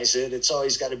recognize it. It's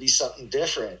always got to be something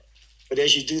different. But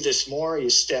as you do this more,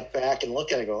 you step back and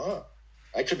look at it and go, oh,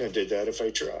 I couldn't have did that if I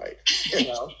tried, you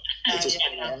know? It just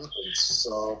happens.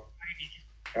 So,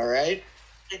 all right.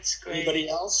 It's great. Anybody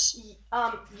else?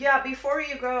 Yeah. Before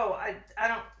you go,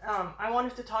 I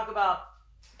wanted to talk about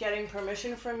getting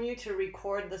permission from you to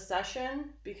record the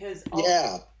session, because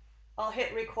I'll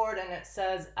hit record and it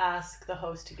says ask the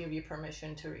host to give you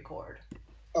permission to record.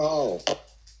 Oh,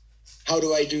 how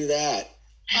do I do that?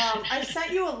 I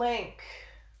sent you a link.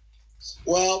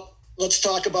 Well, let's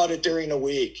talk about it during the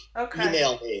week. Okay.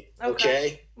 Email me,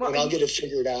 okay? Well, and I'll get it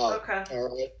figured out. Okay.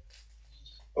 All right.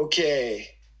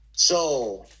 Okay.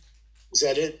 So, is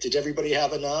that it? Did everybody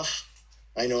have enough?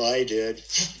 I know I did.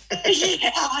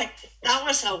 Yeah, that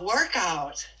was a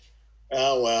workout.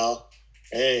 Oh, well.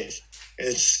 Hey,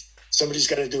 somebody's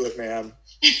got to do it, man.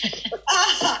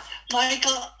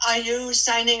 Michael, are you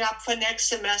signing up for next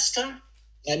semester?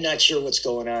 I'm not sure what's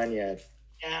going on yet.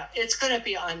 Yeah, it's going to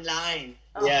be online.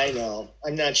 Yeah, I know.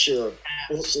 I'm not sure.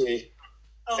 We'll see.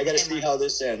 Okay, I got to see how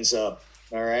this ends up.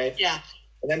 All right? Yeah.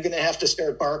 And I'm going to have to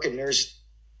start barking. There's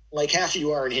like half of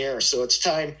you aren't here, so it's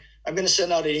time. I'm going to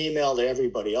send out an email to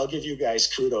everybody. I'll give you guys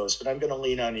kudos, but I'm going to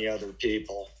lean on the other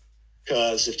people,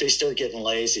 because if they start getting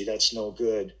lazy, that's no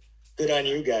good. Good on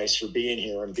you guys for being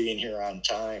here and being here on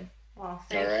time. Well,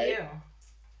 thank you.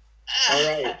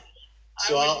 All right.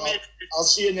 So I'll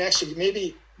see you next week.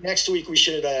 Maybe next week we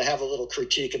should have a little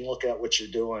critique and look at what you're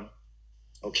doing.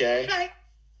 Okay? Okay.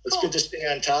 It's good to stay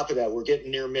on top of that. We're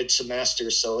getting near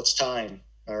mid-semester, so it's time.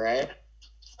 All right?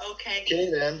 Okay.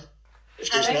 Okay, then.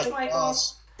 If there's nothing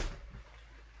else.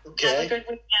 Okay. Have a good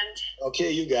weekend.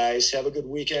 Okay, you guys. Have a good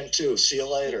weekend, too. See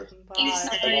you later. Bye.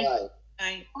 Bye.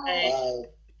 Bye. Bye. Bye.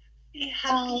 Be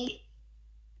happy.